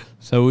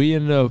 So we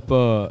end up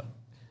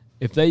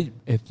if they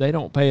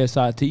don't pay a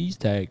CITES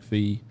tag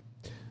fee,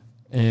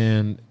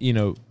 and you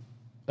know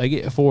they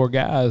get 4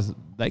 guys,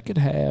 they could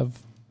have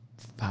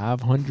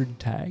 500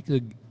 tags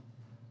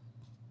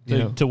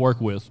to work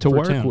with.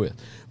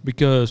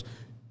 Because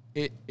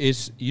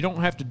it's you don't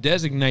have to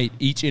designate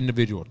each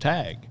individual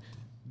tag,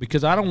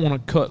 because I don't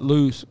want to cut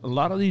loose. A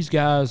lot of these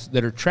guys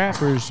that are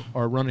trappers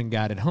are running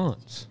guided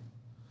hunts.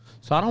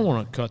 So I don't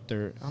want to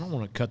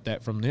cut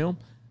that from them.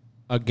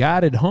 A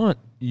guided hunt,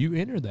 you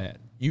enter that.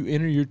 You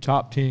enter your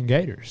top 10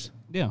 gators.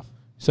 Yeah.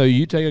 So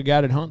you take a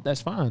guided hunt,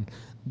 that's fine.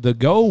 The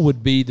goal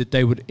would be that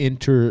they would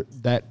enter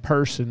that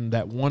person,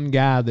 that one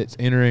guy that's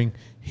entering,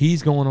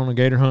 he's going on a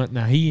gator hunt.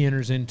 Now he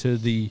enters into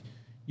the,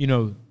 you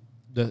know,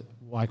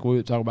 like we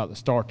would talk about the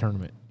star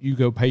tournament. You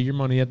go pay your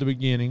money at the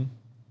beginning,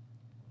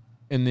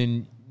 and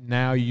then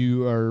now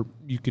you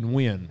can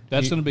win.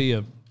 That's going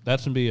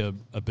to be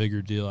a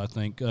bigger deal, I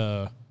think.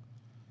 I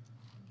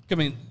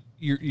mean,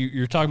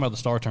 you're talking about the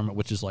Star Tournament,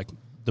 which is like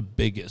the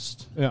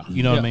biggest. Yeah.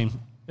 You know what I mean?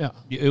 Yeah.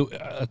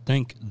 I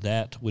think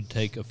that would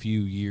take a few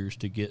years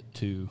to get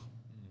to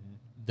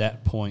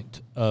that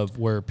point of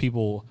where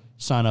people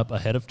sign up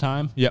ahead of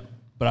time. Yep.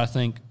 But I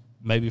think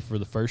maybe for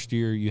the first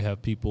year you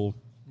have people.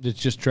 It's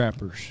just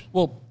trappers.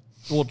 Well,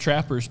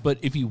 trappers. But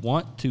if you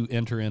want to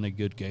enter in a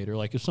good gator,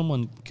 like if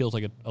someone kills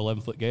like an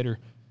 11-foot gator,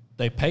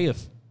 they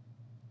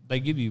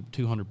give you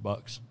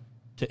 $200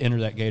 to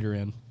enter that gator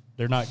in.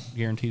 They're not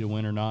guaranteed to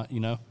win or not,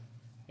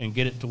 and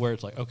get it to where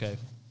it's like, okay,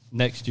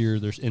 next year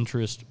there's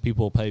interest.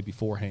 People will pay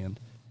beforehand.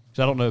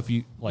 Because I don't know if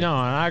you like. No,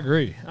 I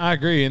agree.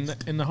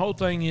 And the whole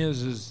thing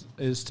is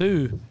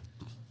too,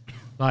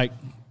 like,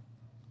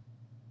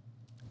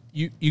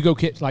 you go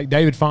catch, like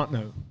David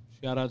Fontenot.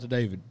 Shout out to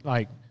David.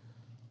 Like,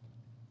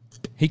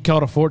 he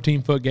caught a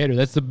 14-foot gator.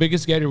 That's the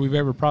biggest gator we've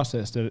ever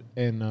processed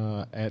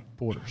at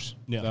Porter's.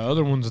 Yeah. The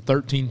other one's a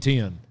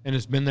 1310, and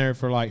it's been there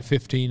for like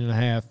 15 and a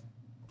half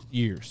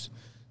years.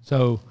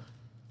 So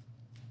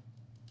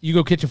you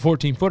go catch a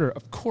 14-footer,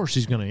 of course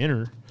he's going to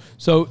enter.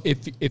 So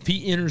if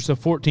he enters a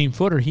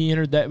 14-footer, he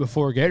entered that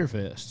before Gator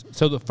Fest.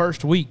 So the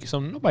first week, so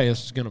nobody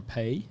else is going to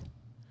pay.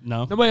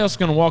 No. Nobody else is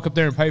going to walk up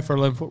there and pay for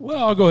 11-foot. Well,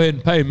 I'll go ahead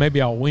and pay.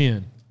 Maybe I'll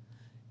win.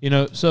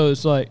 So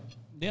it's like,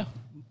 yeah,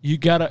 you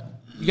gotta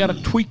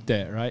tweak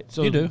that, right?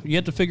 So you do. You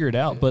have to figure it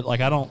out. But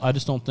like, I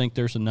just don't think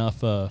there's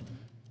enough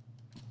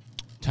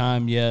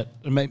time yet.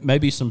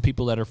 Maybe some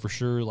people that are for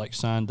sure like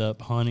signed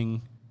up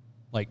hunting,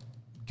 like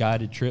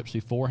guided trips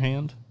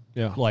beforehand.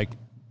 Yeah.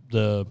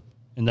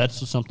 And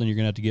that's something you're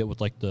gonna have to get with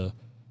like the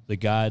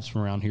guides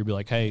from around here. Be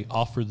like, hey,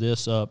 offer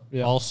this up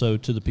also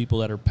to the people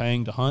that are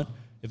paying to hunt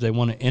if they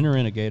want to enter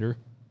in a gator.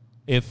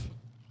 If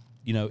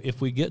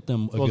we get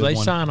them a good they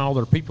one. sign all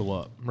their people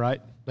up,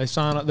 right? They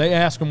sign up. They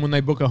ask them when they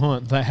book a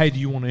hunt, hey, do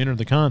you want to enter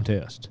the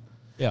contest?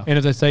 Yeah. And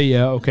if they say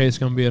yeah, okay, it's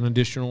going to be an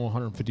additional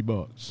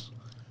 $150,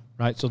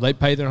 right? So they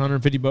pay their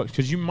 $150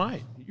 because you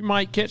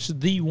might catch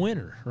the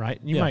winner, right?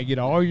 You might get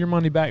all your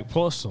money back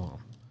plus some.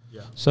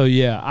 Yeah. So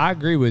yeah, I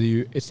agree with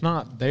you. It's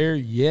not there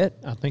yet.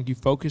 I think you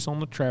focus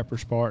on the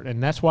trappers part,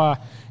 and that's why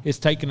it's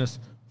taken us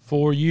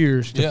 4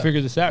 years to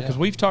figure this out, because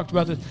we've talked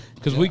about this,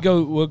 because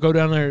we'll go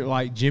down there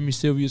like Jimmy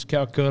Sylvia's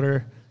cow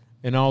cutter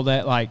and all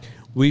that. Like,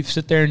 we've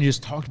sit there and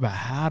just talked about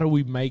how do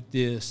we make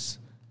this,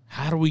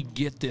 how do we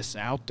get this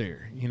out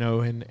there,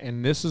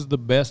 and this is the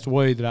best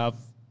way that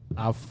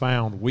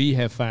we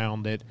have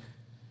found that,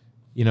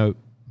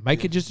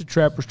 make it just a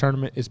trappers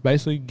tournament. It's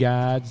basically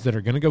guides that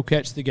are going to go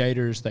catch the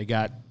gators. They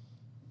got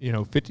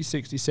 50,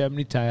 60,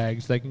 70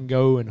 tags. They can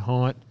go and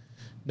hunt.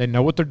 They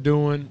know what they're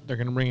doing. They're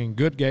going to bring in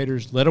good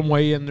gators. Let them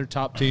weigh in their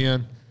top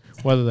 10,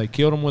 whether they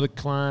killed them with a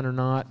cline or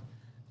not.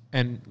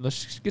 And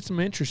let's just get some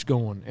interest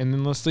going, and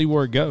then let's see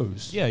where it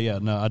goes. Yeah.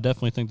 No, I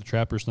definitely think the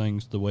trappers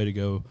thing's the way to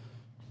go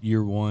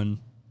year one.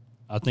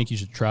 I think you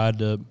should try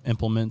to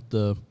implement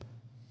you're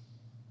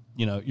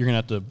going to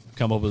have to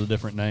come up with a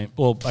different name.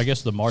 Well, I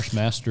guess the Marsh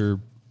Master,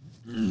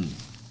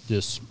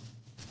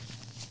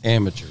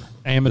 Amateur.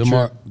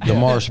 The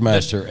Marsh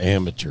Master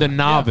Amateur. The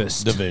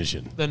novice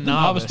division. The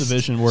novice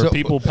division where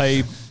people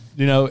pay,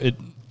 it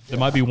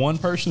might be one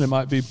person, it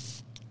might be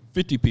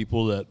 50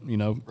 people that,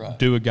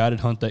 do a guided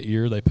hunt that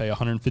year. They pay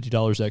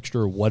 $150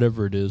 extra or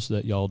whatever it is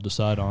that y'all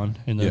decide on.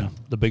 And then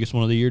the biggest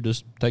one of the year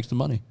just takes the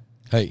money.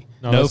 Hey,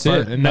 that's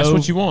it. And that's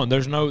what you want.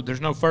 There's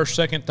no first,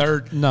 second,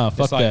 third. No,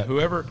 fuck it's like that.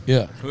 Whoever,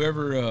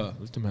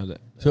 let's have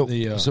that.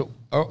 So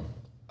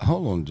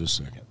hold on just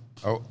a second.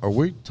 Are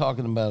we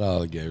talking about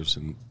alligators,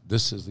 and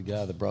this is the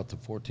guy that brought the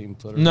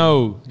 14-footer?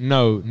 No.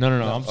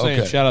 I'm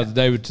saying shout out to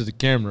David to the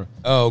camera.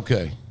 Oh,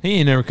 okay. He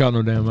ain't never caught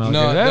no damn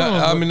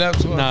alligator.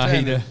 That's what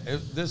I'm saying. He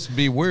This would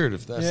be weird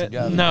if that's the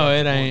guy. No,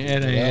 it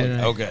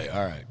ain't. Okay,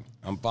 all right.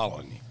 I'm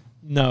following you.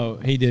 No,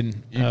 he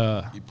didn't.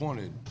 You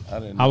pointed.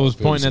 I was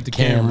pointing at the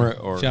camera.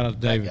 Or shout out to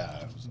David.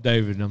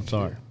 David, I'm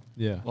sorry.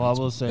 Yeah. Well, I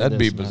will say that'd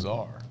this, be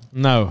bizarre. Man.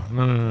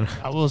 No.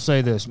 I will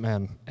say this,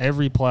 man.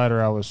 Every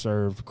platter I was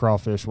served,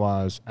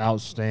 crawfish-wise,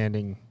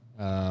 outstanding.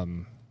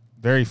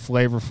 Very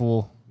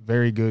flavorful,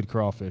 very good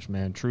crawfish,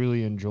 man.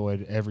 Truly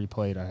enjoyed every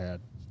plate I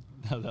had.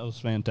 That was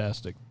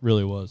fantastic.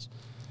 Really was.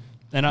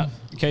 And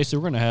Casey,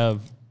 we're going to have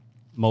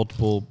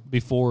multiple,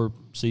 before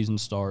season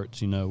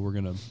starts, we're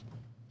going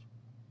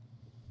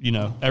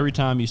to, every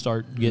time you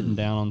start getting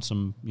down on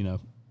some,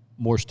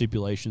 more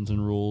stipulations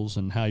and rules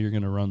and how you're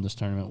going to run this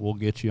tournament, we'll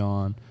get you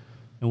on.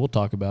 And we'll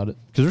talk about it,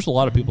 because there's a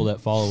lot of people that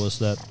follow us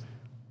that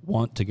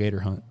want to gator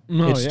hunt.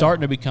 It's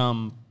starting to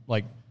become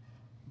like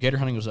gator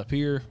hunting was up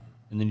here,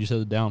 and then you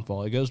said the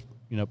downfall. It goes,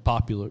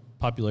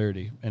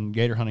 popularity, and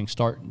gator hunting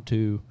starting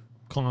to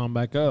climb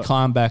back up.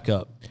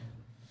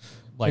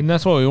 Like, and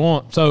that's what we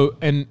want. So,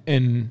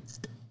 and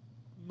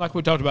like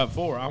we talked about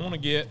before, I want to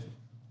get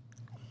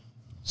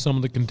some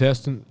of the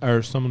contestants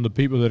or some of the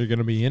people that are going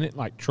to be in it,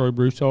 like Troy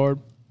Broussard.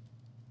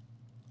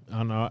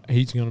 I know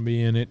he's going to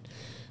be in it.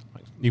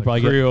 You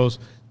probably Creels,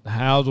 the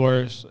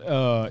Houseworths,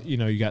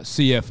 you got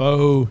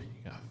CFO,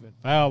 you got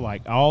Fowl,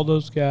 like all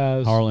those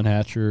guys, Harlan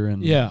Hatcher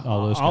and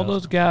all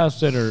those guys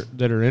that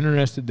are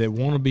interested, that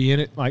want to be in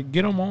it, like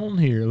get them on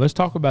here. Let's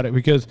talk about it,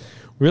 because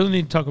we really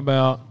need to talk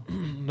about.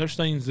 There's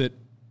things that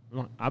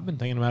I've been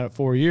thinking about it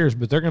for years,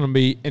 but they're going to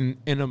be in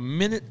a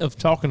minute of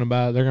talking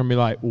about it. They're going to be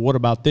like, "What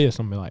about this?"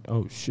 I'm going to be like,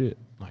 "Oh shit!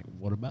 Like,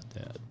 what about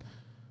that?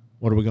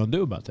 What are we going to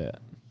do about that?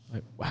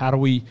 Like, how do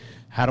we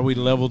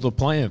level the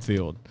playing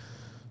field?"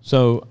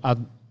 So I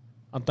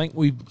think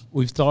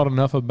we've thought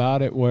enough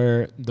about it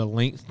where the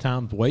length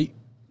times weight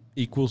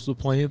equals the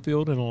playing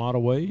field in a lot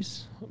of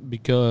ways,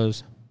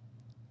 because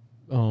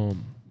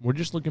we're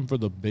just looking for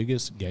the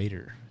biggest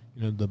gator.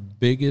 You know, the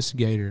biggest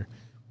gator.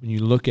 When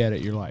you look at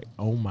it, you're like,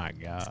 oh, my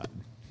God.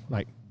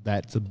 Like,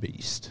 that's a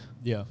beast.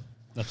 Yeah,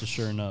 that's a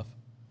sure enough.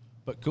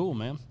 But cool,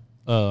 man.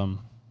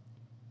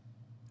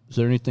 Is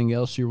there anything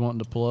else you're wanting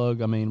to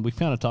plug? I mean, we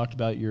kind of talked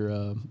about your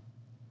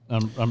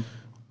I'm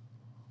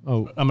going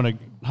to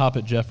hop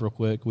at Jeff real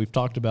quick. We've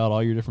talked about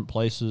all your different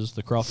places,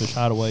 the Crawfish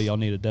Hideaway. Y'all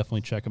need to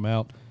definitely check them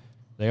out.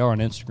 They are on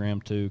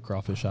Instagram, too,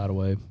 Crawfish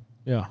Hideaway.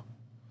 Yeah.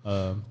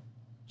 We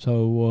just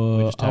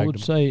I tagged would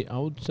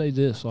say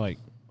this, like,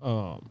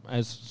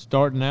 as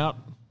starting out,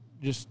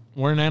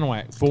 we're in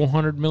Anahuac,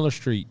 400 Miller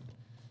Street,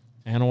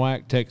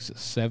 Anahuac,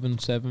 Texas,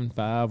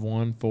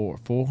 77514.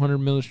 400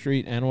 Miller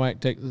Street,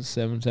 Anahuac, Texas,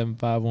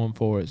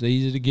 77514. It's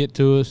easy to get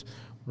to us.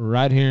 We're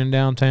right here in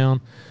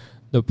downtown.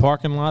 The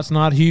parking lot's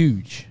not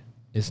huge.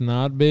 It's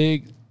not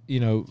big. You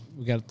know,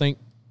 we got to think,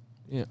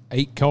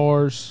 8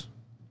 cars,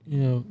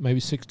 maybe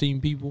 16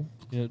 people,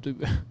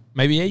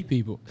 maybe 8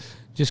 people.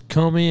 Just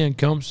come in,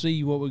 come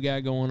see what we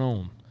got going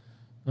on.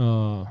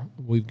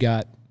 We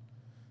got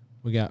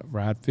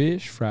fried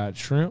fish, fried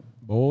shrimp,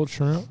 boiled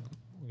shrimp.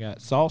 We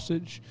got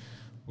sausage.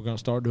 We're gonna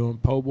start doing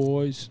po'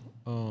 boys.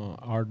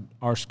 Our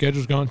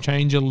schedule's gonna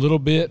change a little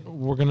bit.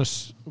 We're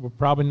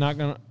probably not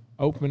gonna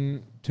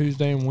open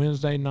Tuesday and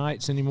Wednesday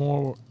nights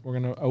anymore. We're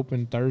gonna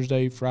open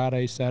Thursday,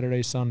 Friday,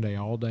 Saturday, Sunday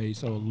all day.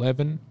 So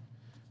 11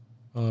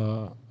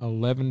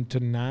 to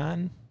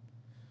 9,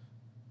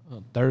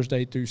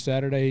 Thursday through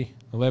Saturday,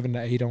 11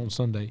 to 8 on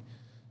Sunday.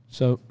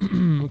 So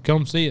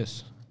come see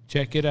us.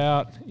 Check it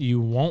out.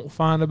 You won't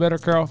find a better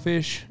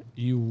crawfish.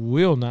 You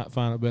will not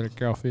find a better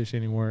crawfish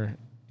anywhere.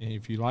 And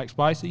if you like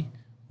spicy,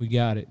 we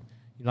got it.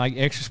 You like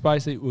extra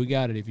spicy, we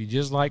got it. If you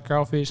just like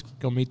crawfish,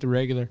 go meet the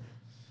regular.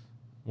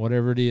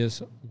 Whatever it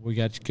is, we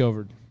got you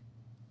covered.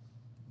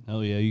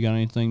 Hell yeah. You got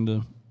anything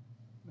to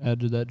add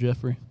to that,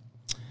 Jeffrey?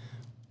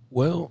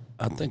 Well,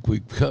 I think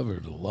we've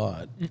covered a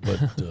lot.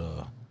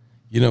 But,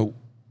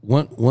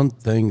 one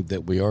thing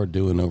that we are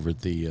doing over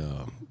at the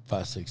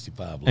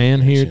 565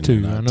 and here location too.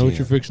 in I know I-10. what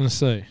you're fixing to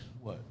say.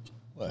 What?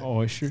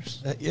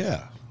 Oysters.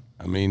 Yeah.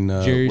 I mean,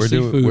 Jerry's we're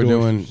seafood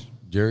doing oysters.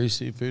 Jerry's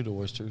seafood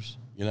oysters,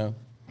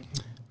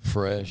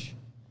 fresh.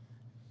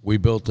 We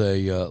built a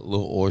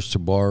little oyster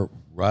bar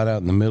right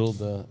out in the middle of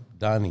the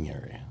dining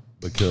area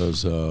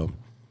because,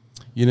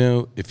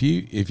 if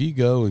you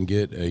go and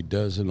get a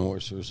dozen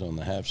oysters on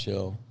the half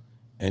shell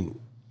and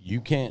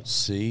you can't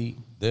see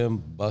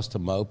them, bust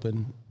them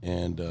open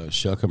and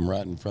shuck them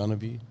right in front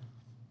of you,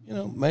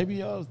 maybe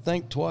you ought to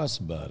think twice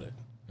about it.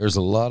 There's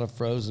a lot of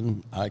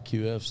frozen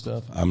IQF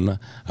stuff. I'm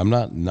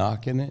not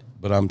knocking it,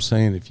 but I'm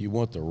saying if you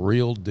want the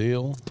real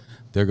deal,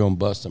 they're going to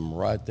bust them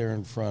right there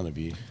in front of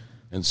you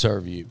and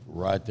serve you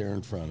right there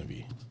in front of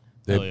you.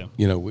 They,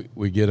 yeah.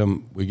 We get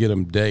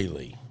them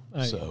daily.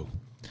 Hey. So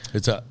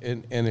it's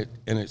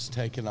it's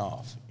taken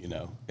off,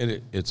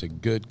 and it's a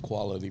good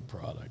quality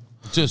product.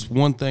 Just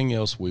one thing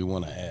else we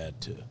want to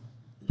add to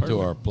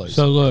our place.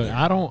 So look,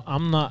 I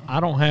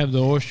don't have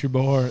the oyster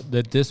bar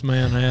that this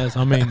man has.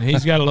 I mean,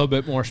 he's got a little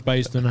bit more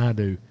space than I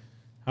do.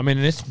 I mean,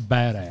 it's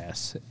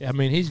badass. I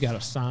mean, he's got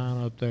a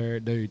sign up there,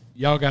 dude.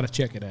 Y'all got to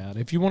check it out.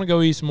 If you want to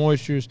go eat some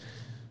oysters,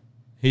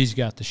 he's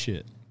got the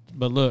shit.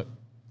 But look,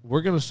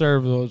 we're gonna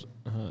serve those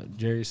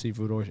Jerry's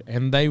seafood oysters,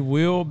 and they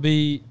will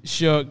be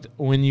shucked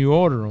when you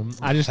order them.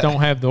 I just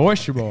don't have the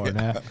oyster bar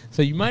now,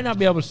 so you might not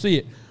be able to see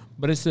it.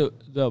 But it's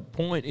the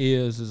point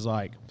is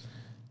like,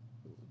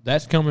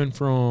 that's coming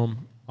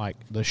from, like,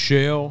 the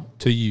shell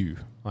to you.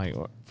 Like,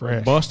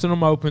 Fresh. Busting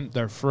them open,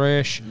 they're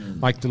fresh.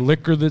 Like, the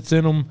liquor that's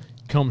in them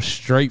comes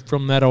straight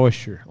from that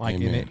oyster. Like,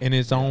 in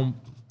its own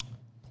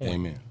point.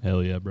 Amen.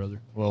 Hell yeah,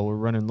 brother. Well, we're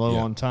running low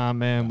on time,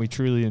 man. We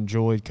truly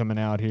enjoyed coming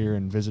out here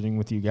and visiting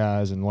with you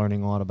guys and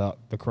learning a lot about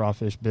the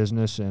crawfish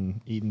business and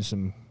eating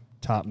some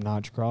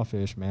top-notch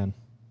crawfish, man.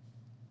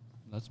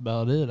 That's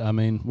about it. I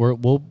mean,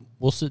 we'll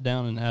sit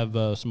down and have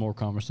some more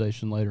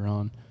conversation later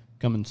on,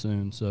 coming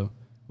soon. So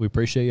we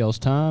appreciate y'all's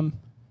time.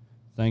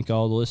 Thank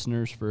all the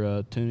listeners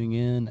for tuning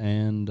in,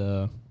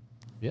 and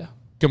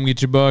Come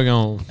get your bug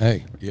on.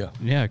 Hey, yeah.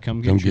 yeah,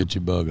 come Come get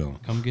your bug on.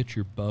 Come get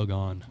your bug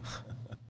on.